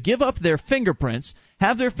to give up their fingerprints,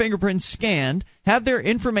 have their fingerprints scanned, have their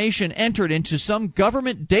information entered into some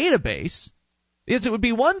government database, because it would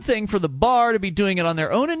be one thing for the bar to be doing it on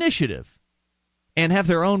their own initiative and have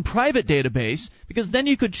their own private database, because then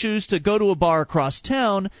you could choose to go to a bar across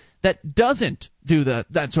town that doesn't do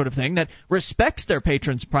that sort of thing, that respects their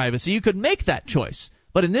patrons' privacy. You could make that choice.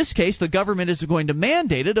 But in this case, the government is going to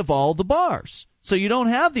mandate it of all the bars. So you don't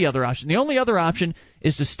have the other option. The only other option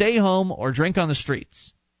is to stay home or drink on the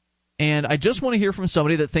streets. And I just want to hear from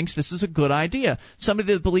somebody that thinks this is a good idea,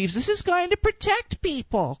 somebody that believes this is going to protect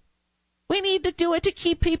people. We need to do it to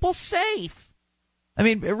keep people safe. I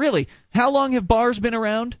mean, really, how long have bars been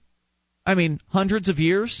around? I mean, hundreds of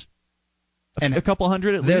years? And a couple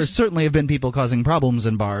hundred at least? There certainly have been people causing problems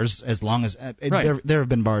in bars as long as right. There have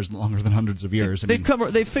been bars longer than hundreds of years.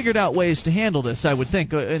 They've figured out ways to handle this, I would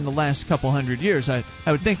think, in the last couple hundred years. I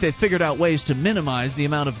would think they've figured out ways to minimize the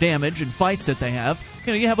amount of damage and fights that they have.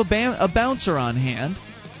 You have a bouncer on hand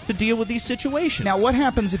to deal with these situations. Now, what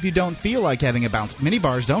happens if you don't feel like having a bouncer? Many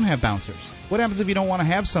bars don't have bouncers. What happens if you don't want to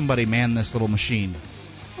have somebody man this little machine?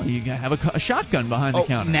 Well, you have a shotgun behind the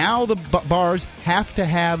counter. Now the bars have to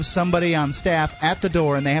have somebody on staff at the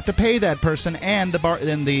door, and they have to pay that person and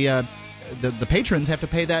the the patrons have to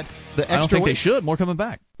pay the extra. I don't think weight. they should. More coming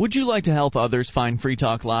back. Would you like to help others find Free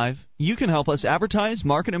Talk Live? You can help us advertise,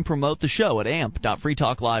 market, and promote the show at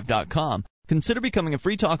amp.freetalklive.com. Consider becoming a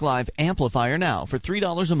Free Talk Live amplifier now for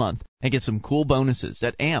 $3 a month and get some cool bonuses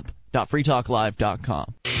at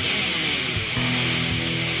amp.freetalklive.com.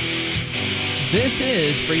 This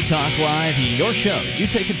is Free Talk Live, your show. You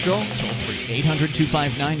take control. Toll free.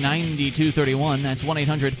 800-259-9231. That's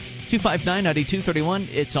 1-800-259-9231.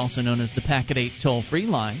 It's also known as the Packet 8 toll-free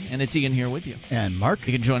line. And it's Ian here with you. And Mark.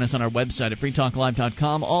 You can join us on our website at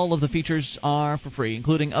freetalklive.com. All of the features are for free,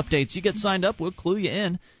 including updates. You get signed up, we'll clue you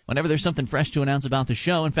in whenever there's something fresh to announce about the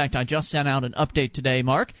show. In fact, I just sent out an update today,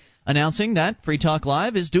 Mark, announcing that Free Talk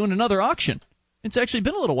Live is doing another auction. It's actually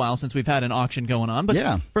been a little while since we've had an auction going on, but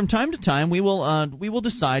from time to time we will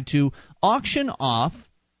decide to auction off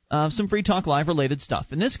some Free Talk Live related stuff.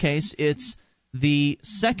 In this case, it's the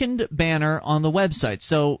second banner on the website.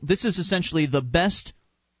 So this is essentially the best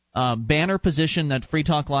banner position that Free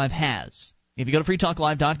Talk Live has. If you go to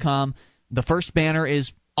freetalklive.com, the first banner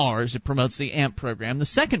is ours. It promotes the AMP program. The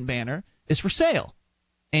second banner is for sale.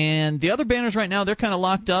 And the other banners right now, they're kind of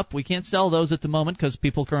locked up. We can't sell those at the moment because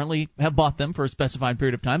people currently have bought them for a specified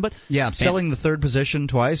period of time. But selling the third position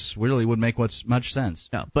twice really would make much sense.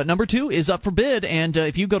 No, but number 2 is up for bid, and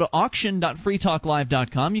if you go to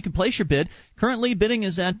auction.freetalklive.com, you can place your bid. Currently, bidding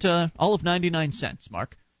is at all of 99 cents,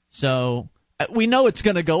 Mark. So we know it's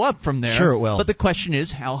going to go up from there. Sure it will. But the question is,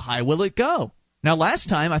 how high will it go? Now, last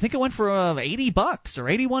time, I think it went for $80 or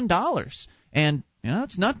 $81, and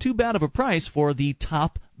it's not too bad of a price for the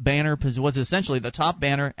top banner, what's essentially the top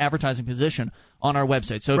banner advertising position on our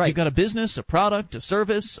website. So if you've got a business, a product, a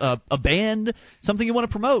service, a band, something you want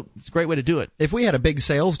to promote, it's a great way to do it. If we had a big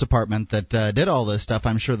sales department that did all this stuff,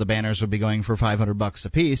 I'm sure the banners would be going for $500 a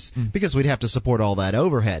piece because we'd have to support all that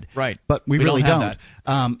overhead. Right. But we really don't.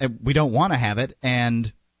 We don't want to have it,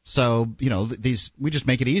 and so we just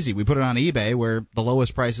make it easy. We put it on eBay where the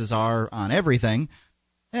lowest prices are on everything.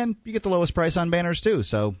 And you get the lowest price on banners, too,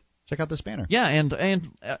 so check out this banner. Yeah, and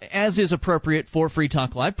as is appropriate for Free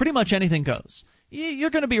Talk Live, pretty much anything goes.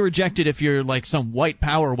 You're going to be rejected if you're like some white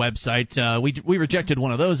power website. We rejected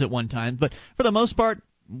one of those at one time, but for the most part,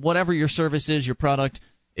 whatever your service is, your product,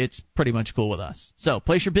 it's pretty much cool with us. So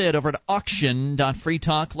place your bid over at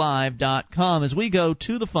auction.freetalklive.com as we go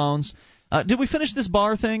to the phones. Did we finish this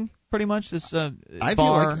bar thing? Pretty much, this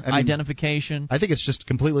bar identification. I think it's just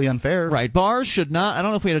completely unfair. Right. Bars should not, I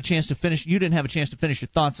don't know if we had a chance to finish, you didn't have a chance to finish your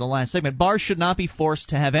thoughts in the last segment. Bars should not be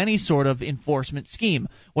forced to have any sort of enforcement scheme,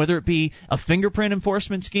 whether it be a fingerprint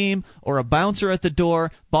enforcement scheme or a bouncer at the door.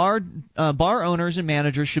 Bar owners and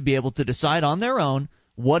managers should be able to decide on their own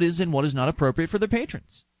what is and what is not appropriate for their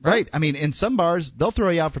patrons. Right. I mean, in some bars, they'll throw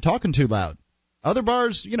you out for talking too loud. Other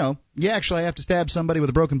bars, you actually have to stab somebody with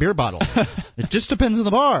a broken beer bottle. It just depends on the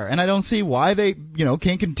bar, and I don't see why they,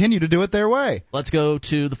 can't continue to do it their way. Let's go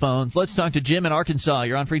to the phones. Let's talk to Jim in Arkansas.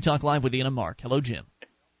 You're on Free Talk Live with Ian and Mark. Hello, Jim.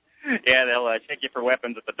 Yeah, they'll check you for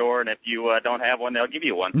weapons at the door, and if you don't have one, they'll give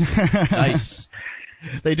you one. Nice.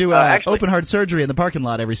 They do open-heart surgery in the parking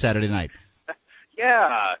lot every Saturday night.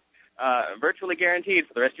 Yeah, virtually guaranteed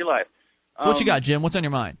for the rest of your life. So what you got, Jim? What's on your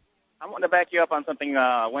mind? I want to back you up on something.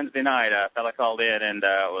 Wednesday night, a fella called in and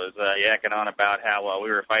was yakking on about how we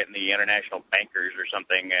were fighting the international bankers or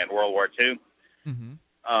something in World War II.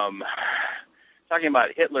 Mm-hmm. Talking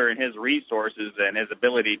about Hitler and his resources and his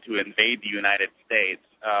ability to invade the United States.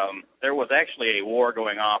 There was actually a war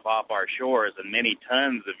going off our shores, and many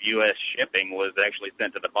tons of U.S. shipping was actually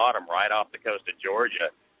sent to the bottom right off the coast of Georgia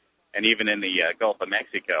and even in the Gulf of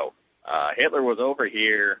Mexico. Hitler was over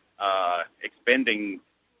here expending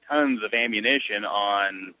tons of ammunition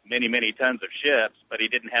on many, many tons of ships, but he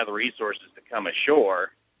didn't have the resources to come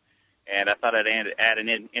ashore. And I thought I'd add an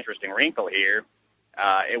interesting wrinkle here.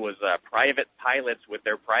 It was private pilots with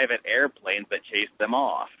their private airplanes that chased them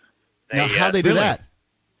off. Now, how'd they do that?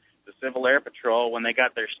 The Civil Air Patrol, when they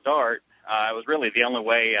got their start, it was really the only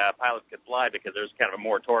way pilots could fly because there was kind of a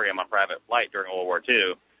moratorium on private flight during World War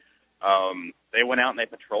II. They went out and they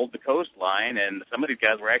patrolled the coastline, and some of these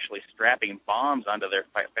guys were actually strapping bombs onto their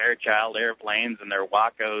Fairchild airplanes and their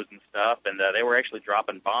Wacos and stuff, and they were actually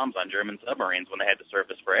dropping bombs on German submarines when they had to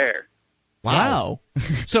surface for air. Wow.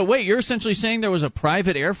 So wait, you're essentially saying there was a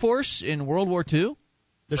private air force in World War II?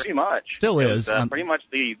 Pretty much. Still is. Pretty much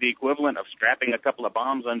the equivalent of strapping a couple of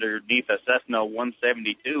bombs underneath a Cessna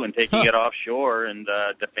 172 and taking it offshore and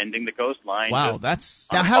defending the coastline. Wow, that's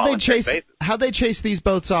now how'd they chase these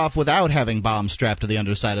boats off without having bombs strapped to the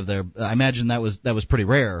underside of their? I imagine that was pretty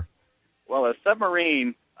rare. Well, a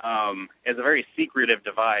submarine is a very secretive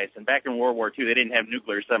device, and back in World War II, they didn't have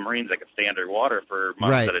nuclear submarines that could stay underwater for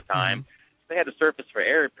months at a time. Mm-hmm. they had to surface for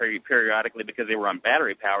air periodically because they were on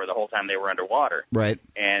battery power the whole time they were underwater. Right.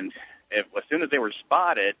 And as soon as they were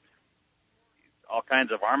spotted, all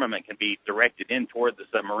kinds of armament can be directed in toward the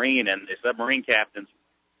submarine, and the submarine captain's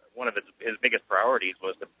one of his biggest priorities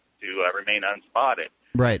was to remain unspotted.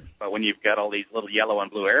 Right. But when you've got all these little yellow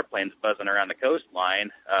and blue airplanes buzzing around the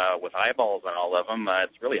coastline with eyeballs on all of them,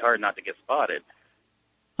 it's really hard not to get spotted.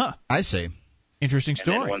 Huh. I see. Interesting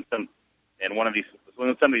story. And then when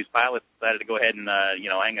some of these pilots decided to go ahead and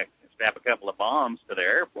strap a couple of bombs to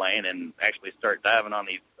their airplane and actually start diving on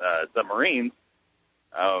these submarines.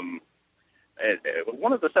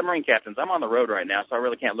 One of the submarine captains, I'm on the road right now, so I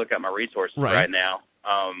really can't look up my resources right now.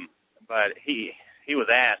 But he was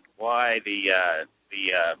asked why the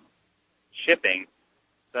shipping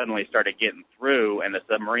suddenly started getting through and the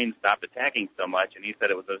submarines stopped attacking so much, and he said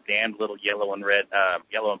it was those damned little yellow and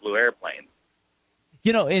blue airplanes.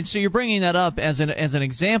 And so you're bringing that up as an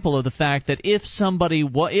example of the fact that if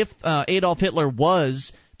Adolf Hitler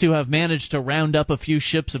was to have managed to round up a few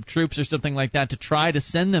ships of troops or something like that to try to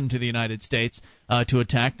send them to the United States to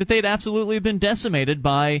attack, that they'd absolutely been decimated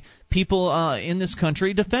by people in this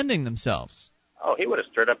country defending themselves. Oh, he would have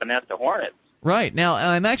stirred up a nest of hornets. Right. Now,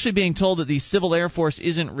 I'm actually being told that the Civil Air Force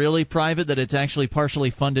isn't really private, that it's actually partially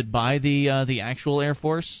funded by the actual Air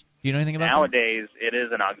Force. Do you know anything about Nowadays, it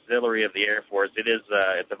is an auxiliary of the Air Force.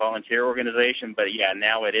 It's a volunteer organization, but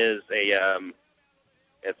now it is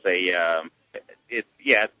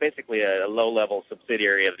it's basically a low-level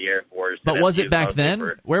subsidiary of the Air Force. But was it back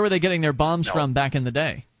then? Where were they getting their bombs from back in the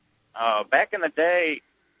day? Back in the day,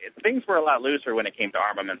 things were a lot looser when it came to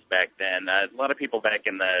armaments back then. A lot of people back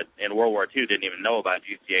in World War II didn't even know about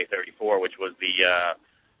GCA-34, which was the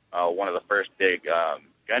one of the first big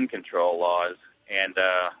gun control laws. And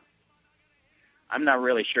I'm not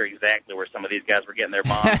really sure exactly where some of these guys were getting their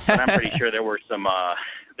bombs, but I'm pretty sure there were some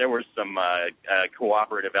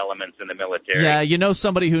cooperative elements in the military. Yeah,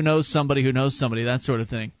 somebody who knows somebody who knows somebody, that sort of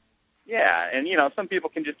thing. Yeah, and some people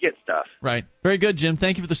can just get stuff. Right. Very good, Jim.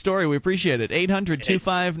 Thank you for the story. We appreciate it.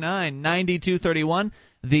 800-259-9231,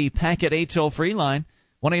 the Packet 8 toll-free line,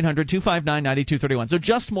 1-800-259-9231. So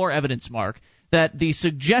just more evidence, Mark, that the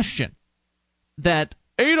suggestion that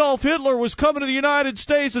Adolf Hitler was coming to the United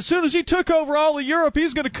States, as soon as he took over all of Europe,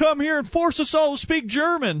 he's going to come here and force us all to speak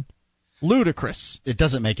German. Ludicrous. It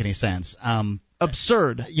doesn't make any sense.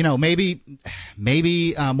 Absurd. Maybe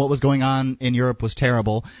what was going on in Europe was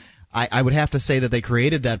terrible. I would have to say that they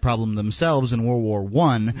created that problem themselves in World War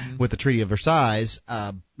I with the Treaty of Versailles,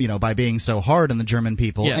 by being so hard on the German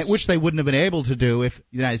people, which they wouldn't have been able to do if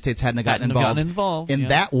the United States hadn't gotten involved in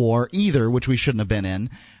that war either, which we shouldn't have been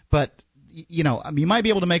in. But you might be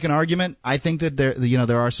able to make an argument. I think that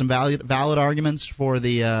there are some valid arguments for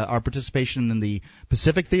our participation in the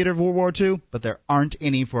Pacific theater of World War II, but there aren't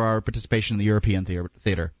any for our participation in the European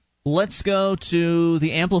theater. Let's go to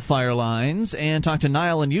the amplifier lines and talk to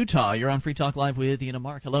Niall in Utah. You're on Free Talk Live with Ian and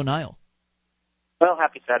Mark. Hello, Niall. Well,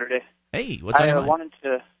 happy Saturday. Hey, what's on your mind?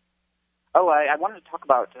 I wanted to talk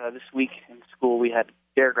about this week in school we had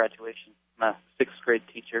DARE graduation. I'm a sixth grade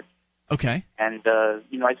teacher. Okay. And,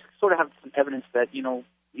 I sort of have some evidence that,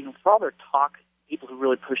 for all their talk, people who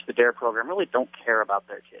really push the DARE program really don't care about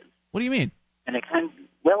their kids. What do you mean? And it kind of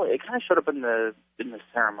showed up in the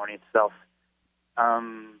ceremony itself.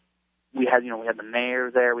 We had the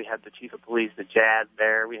mayor there, we had the chief of police, the jazz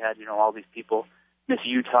there, we had, all these people. Miss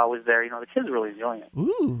Utah was there, the kids were really enjoying it.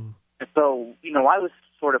 Ooh. And so, I was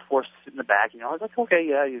sort of forced to sit in the back, I was like, okay,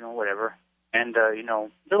 yeah, whatever. And, there are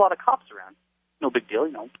a lot of cops around. No big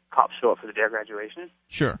deal, cops show up for the DARE graduation.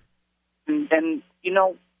 Sure. And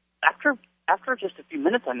after just a few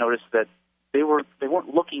minutes, I noticed that they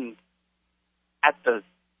weren't looking at the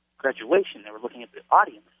graduation, they were looking at the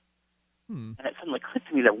audience. And it suddenly clicked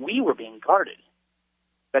to me that we were being guarded.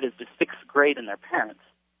 That is the sixth grade and their parents.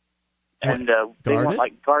 And they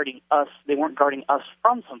weren't guarding us. They weren't guarding us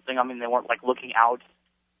from something. I mean, they weren't looking out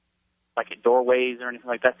at doorways or anything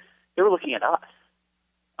like that. They were looking at us.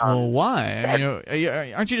 Well, why? I mean,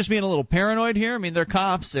 aren't you just being a little paranoid here? I mean, they're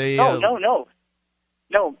cops. No.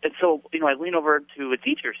 And so, I lean over to a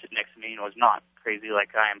teacher sitting next to me, is not crazy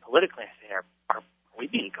like I am politically. I say, are we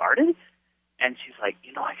being guarded? And she's like,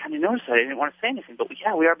 I kind of noticed that. I didn't want to say anything, but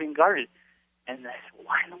yeah, we are being guarded. And I said,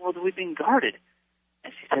 why in the world are we being guarded?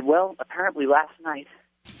 And she said, well, apparently last night,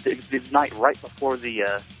 the night right before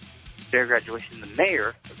the DARE graduation, the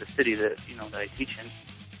mayor of the city that I teach in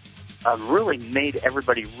really made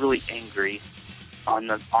everybody really angry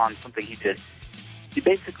on something he did. He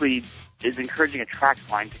basically is encouraging a track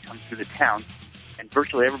line to come through the town, and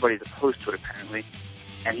virtually everybody's opposed to it apparently.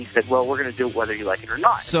 And he said, well, we're going to do it whether you like it or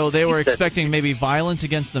not. So they were expecting maybe violence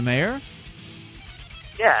against the mayor?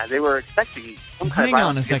 Yeah, they were expecting some kind of Hang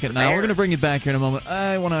on a second now. We're going to bring you back here in a moment.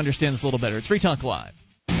 I want to understand this a little better. It's Free Talk Live.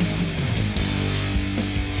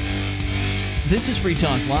 This is Free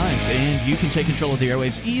Talk Live, and you can take control of the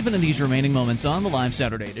airwaves even in these remaining moments on the live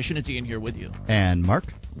Saturday edition. It's Ian here with you. And Mark?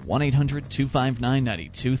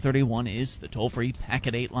 1-800-259-9231 is the toll-free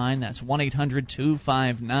Packet 8 line. That's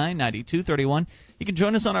 1-800-259-9231. You can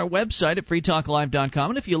join us on our website at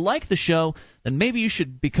freetalklive.com. And if you like the show, then maybe you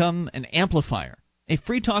should become an amplifier, a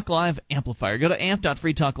Free Talk Live amplifier. Go to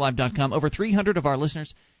amp.freetalklive.com. Over 300 of our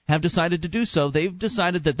listeners have decided to do so. They've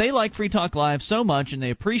decided that they like Free Talk Live so much, and they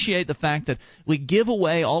appreciate the fact that we give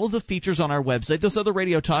away all of the features on our website. Those other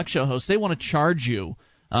radio talk show hosts, they want to charge you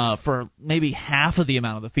for maybe half of the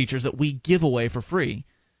amount of the features that we give away for free.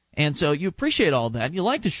 And so you appreciate all that. You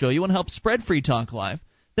like the show. You want to help spread Free Talk Live.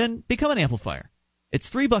 Then become an amplifier. It's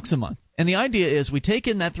 $3 a month. And the idea is we take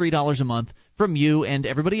in that $3 a month from you and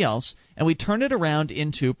everybody else, and we turn it around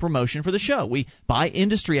into promotion for the show. We buy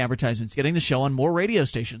industry advertisements, getting the show on more radio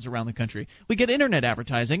stations around the country. We get internet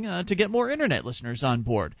advertising to get more internet listeners on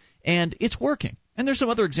board. And it's working. And there's some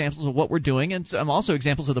other examples of what we're doing, and some also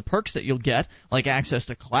examples of the perks that you'll get, like access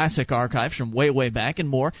to classic archives from way, way back and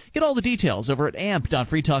more. Get all the details over at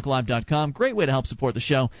amp.freetalklive.com. Great way to help support the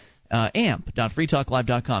show,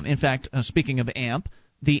 amp.freetalklive.com. In fact, speaking of AMP,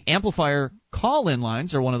 the amplifier call-in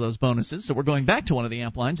lines are one of those bonuses, so we're going back to one of the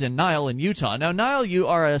amp lines in Niall in Utah. Now, Niall, you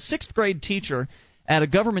are a 6th grade teacher at a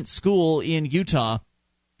government school in Utah,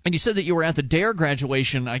 and you said that you were at the DARE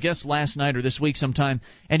graduation, I guess last night or this week sometime,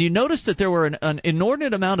 and you noticed that there were an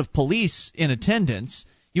inordinate amount of police in attendance.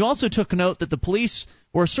 You also took note that the police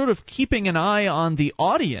were sort of keeping an eye on the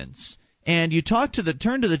audience, and you turned to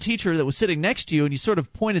the teacher that was sitting next to you, and you sort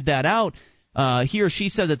of pointed that out. He or she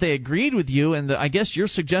said that they agreed with you, and I guess you're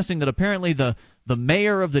suggesting that apparently the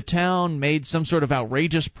mayor of the town made some sort of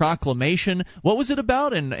outrageous proclamation. What was it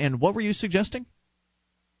about, and what were you suggesting?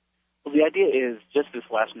 Well, the idea is just this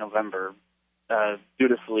last November,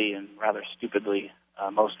 dutifully and rather stupidly,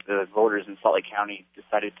 most of the voters in Salt Lake County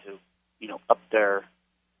decided to, up their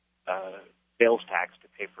sales tax to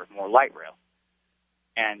pay for more light rail.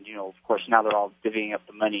 And, of course, now they're all divvying up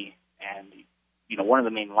the money, and one of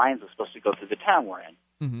the main lines was supposed to go through the town we're in.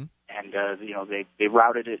 Mm-hmm. And, they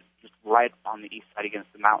routed it just right on the east side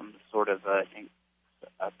against the mountains, sort of,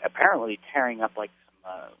 apparently tearing up like some,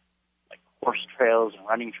 horse trails and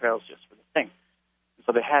running trails just for the thing. And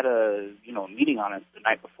so they had a meeting on it the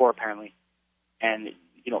night before, apparently. And, it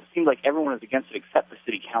seemed like everyone was against it except the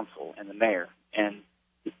city council and the mayor. And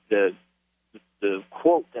the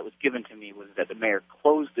quote that was given to me was that the mayor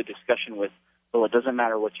closed the discussion with, well, it doesn't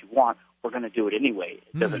matter what you want, we're going to do it anyway.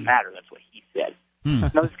 It doesn't matter. That's what he said. Now,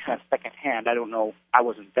 this is kind of secondhand. I don't know. I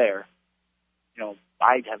wasn't there.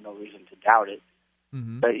 I have no reason to doubt it.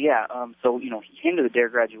 Mm-hmm. But, yeah, so, he came to the DARE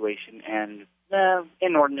graduation, and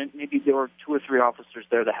inordinate. Maybe there were 2 or 3 officers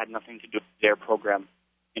there that had nothing to do with the DARE program,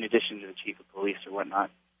 in addition to the chief of police or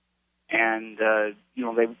whatnot. And,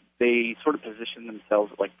 they sort of positioned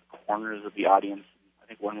themselves at, the corners of the audience. I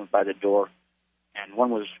think one was by the door, and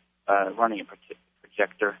one was running a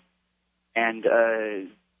projector. And it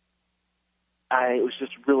was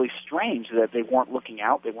just really strange that they weren't looking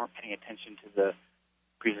out. They weren't paying attention to the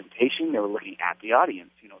presentation. They were looking at the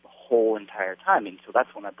audience, the whole entire time. And so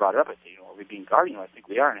that's when I brought it up. I said, are we being guarded? I think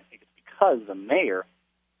we are. And I think it's because the mayor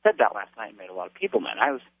said that last night and made a lot of people mad.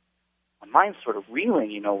 My mind's sort of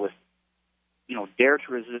reeling, with, dare to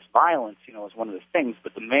resist violence, is one of the things.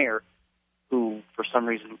 But the mayor, who for some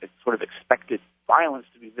reason sort of expected violence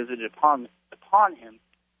to be visited upon him,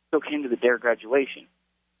 still came to the DARE graduation.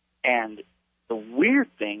 And the weird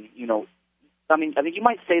thing, I think you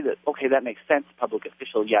might say that, okay, that makes sense, public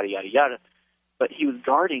official, yada, yada, yada, but he was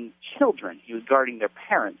guarding children. He was guarding their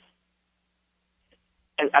parents.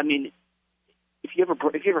 I mean, if you ever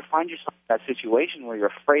find yourself in that situation where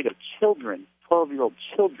you're afraid of children, 12-year-old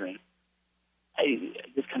children,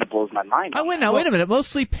 this kind of blows my mind. Wait a minute.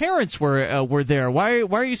 Mostly parents were there. Why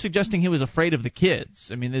are you suggesting he was afraid of the kids?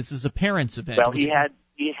 I mean, this is a parents' event. Well, he had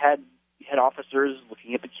officers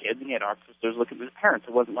looking at the kids, and he had officers looking at the parents.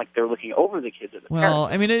 It wasn't like they were looking over the kids at the parents. Well,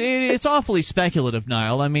 I mean, it's awfully speculative,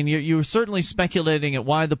 Niall. I mean, you're certainly speculating at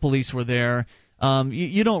why the police were there.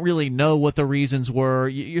 You don't really know what the reasons were.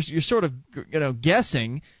 You're sort of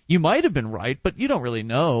guessing. You might have been right, but you don't really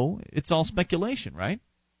know. It's all speculation, right?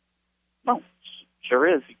 Well, sure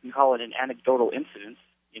is. You can call it an anecdotal incident,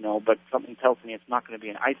 but something tells me it's not going to be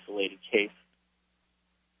an isolated case.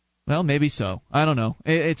 Well, maybe so. I don't know.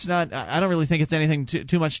 It's not. I don't really think it's anything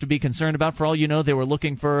too much to be concerned about. For all you know, they were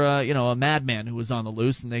looking for a madman who was on the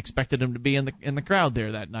loose, and they expected him to be in the crowd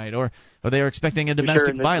there that night, or they were expecting a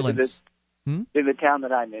domestic violence. In the town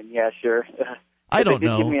that I'm in, yeah, sure. I don't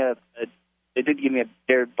know. They did give me a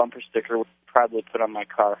dared bumper sticker, which I'll probably put on my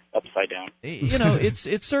car upside down.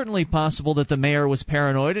 It's certainly possible that the mayor was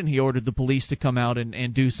paranoid and he ordered the police to come out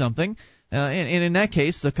and do something. And in that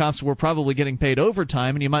case, the cops were probably getting paid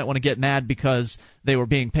overtime, and you might want to get mad because they were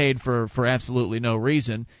being paid for absolutely no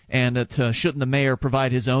reason, and that shouldn't the mayor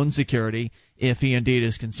provide his own security if he indeed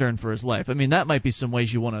is concerned for his life? I mean, that might be some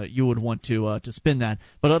ways you would want to spin that,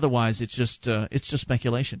 but otherwise it's just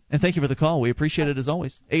speculation. And thank you for the call. We appreciate it as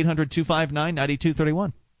always.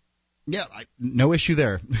 800-259-9231. Yeah, no issue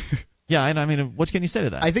there. Yeah, and I mean, what can you say to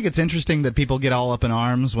that? I think it's interesting that people get all up in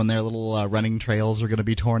arms when their little running trails are going to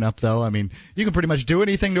be torn up, though. I mean, you can pretty much do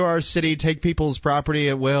anything to our city, take people's property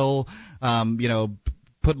at will,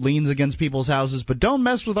 put liens against people's houses, but don't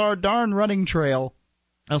mess with our darn running trail.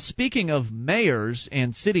 Now, speaking of mayors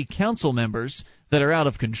and city council members that are out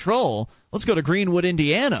of control, let's go to Greenwood,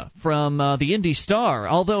 Indiana, from the Indy Star.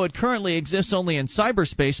 Although it currently exists only in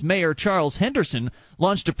cyberspace, Mayor Charles Henderson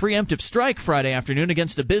launched a preemptive strike Friday afternoon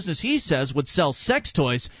against a business he says would sell sex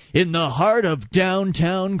toys in the heart of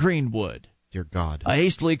downtown Greenwood. Dear God. A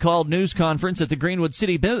hastily called news conference at the Greenwood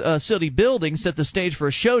City building set the stage for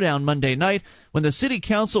a showdown Monday night when the city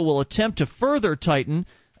council will attempt to further tighten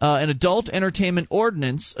an adult entertainment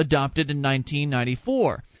ordinance adopted in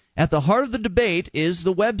 1994. At the heart of the debate is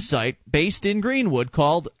the website based in Greenwood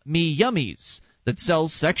called Me Yummies that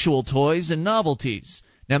sells sexual toys and novelties.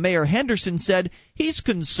 Now, Mayor Henderson said he's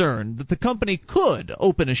concerned that the company could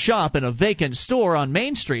open a shop in a vacant store on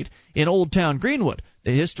Main Street in Old Town Greenwood,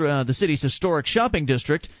 the city's historic shopping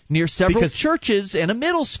district, near several churches and a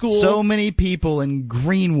middle school. So many people in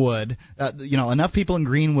Greenwood, enough people in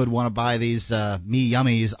Greenwood want to buy these Me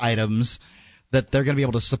Yummies items that they're going to be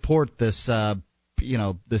able to support this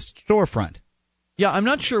this storefront. Yeah, I'm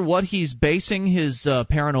not sure what he's basing his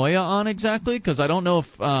paranoia on exactly, because I don't know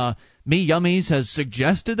if Me Yummies has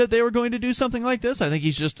suggested that they were going to do something like this. I think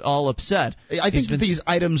he's just all upset. I think that these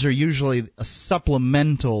items are usually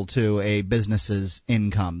supplemental to a business's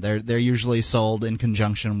income. They're usually sold in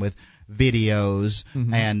conjunction with videos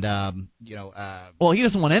and Well, he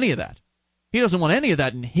doesn't want any of that. He doesn't want any of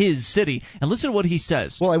that in his city. And listen to what he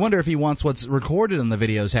says. Well, I wonder if he wants what's recorded in the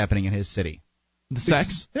videos happening in his city. The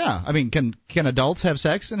sex? Yeah. I mean, can adults have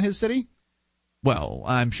sex in his city? Well,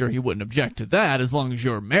 I'm sure he wouldn't object to that as long as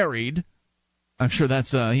you're married. I'm sure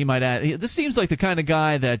that's he might add. This seems like the kind of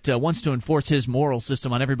guy that wants to enforce his moral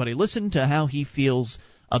system on everybody. Listen to how he feels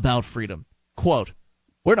about freedom. Quote,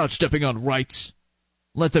 "We're not stepping on rights.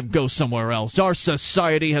 Let them go somewhere else. Our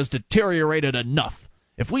society has deteriorated enough.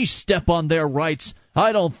 If we step on their rights,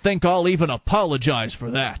 I don't think I'll even apologize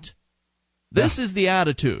for that." This is the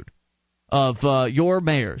attitude of your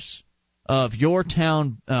mayors, of your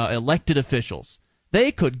town elected officials.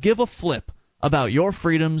 They could give a flip about your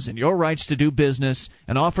freedoms and your rights to do business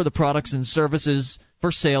and offer the products and services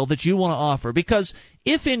for sale that you want to offer. Because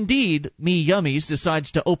if indeed Me Yummies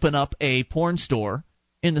decides to open up a porn store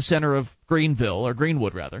in the center of Greenville, or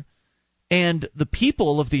Greenwood rather, and the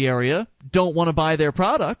people of the area don't want to buy their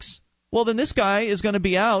products, well, then this guy is going to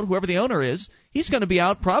be out, whoever the owner is, he's going to be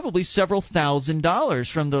out probably several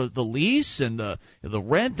 $1,000s from the lease and the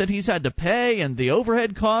rent that he's had to pay and the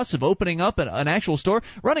overhead costs of opening up an actual store.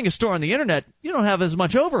 Running a store on the Internet, you don't have as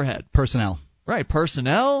much overhead. Personnel. Right,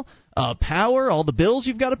 personnel, power, all the bills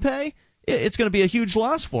you've got to pay. It's going to be a huge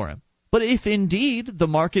loss for him. But if indeed the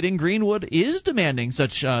market in Greenwood is demanding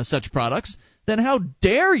such products, then how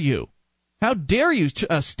dare you? How dare you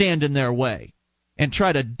stand in their way and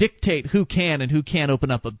try to dictate who can and who can't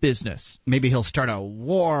open up a business? Maybe he'll start a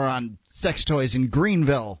war on sex toys in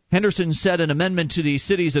Greenville. Henderson said an amendment to the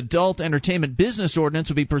city's adult entertainment business ordinance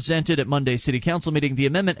would be presented at Monday's city council meeting. The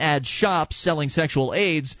amendment adds shops selling sexual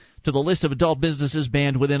aids to the list of adult businesses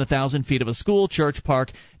banned within 1,000 feet of a school, church,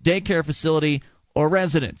 park, daycare facility, or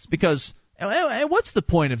residence. Because what's the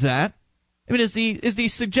point of that? I mean, is the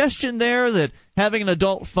suggestion there that having an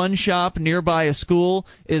adult fun shop nearby a school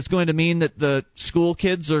is going to mean that the school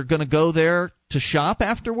kids are going to go there to shop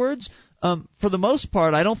afterwards? For the most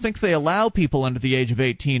part, I don't think they allow people under the age of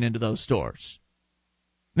 18 into those stores.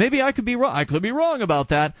 Maybe I could be wrong. I could be wrong about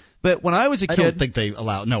that. But when I was a kid, I don't think they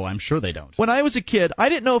allow. No, I'm sure they don't. When I was a kid, I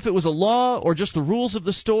didn't know if it was a law or just the rules of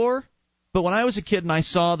the store. But when I was a kid and I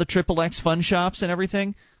saw the XXX fun shops and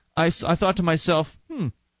everything, I thought to myself,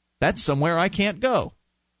 that's somewhere I can't go.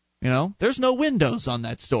 You know, there's no windows on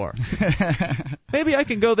that store. Maybe I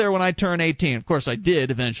can go there when I turn 18. Of course, I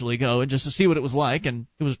did eventually go and just to see what it was like, and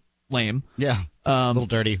it was lame. Yeah, a little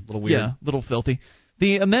dirty, a little weird. Yeah, a little filthy.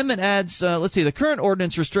 The amendment adds, the current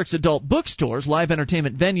ordinance restricts adult bookstores, live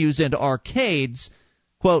entertainment venues, and arcades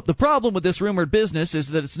Quote, the problem with this rumored business is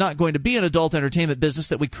that it's not going to be an adult entertainment business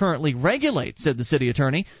that we currently regulate, said the city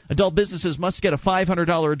attorney. Adult businesses must get a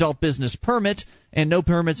 $500 adult business permit, and no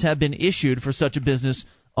permits have been issued for such a business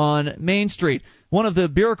on Main Street. One of the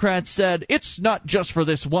bureaucrats said, it's not just for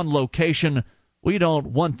this one location. We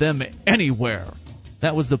don't want them anywhere.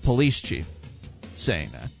 That was the police chief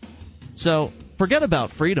saying that. So forget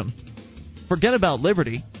about freedom. Forget about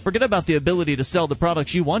liberty. Forget about the ability to sell the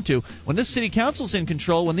products you want to. When this city council's in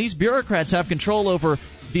control, when these bureaucrats have control over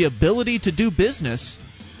the ability to do business,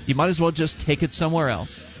 you might as well just take it somewhere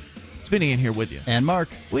else. Vinny in here with you. And Mark.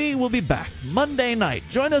 We will be back Monday night.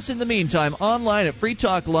 Join us in the meantime online at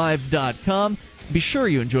freetalklive.com. Be sure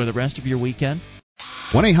you enjoy the rest of your weekend.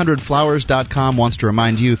 1-800-Flowers.com wants to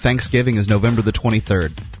remind you Thanksgiving is November the 23rd.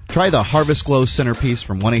 Try the Harvest Glow centerpiece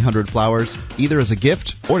from 1-800-Flowers, either as a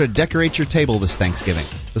gift or to decorate your table this Thanksgiving.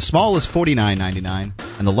 The small is $49.99,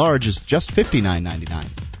 and the large is just $59.99.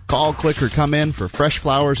 Call, click, or come in for fresh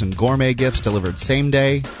flowers and gourmet gifts delivered same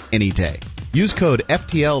day, any day. Use code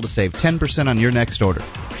FTL to save 10% on your next order.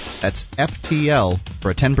 That's FTL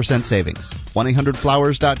for a 10% savings.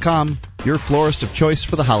 1-800-Flowers.com, your florist of choice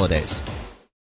for the holidays.